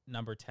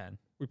number 10.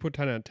 We put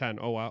Tenet at 10.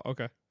 Oh, wow.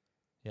 Okay.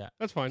 Yeah.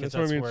 That's fine. That's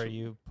what I mean. where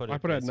you put it. I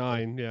put it at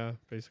 9. Yeah,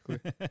 basically.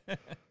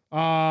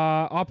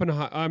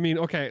 Oppenheimer. I mean,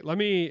 okay.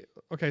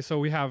 So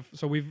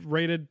we've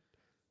rated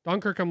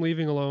Dunkirk. I'm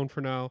leaving alone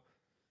for now.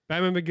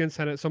 Batman Begins,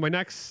 Tenet. So my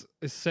next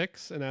is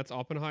 6, and that's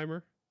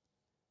Oppenheimer.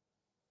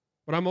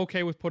 But I'm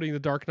okay with putting The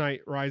Dark Knight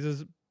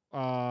Rises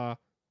below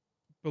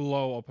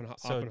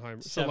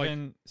Oppenheimer.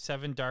 So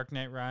 7 Dark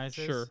Knight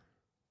Rises? Sure.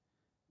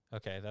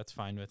 Okay, that's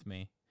fine with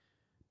me.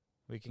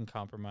 We can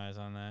compromise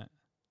on that.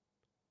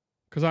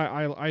 Because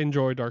I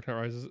enjoy Dark Knight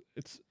Rises.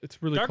 It's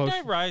really Dark close.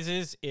 Knight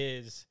Rises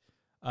is,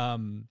 I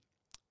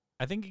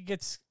think it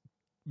gets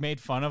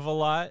made fun of a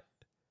lot,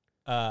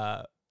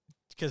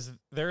 because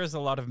there is a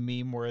lot of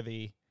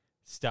meme-worthy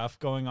stuff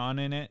going on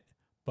in it,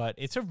 but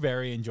it's a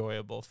very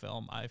enjoyable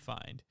film, I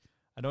find.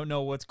 I don't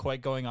know what's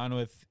quite going on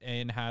with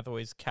Anne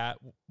Hathaway's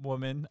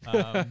Catwoman.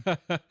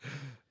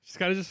 She's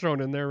kind of just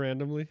thrown in there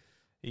randomly.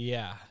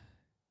 Yeah.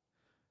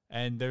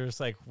 And there's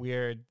like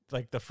weird,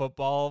 like the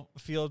football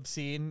field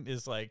scene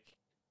is like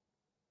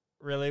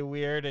really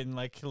weird and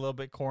like a little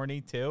bit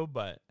corny too,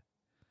 but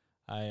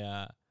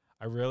I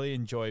really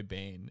enjoy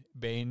Bane.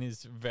 Bane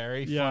is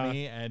very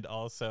funny and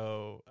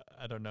also,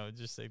 I don't know,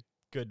 just a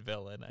good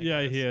villain. I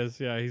guess. He is.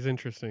 Yeah, he's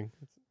interesting.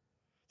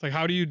 It's like,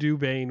 how do you do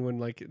Bane when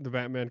like the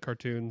Batman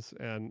cartoons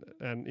and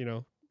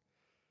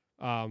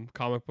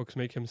comic books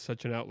make him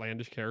such an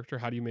outlandish character?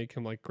 How do you make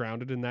him like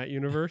grounded in that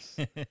universe?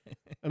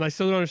 And I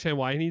still don't understand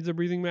why he needs a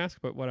breathing mask,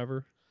 but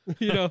whatever.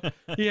 He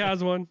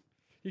has one.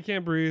 He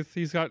can't breathe.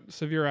 He's got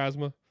severe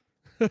asthma.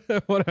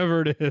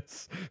 Whatever it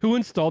is. Who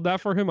installed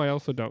that for him? I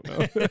also don't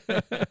know.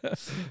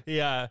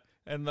 Yeah.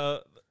 And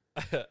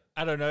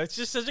I don't know. It's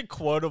just such a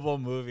quotable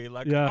movie.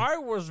 Like, I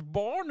was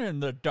born in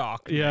the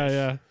darkness.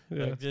 Yeah.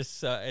 Like,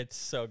 just it's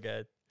so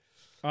good.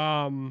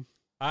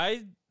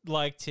 I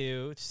like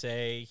to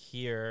say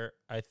here,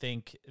 I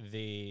think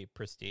The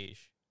Prestige.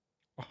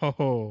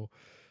 Oh,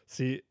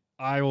 see,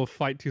 I will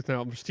fight tooth and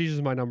nail. Prestige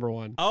is my number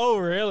 1. Oh,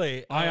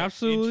 really? I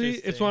absolutely.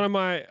 It's one of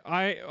my.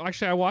 I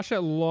watched it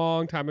a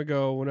long time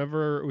ago.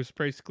 Whenever it was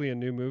basically a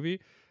new movie,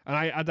 and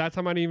at that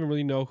time I didn't even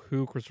really know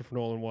who Christopher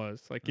Nolan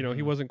was. Like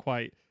he wasn't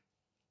quite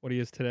what he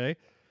is today.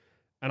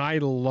 And I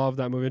love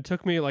that movie. It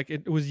took me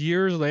it was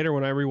years later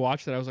when I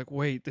rewatched it. I was like,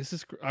 wait, this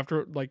is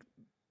after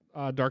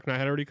Dark Knight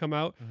had already come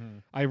out. Mm-hmm.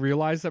 I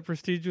realized that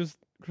Prestige was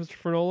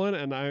Christopher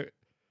Nolan,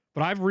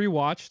 but I've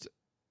rewatched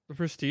The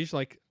Prestige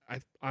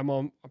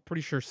I'm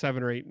pretty sure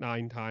 7 or 8,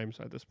 9 times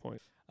at this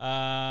point.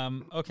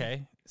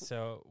 Okay.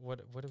 So what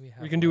do we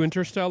have? We can do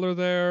Interstellar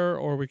there,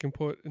 or we can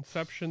put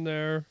Inception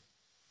there.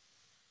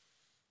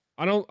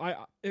 If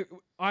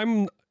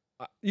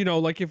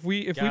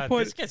we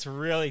put, this gets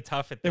really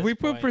tough at this if we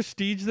point. put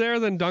Prestige there,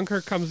 then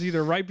Dunkirk comes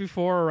either right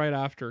before or right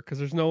after, because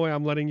there's no way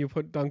I'm letting you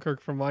put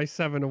Dunkirk from my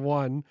 7 to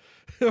 1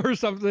 or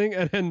something,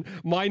 and then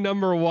my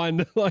number 1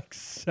 to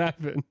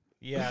 7.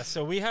 Yeah,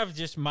 so we have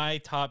just my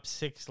top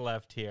 6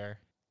 left here.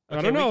 Okay,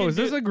 I don't know. Is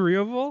this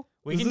agreeable?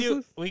 We can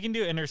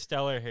do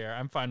Interstellar here.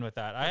 I'm fine with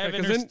that. I have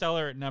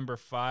Interstellar at number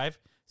 5.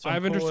 So I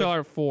have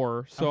Interstellar at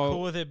 4. So I'm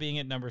cool with it being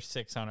at number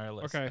 6 on our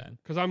list. Okay,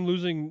 because I'm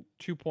losing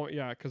 2 points.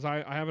 Yeah, because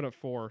I have it at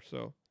 4.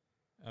 So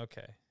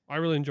okay, I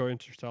really enjoy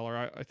Interstellar.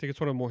 I think it's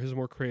one of his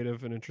more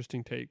creative and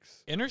interesting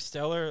takes.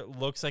 Interstellar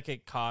looks like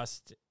it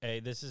cost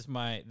this is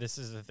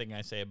the thing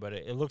I say about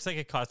it. It looks like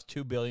it cost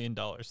 $2 billion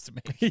to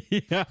make.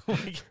 Yeah,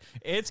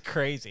 it's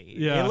crazy.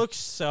 Yeah, it looks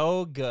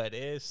so good.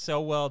 It is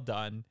so well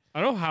done. I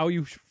don't know how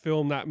you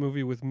film that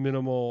movie with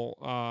minimal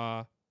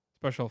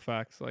special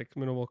effects,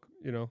 minimal,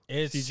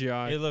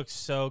 CGI. It looks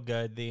so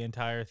good, the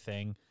entire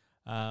thing.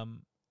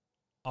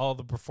 All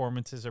the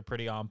performances are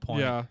pretty on point.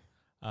 Yeah.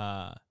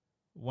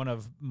 One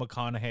of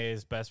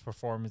McConaughey's best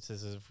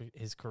performances of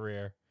his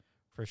career,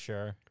 for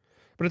sure.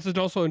 But it's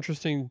also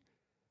interesting,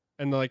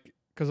 and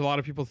because a lot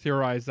of people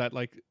theorize that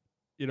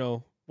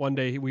one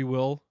day we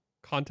will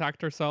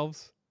contact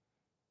ourselves.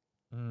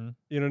 Mm-hmm.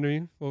 You know what I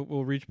mean?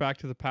 We'll reach back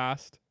to the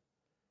past.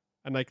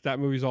 And that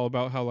movie's all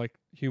about how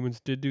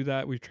humans did do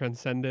that. We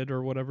transcended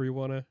or whatever you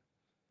want to.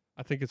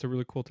 I think it's a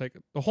really cool take.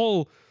 The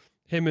whole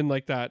him in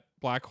that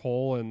black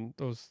hole and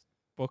those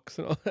books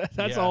and all that.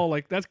 That's all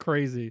that's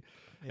crazy.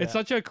 Yeah. It's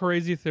such a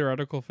crazy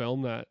theoretical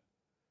film that,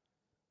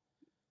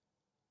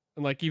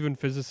 and even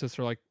physicists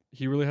are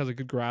he really has a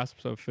good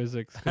grasp of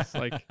physics. Cause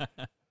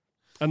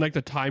and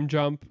the time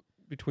jump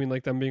between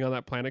them being on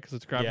that planet because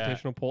it's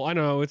gravitational pull. I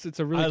don't know. It's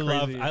a really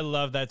crazy. I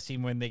love that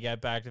scene when they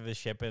get back to the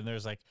ship and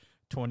there's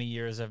 20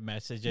 years of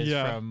messages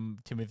Yeah. from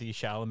Timothy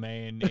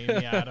Chalamet and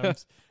Amy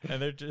Adams,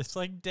 and they're just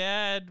like,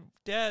 Dad,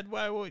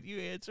 why won't you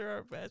answer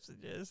our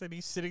messages? And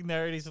he's sitting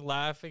there and he's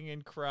laughing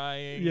and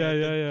crying. Yeah,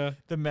 and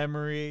the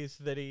memories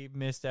that he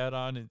missed out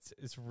on. It's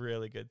a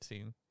really good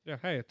scene. Yeah.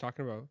 Hey,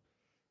 talking about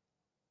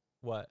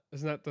What?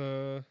 isn't that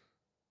the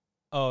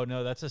Oh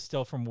no, that's a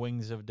still from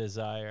Wings of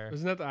Desire.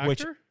 isn't that the actor? Which-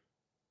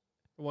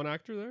 The one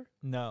actor there?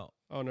 No,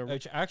 Oh no.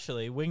 which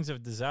actually Wings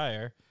of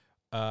Desire.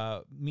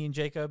 Me and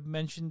Jacob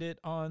mentioned it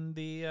on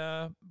the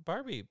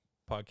Barbie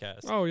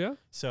podcast. Oh yeah.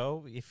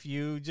 So if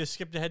you just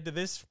skipped ahead to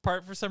this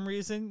part for some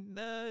reason,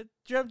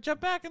 jump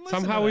back and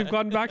listen. Somehow to we've that.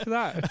 gotten back to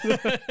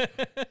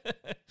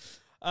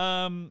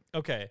that.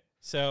 Okay,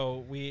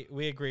 so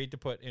we agreed to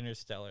put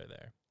Interstellar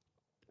there.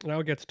 Now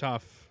it gets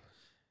tough.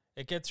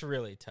 It gets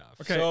really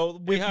tough. Okay.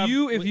 So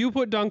If you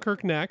put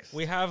Dunkirk next,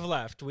 we have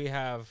left. We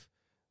have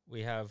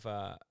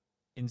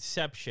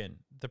Inception,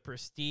 The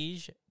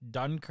Prestige,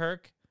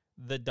 Dunkirk,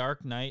 The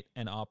Dark Knight,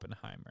 and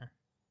Oppenheimer.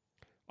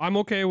 I'm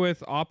okay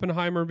with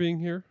Oppenheimer being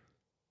here.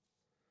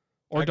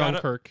 Or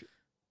Dunkirk.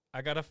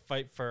 I gotta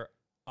fight for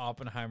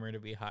Oppenheimer to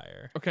be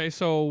higher. Okay,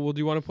 so do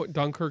you want to put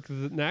Dunkirk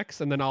next,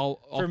 and then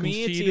I'll For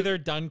me, it's concede- either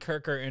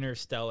Dunkirk or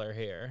Interstellar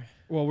here.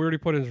 Well, we already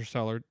put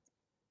Interstellar.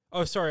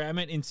 Oh, sorry, I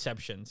meant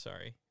Inception.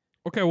 Sorry,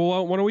 Okay,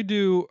 well, why don't we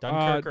do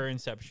Dunkirk or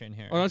Inception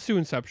here? let's do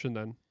Inception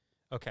then,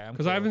 Okay,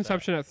 because I have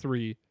Inception at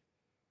 3.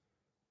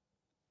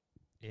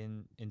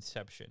 In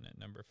Inception at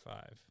number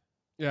 5.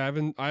 Yeah,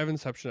 I have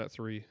Inception at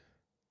 3.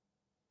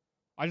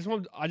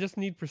 I just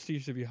need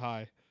Prestige to be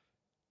high.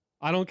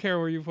 I don't care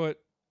where you put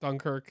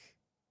Dunkirk,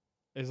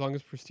 as long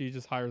as Prestige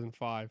is higher than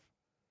 5.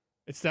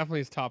 It's definitely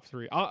his top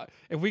 3.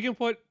 If we can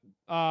put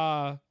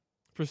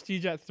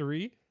Prestige at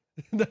 3,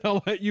 then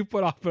I'll let you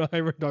put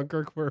Oppenheimer,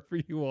 Dunkirk wherever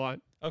you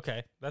want.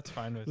 Okay, that's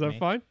fine with Is me. that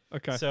fine?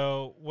 Okay.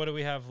 So what do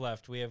we have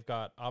left? We have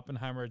got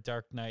Oppenheimer,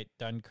 Dark Knight,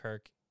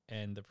 Dunkirk,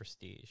 and The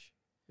Prestige.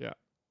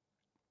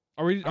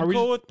 Are we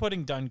cool with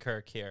putting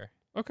Dunkirk here.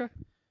 Okay.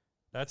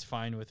 That's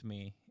fine with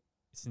me,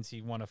 since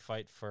you want to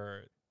fight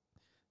for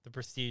The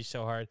Prestige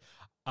so hard.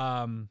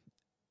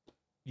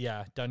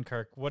 Yeah,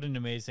 Dunkirk. What an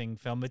amazing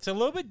film.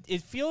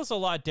 It feels a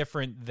lot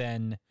different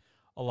than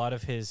a lot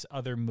of his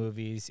other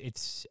movies.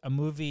 It's a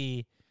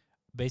movie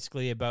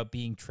basically about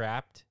being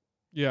trapped.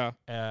 Yeah.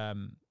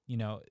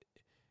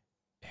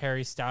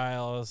 Harry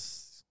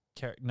Styles,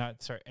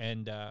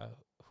 and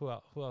who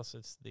else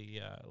is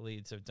the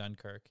leads of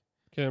Dunkirk?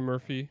 Cillian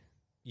Murphy.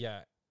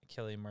 Yeah,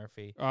 Cillian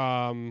Murphy.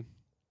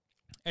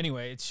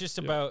 Anyway, it's just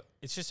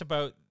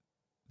about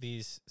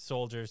these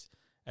soldiers,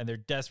 and they're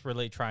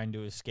desperately trying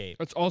to escape.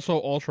 it's also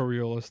ultra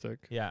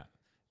realistic. Yeah,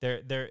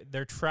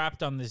 they're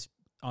trapped on this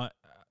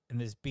in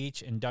this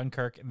beach in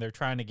Dunkirk, and they're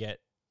trying to get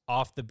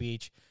off the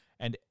beach.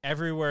 And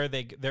everywhere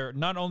they're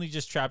not only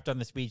just trapped on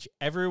this beach,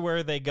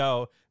 everywhere they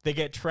go, they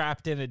get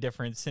trapped in a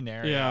different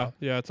scenario.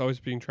 Yeah, it's always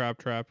being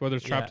trapped. Whether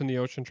it's trapped in the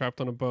ocean, trapped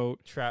on a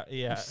boat,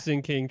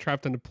 sinking,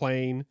 trapped in a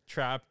plane,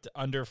 trapped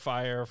under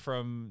fire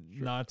from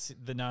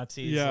the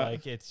Nazis. Yeah.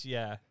 Like it's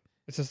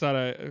just that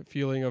a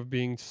feeling of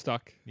being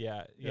stuck.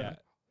 Yeah.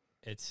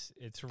 It's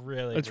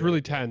really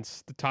really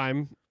tense. The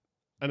time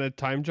and the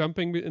time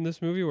jumping in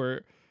this movie,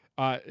 where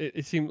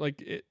it seemed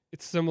like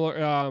it's similar.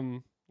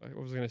 What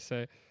was I gonna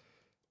say?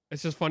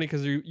 It's just funny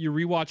because you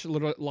rewatch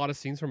a lot of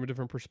scenes from a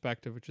different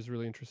perspective, which is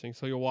really interesting.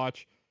 So you'll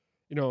watch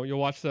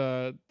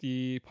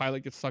the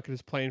pilot get stuck in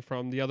his plane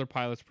from the other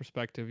pilot's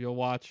perspective. You'll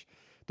watch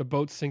the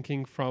boat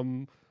sinking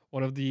from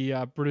one of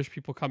the British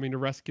people coming to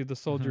rescue the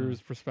soldiers'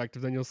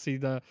 perspective. Then you'll see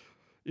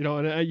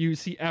you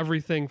see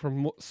everything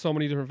from so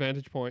many different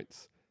vantage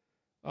points.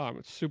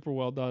 It's super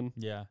well done.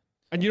 Yeah.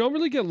 And you don't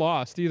really get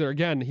lost either.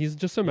 Again, he's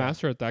just a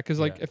master at that. Because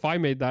if I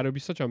made that, it would be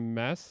such a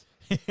mess.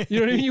 You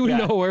know what I mean? You would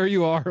know where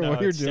you are and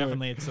what you're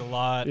doing. It's a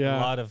lot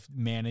of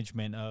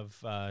management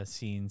of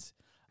scenes.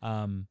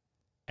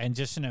 And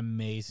just an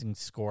amazing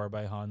score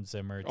by Hans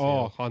Zimmer, too.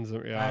 Oh, Hans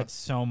Zimmer, yeah. Adds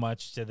so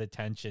much to the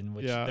tension,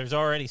 which there's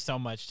already so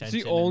much tension.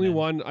 It's the only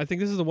one. I think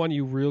this is the one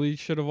you really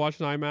should have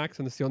watched in IMAX,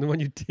 and it's the only one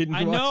you didn't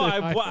watch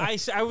in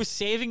IMAX. I was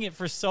saving it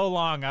for so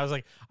long. I was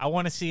like, I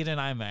want to see it in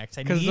IMAX.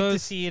 I need to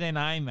see it in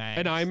IMAX.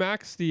 In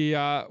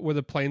IMAX, where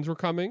the planes were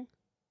coming.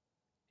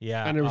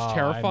 Yeah. And it was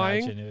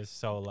terrifying. I imagine it was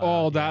so loud.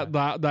 Oh,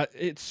 that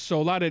it's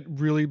so loud. It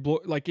really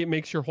it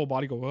makes your whole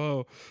body go,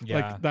 whoa. Yeah.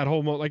 Like that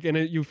whole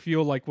and you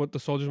feel like what the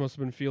soldiers must have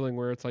been feeling,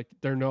 where it's like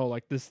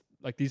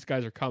these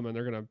guys are coming.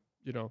 They're gonna,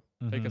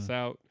 take us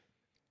out.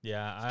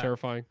 Yeah. It's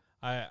terrifying.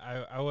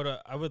 I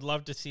would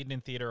love to see it in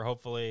theater.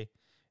 Hopefully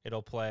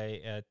it'll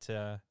play at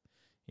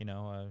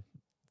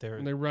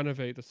when they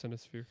renovate the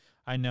Cinesphere.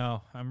 I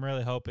know. I'm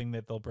really hoping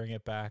that they'll bring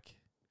it back.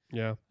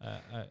 Yeah.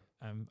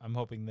 I'm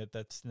hoping that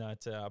that's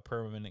not a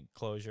permanent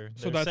closure.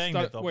 So They're that's saying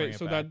that they'll bring it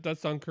back. That's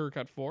Dunkirk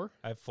at 4.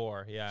 At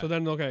 4, yeah. So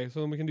then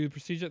we can do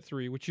Prestige at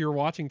 3, which you're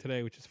watching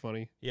today, which is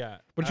funny. Yeah.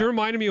 But you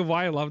reminded me of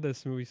why I love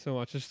this movie so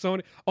much. There's so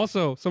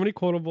many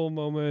quotable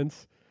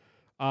moments.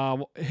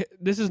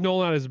 This is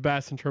Nolan at his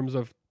best in terms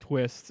of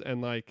twists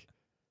and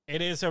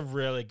It is a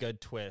really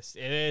good twist.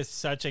 It is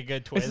such a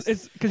good twist.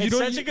 It's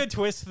such a good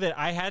twist that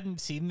I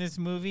hadn't seen this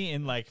movie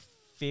in like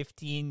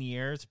 15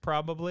 years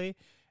probably,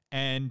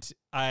 and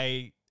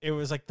it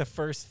was like the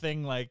first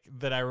thing like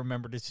that I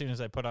remembered as soon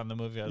as I put on the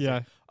movie. I was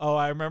like, oh,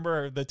 I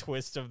remember the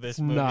twist of this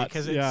movie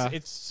because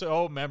it's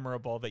so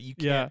memorable that you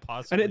can't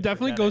possibly. And it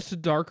definitely goes it. to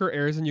darker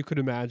areas than you could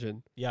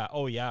imagine. Yeah.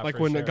 Oh yeah. Like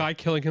when the guy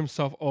killing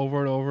himself over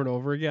and over and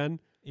over again.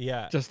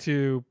 Yeah. Just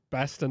to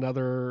best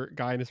another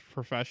guy in his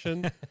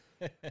profession.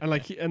 and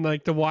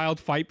like the wild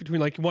fight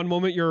between like one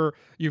moment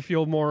you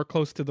feel more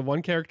close to the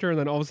one character, and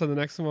then all of a sudden the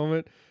next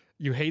moment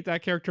you hate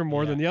that character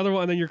more than the other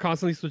one, and then you're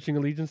constantly switching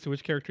allegiance to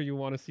which character you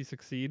want to see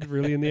succeed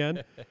really in the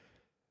end.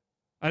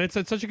 And it's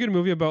such a good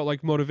movie about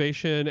like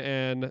motivation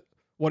and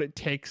what it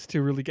takes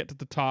to really get to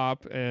the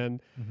top,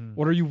 and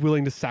what are you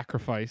willing to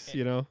sacrifice,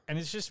 you know? And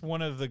it's just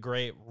one of the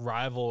great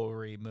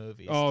rivalry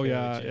movies. Oh, too.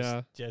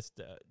 yeah.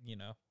 Just you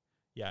know,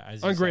 yeah.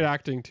 As and great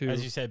acting too.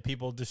 As you said,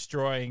 people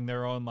destroying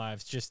their own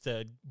lives just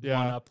to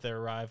one up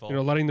their rival. You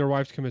know, letting their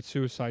wives commit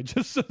suicide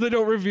just so they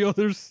don't reveal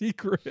their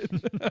secret.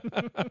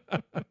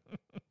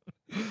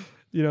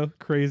 You know,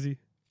 crazy.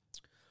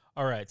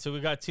 All right, so we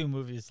got 2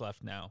 movies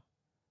left now,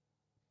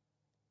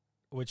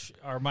 which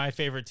are my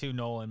favorite 2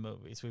 Nolan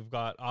movies. We've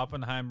got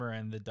Oppenheimer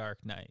and The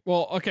Dark Knight.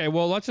 Well, okay.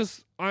 Well, let's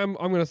just. I'm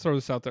going to throw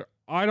this out there.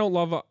 I don't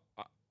love.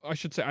 I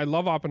should say I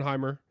love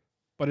Oppenheimer,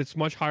 but it's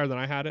much higher than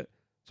I had it.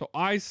 So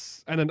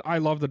then I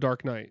love The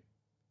Dark Knight.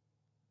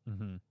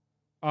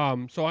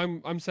 So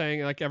I'm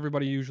saying like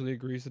everybody usually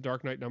agrees The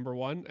Dark Knight number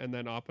 1 and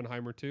then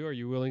Oppenheimer 2. Are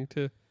you willing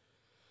to?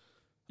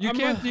 You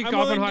can't think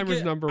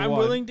Oppenheimer's number 1. I'm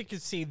willing to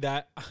concede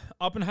that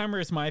Oppenheimer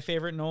is my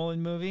favorite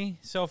Nolan movie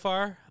so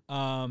far.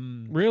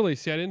 Really?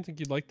 See, I didn't think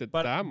you'd liked it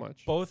that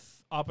much.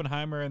 Both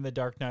Oppenheimer and The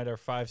Dark Knight are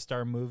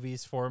 5-star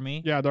movies for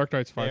me. Yeah, Dark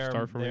Knight's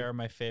 5-star for me. They are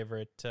my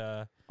favorite.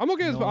 I'm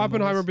okay with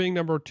Oppenheimer movies being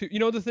number 2. You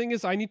know, the thing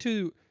is,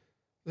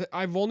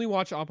 I've only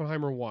watched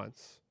Oppenheimer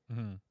once.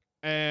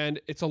 And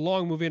it's a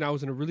long movie, and I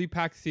was in a really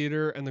packed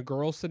theater, and the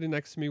girl sitting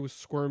next to me was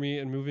squirmy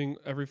and moving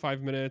every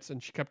 5 minutes,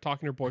 and she kept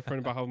talking to her boyfriend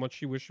about how much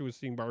she wished she was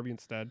seeing Barbie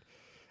instead.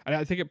 And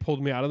I think it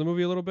pulled me out of the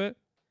movie a little bit.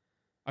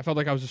 I felt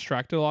like I was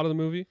distracted a lot of the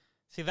movie.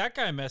 See, that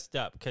guy messed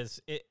up because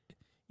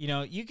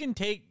you can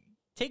take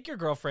your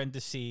girlfriend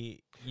to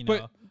see,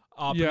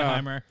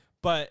 Oppenheimer,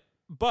 but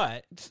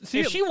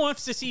if she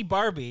wants to see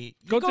Barbie,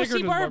 go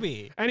see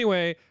Barbie.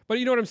 Anyway, but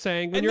you know what I'm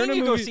saying? When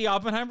go see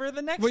Oppenheimer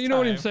the next time. Well, you know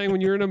what I'm saying? When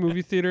you're in a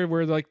movie theater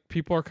where like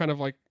people are kind of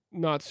like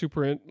not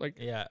super in, like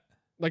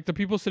like the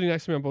people sitting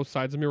next to me on both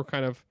sides of me were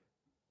kind of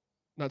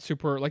not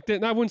super like.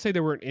 I wouldn't say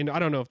they weren't in. I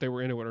don't know if they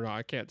were into it or not.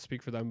 I can't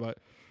speak for them, but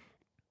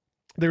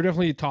they were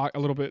definitely a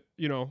little bit,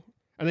 and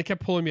they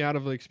kept pulling me out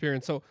of the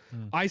experience. So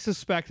I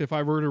suspect if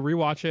I were to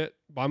rewatch it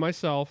by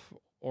myself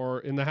or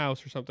in the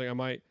house or something, I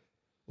might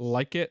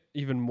like it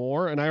even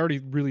more, and I already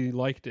really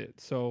liked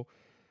it, so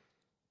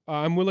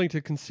I'm willing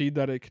to concede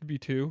that it could be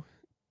 2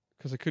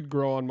 because it could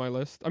grow on my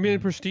list. I mean,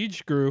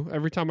 Prestige grew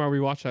every time I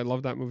rewatch it. I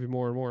love that movie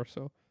more and more.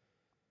 So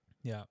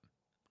yeah.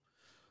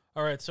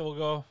 All right, so we'll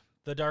go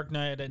The Dark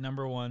Knight at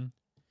number 1.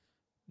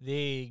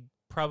 The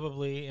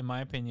probably, in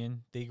my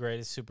opinion, the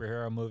greatest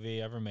superhero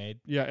movie ever made.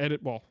 Yeah,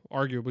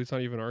 arguably, it's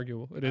not even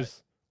arguable. It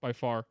is by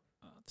far.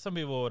 Some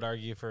people would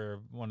argue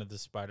for one of the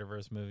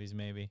Spider-Verse movies,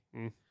 maybe.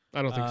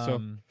 I don't think so.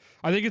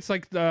 I think it's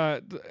like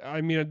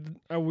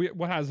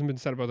what hasn't been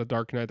said about The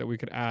Dark Knight that we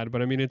could add,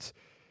 but I mean it's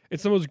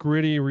the most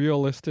gritty,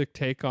 realistic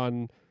take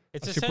on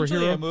it's a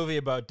essentially superhero. A movie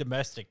about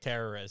domestic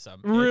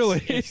terrorism.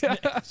 Really,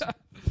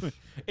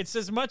 it's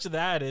as much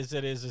that as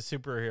it is a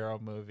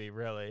superhero movie,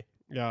 really.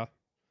 Yeah,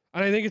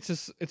 and I think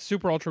it's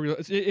super ultra real.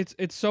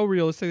 It's so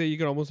realistic that you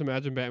can almost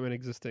imagine Batman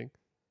existing.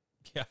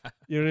 Yeah,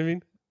 you know what I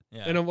mean.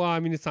 Yeah, and well,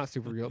 I mean it's not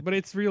super real, but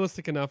it's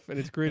realistic enough, and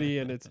it's gritty,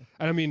 and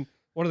I mean.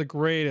 One of the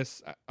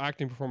greatest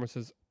acting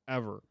performances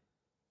ever.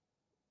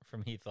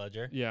 From Heath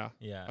Ledger? Yeah.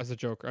 Yeah. As a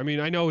Joker. I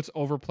mean, I know it's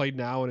overplayed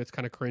now and it's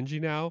kind of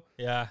cringy now.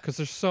 Yeah. Because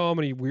there's so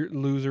many weird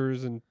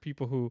losers and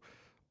people who,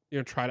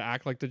 try to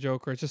act like the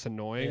Joker. It's just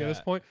annoying at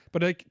this point.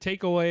 But like,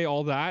 take away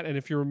all that, and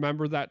if you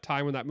remember that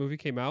time when that movie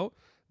came out,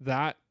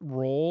 that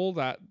role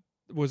that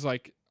was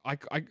like, I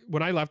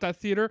when I left that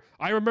theater,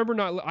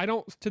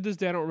 to this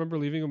day, I don't remember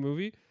leaving a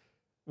movie.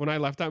 When I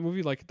left that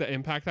movie, like the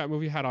impact that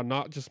movie had on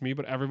not just me,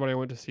 but everybody I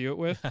went to see it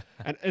with,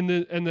 and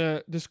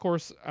the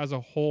discourse as a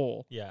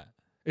whole,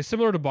 is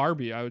similar to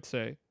Barbie, I would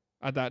say,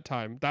 at that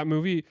time. That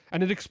movie,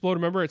 and it exploded.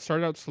 Remember, it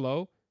started out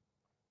slow,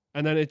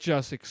 and then it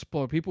just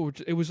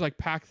exploded. It was like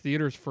packed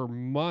theaters for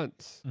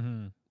months.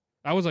 Mm-hmm.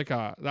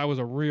 That was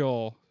a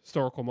real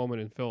historical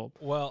moment in film.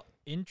 Well,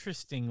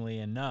 interestingly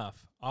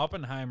enough,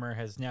 Oppenheimer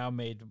has now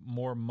made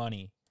more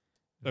money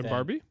than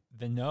Barbie.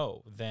 Than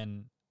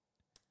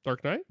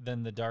Dark Knight?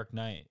 Than The Dark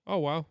Knight. Oh,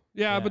 wow.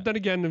 Yeah, but then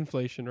again,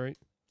 inflation, right?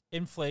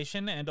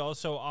 Inflation, and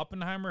also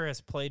Oppenheimer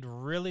has played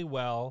really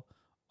well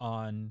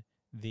on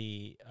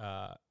the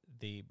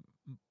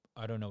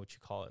I don't know what you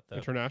call it.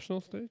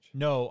 International stage?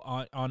 No,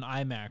 on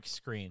IMAX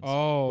screens.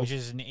 Oh, which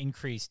is an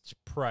increased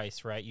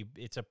price, right?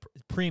 It's a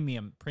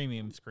premium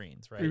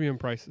screens, right? Premium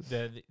prices.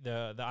 The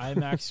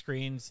IMAX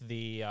screens,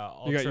 the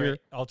Ultra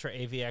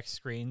AVX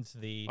screens,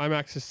 the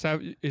IMAX is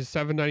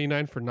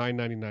 $7.99 for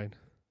 $9.99.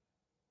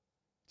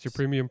 It's your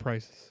premium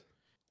prices.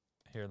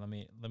 Here, let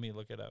me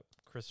look it up.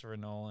 Christopher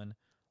Nolan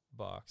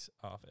box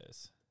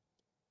office.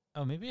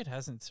 Oh, maybe it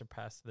hasn't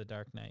surpassed The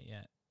Dark Knight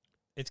yet.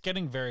 It's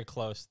getting very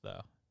close,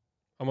 though.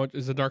 How much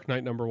is The Dark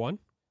Knight number one?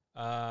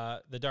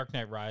 The Dark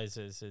Knight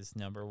Rises is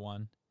number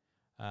one.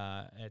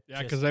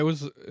 Because there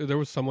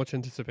was so much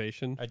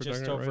anticipation. For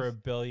just Dark Knight over Rises.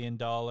 $1 billion.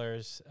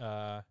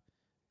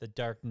 The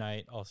Dark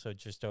Knight also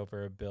just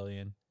over $1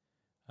 billion.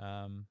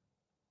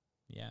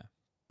 Yeah,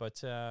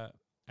 but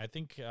I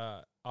think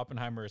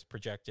Oppenheimer is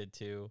projected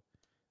to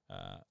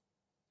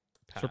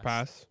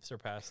surpass.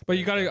 But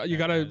you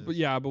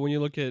gotta, but when you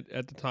look at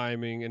the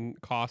timing and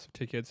cost of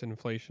tickets and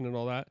inflation and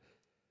all that,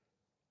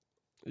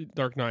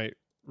 Dark Knight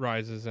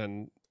Rises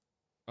and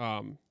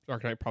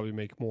Dark Knight probably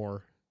make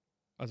more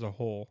as a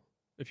whole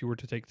if you were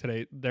to take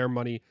today their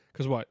money.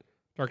 Because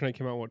Dark Knight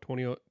came out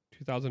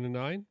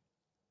 2009.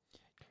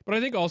 But I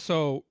think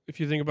also if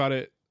you think about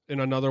it in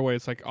another way,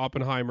 it's like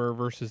Oppenheimer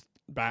versus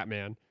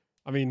Batman.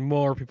 I mean,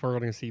 more people are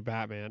going to see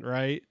Batman,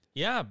 right?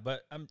 Yeah,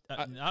 but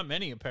not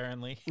many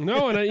apparently.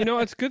 No, and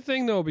it's a good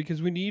thing though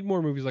because we need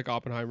more movies like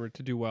Oppenheimer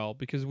to do well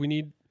because we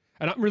need.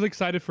 And I'm really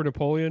excited for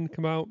Napoleon to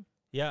come out.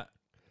 Yeah,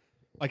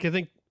 like I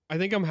think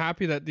I'm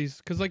happy that these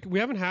because like we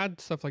haven't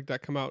had stuff like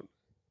that come out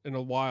in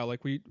a while.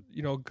 Like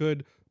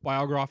good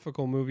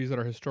biographical movies that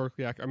are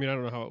historically accurate. I mean, I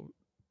don't know how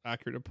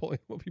accurate Napoleon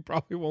will be.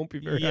 Probably won't be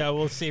very. Yeah,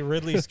 we'll see.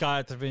 Ridley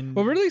Scott's been.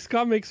 Well, Ridley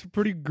Scott makes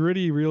pretty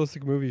gritty,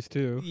 realistic movies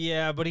too.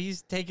 Yeah, but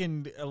he's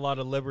taken a lot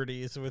of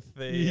liberties with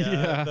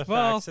the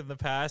facts in the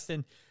past,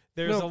 and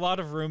there's a lot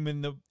of room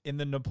in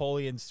the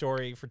Napoleon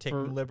story for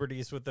taking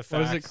liberties with the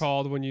facts. What is it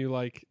called when you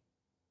like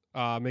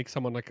make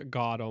someone like a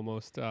god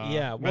almost?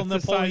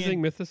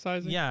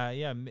 Mythicizing.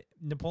 Yeah.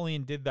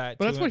 Napoleon did that.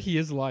 But that's what he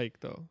is like,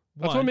 though.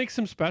 That's what makes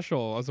him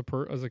special as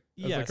a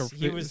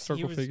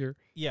historical figure.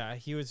 Yeah,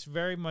 he was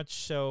very much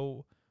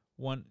so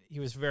he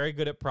was very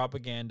good at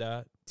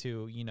propaganda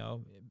to,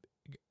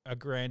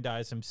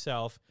 aggrandize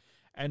himself.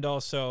 And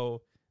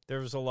also there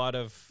was a lot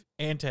of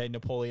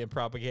anti-Napoleon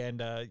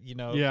propaganda,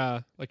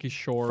 Yeah, like he's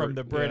short. From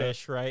the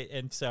British, right?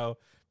 And so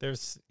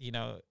there's,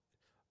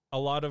 a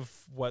lot of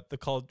what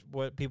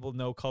people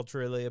know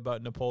culturally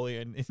about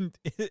Napoleon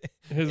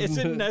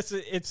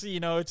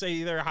it's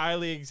either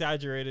highly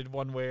exaggerated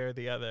one way or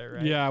the other,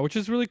 right? Yeah, which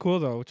is really cool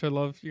though, which I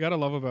love. You gotta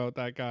love about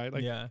that guy.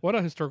 Like, what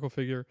a historical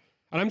figure.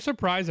 And I'm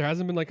surprised there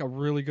hasn't been like a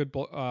really good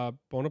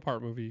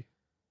Bonaparte movie.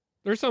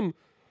 There's some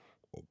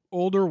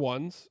older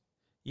ones.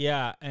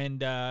 Yeah,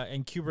 and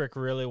Kubrick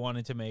really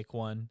wanted to make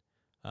one,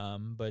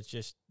 but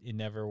just it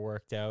never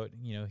worked out.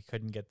 He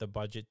couldn't get the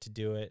budget to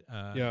do it.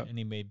 And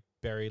he made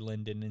Barry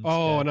Lyndon instead.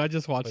 Oh, and I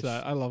just watched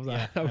that. I love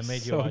that. Yeah, I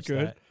made you watch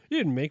that. You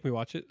didn't make me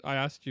watch it. I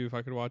asked you if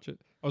I could watch it.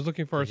 I was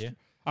looking for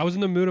I was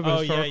in the mood of a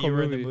historical movie. You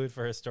were in the mood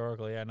for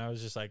historical, and I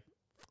was just like...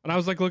 And I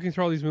was like looking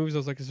through all these movies. I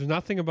was like, is there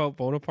nothing about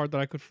Bonaparte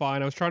that I could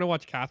find? I was trying to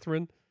watch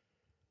Catherine.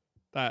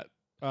 That...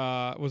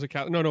 was it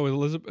Catherine? No,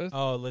 Elizabeth.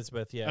 Oh,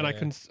 Elizabeth, yeah. And I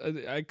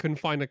couldn't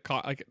find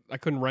I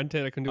couldn't rent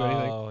it. I couldn't do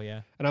anything. Oh,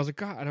 yeah. And I was like,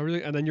 God,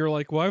 and then you're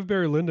like, well, I have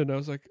Barry Lyndon. I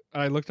was like,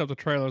 I looked up the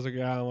trailer. I was like,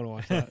 yeah, I want to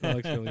watch that. That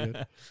looks really good.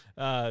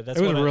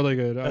 It was really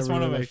good. That's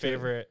one of my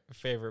favorite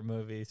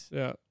movies.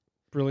 Yeah,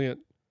 brilliant.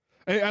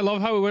 I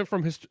love how it went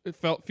from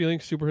feeling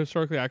super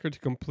historically accurate to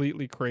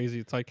completely crazy.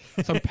 It's like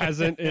some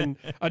peasant in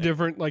a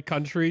different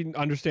country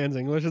understands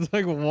English. It's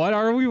like, what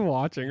are we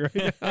watching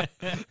right now?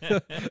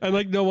 And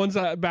like no one's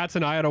bats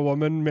an eye at a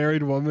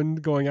married woman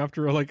going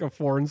after a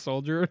foreign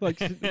soldier.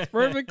 Like it's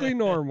perfectly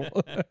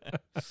normal.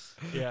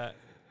 Yeah.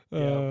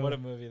 What a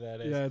movie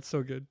that is. Yeah, it's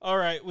so good. All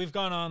right, we've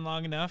gone on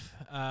long enough.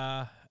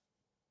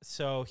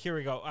 So here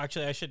we go.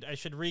 Actually, I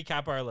should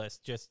recap our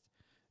list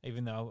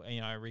even though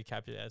I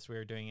recapped it as we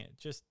were doing it,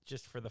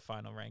 just for the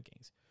final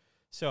rankings.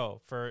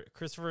 So for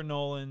Christopher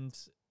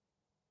Nolan's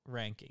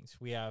rankings,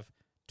 we have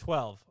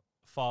 12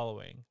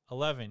 Following,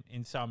 11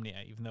 Insomnia,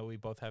 even though we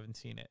both haven't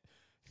seen it,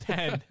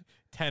 10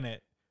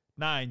 Tenet,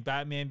 9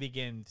 Batman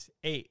Begins,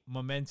 8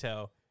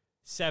 Memento,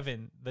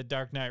 7 The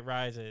Dark Knight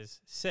Rises,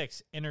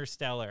 6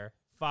 Interstellar,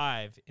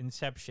 5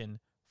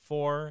 Inception,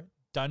 4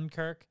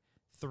 Dunkirk,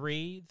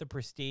 3 The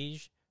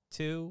Prestige,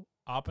 2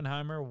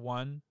 Oppenheimer,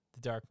 1 The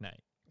Dark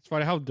Knight. It's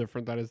funny how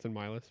different that is than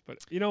my list, but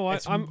you know what?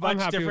 It's I'm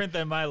happy different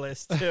than my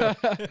list too.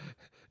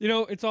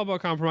 It's all about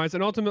compromise,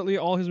 and ultimately,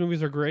 all his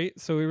movies are great,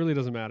 so it really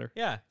doesn't matter.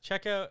 Yeah,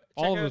 check out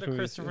the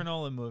Christopher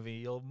Nolan movie.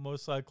 You'll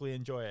most likely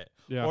enjoy it.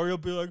 Yeah. Or you'll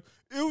be like,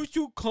 it was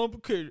too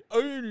complicated.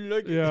 I didn't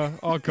like it. Yeah.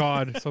 Oh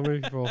God, so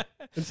many people.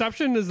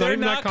 Inception is not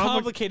even that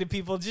complicated.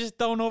 People just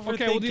don't overthink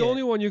it. Okay, well, the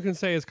only one you can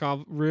say is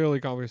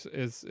really complicated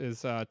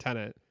is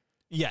Tenet.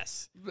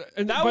 Yes,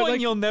 that one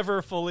you'll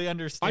never fully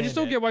understand. I just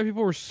don't get why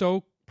people were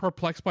so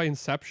perplexed by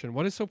Inception.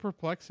 What is so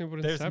perplexing about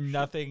Inception? There's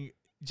nothing.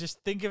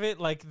 just think of it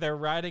like they're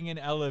riding an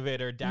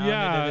elevator down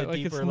Yeah, into the like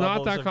deeper it's not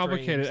levels that of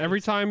complicated. dreams.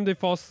 Every time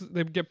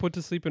they get put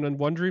to sleep in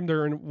one dream,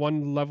 they're in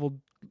one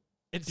level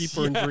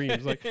deeper in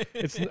dreams. Like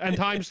and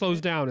time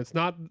slows down. It's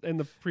not in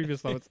the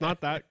previous level. It's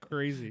not that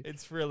crazy.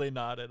 It's really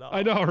not at all.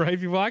 I know, right?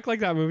 People act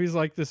like that movie's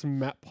like this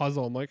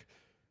puzzle. I'm like,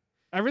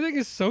 everything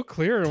is so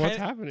clear in what's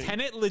happening.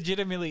 Tenet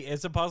legitimately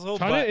is a puzzle.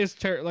 Tenet is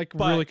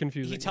really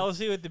confusing. He tells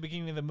you at the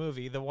beginning of the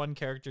movie, the one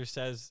character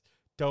says,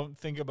 "Don't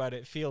think about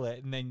it, feel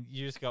it," and then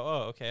you just go,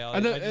 "Oh, okay, I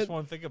just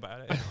won't think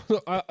about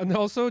it." And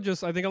also,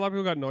 I think a lot of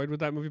people got annoyed with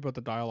that movie about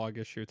the dialogue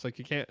issue. It's like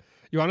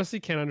you honestly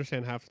can't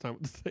understand half the time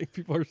what the thing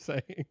people are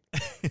saying.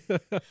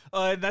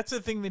 And that's the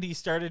thing that he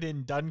started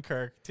in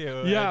Dunkirk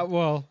too. Yeah,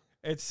 well,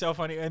 it's so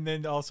funny, and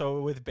then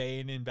also with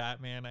Bane and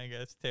Batman, I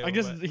guess too. I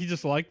guess he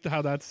just liked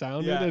how that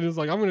sounded, Yeah. and he was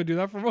like, "I'm going to do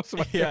that for most of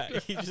my." Yeah,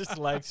 he just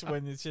likes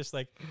when it's just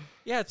like,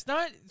 yeah, it's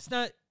not.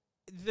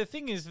 The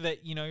thing is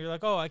that you're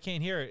like, oh, I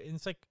can't hear it, and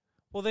it's like,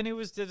 well, then it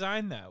was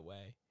designed that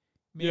way.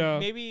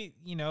 Maybe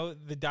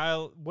the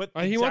dial.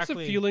 He wants the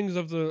feelings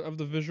of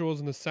the visuals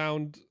and the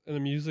sound and the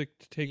music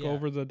to take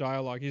over the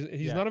dialogue.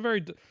 He's not a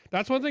very.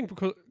 That's one thing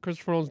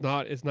Christopher Nolan's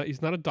not.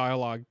 He's not a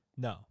dialogue.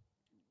 No,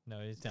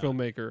 he's not.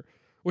 Filmmaker,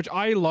 which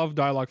I love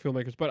dialogue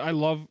filmmakers, but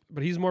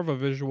he's more of a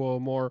visual,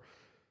 more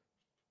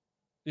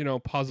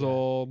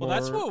puzzle. Well, more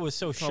that's what was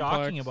so complex.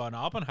 shocking about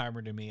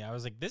Oppenheimer to me. I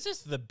was like, this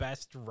is the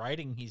best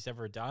writing he's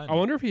ever done. I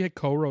wonder if he had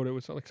co-wrote it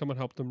with someone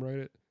helped him write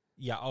it.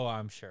 Yeah. Oh,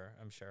 I'm sure.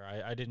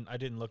 I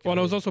didn't look. Well, at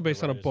it was also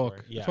based on a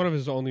book. Yeah. It's one of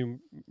his only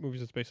movies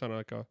that's based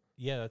on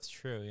Yeah, that's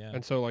true. Yeah.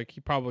 And so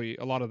he probably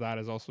a lot of that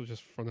is also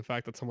just from the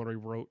fact that someone already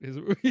wrote his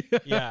movie.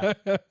 Yeah.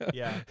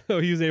 Yeah. So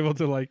he was able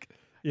to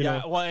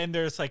Well, and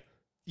there's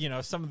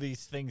some of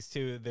these things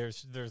too.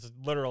 There's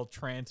literal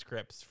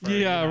transcripts. For,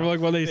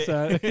 what they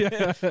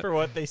said. For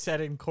what they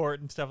said in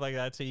court and stuff like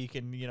that, so you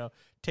can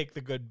take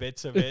the good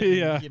bits of it.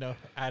 And,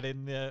 add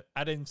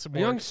in some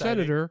more. Young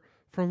exciting. senator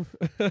from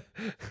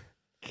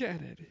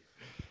Kennedy.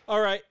 All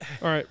right.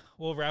 All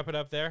We'll wrap it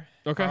up there.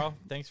 Okay. Carl,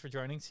 thanks for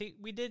joining. See,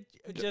 we did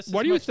just.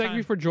 Why do you thank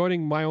me for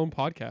joining my own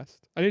podcast?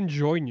 I didn't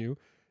join you.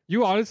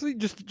 You honestly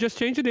just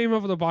change the name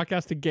of the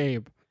podcast to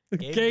Gabe.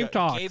 Gabe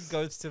talks. Gabe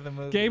goes to the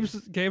movie.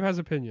 Gabe has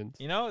opinions.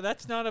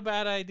 That's not a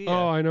bad idea.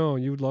 Oh, I know.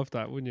 You would love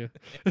that, wouldn't you?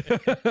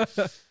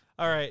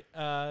 All right.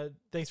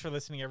 Thanks for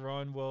listening,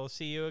 everyone. We'll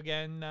see you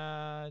again.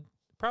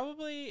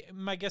 Probably,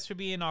 my guess would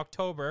be in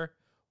October.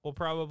 We'll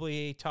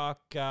probably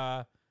talk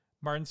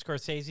Martin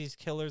Scorsese's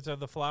Killers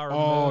of the Flower Moon.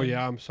 Oh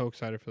yeah, I'm so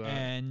excited for that.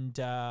 And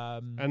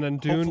then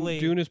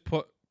Dune is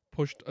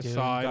pushed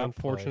aside,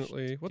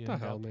 unfortunately. Pushed. What Dune the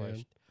hell, man?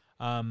 Pushed.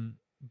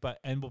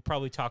 And we'll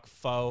probably talk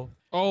Foe.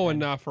 Oh,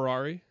 and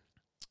Ferrari.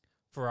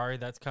 Ferrari,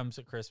 that comes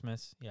at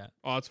Christmas. Yeah.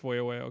 Oh, it's way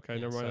away. Okay,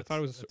 never mind. I thought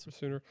it was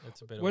sooner.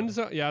 That's a bit. When's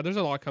that? Yeah, there's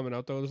a lot coming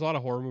out though. There's a lot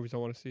of horror movies I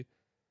want to see.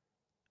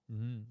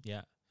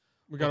 Yeah.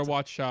 We gotta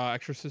watch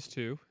Exorcist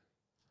 2.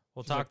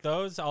 We'll talk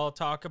those. I'll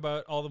talk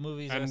about all the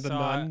movies and I The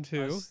saw. Nun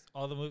too.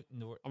 All the movies.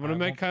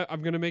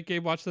 I'm gonna make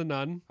Gabe watch The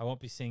Nun. I won't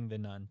be seeing The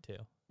Nun too.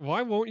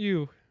 Why won't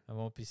you? I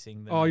won't be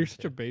seeing The Nun. Oh, you're such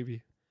too. a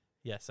baby.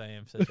 Yes, I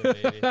am such a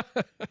baby.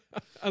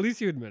 At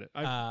least you admit it.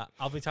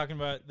 I'll be talking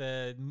about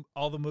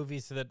all the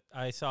movies that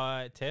I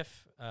saw at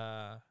TIFF.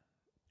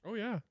 Oh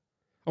yeah,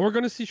 and we're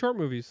gonna see short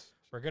movies.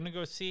 We're gonna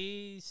go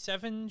see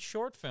 7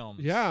 short films.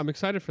 Yeah, I'm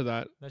excited for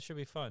that. That should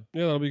be fun.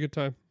 Yeah, that'll be a good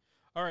time.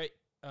 All right.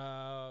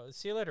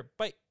 See you later.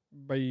 Bye.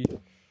 Bye.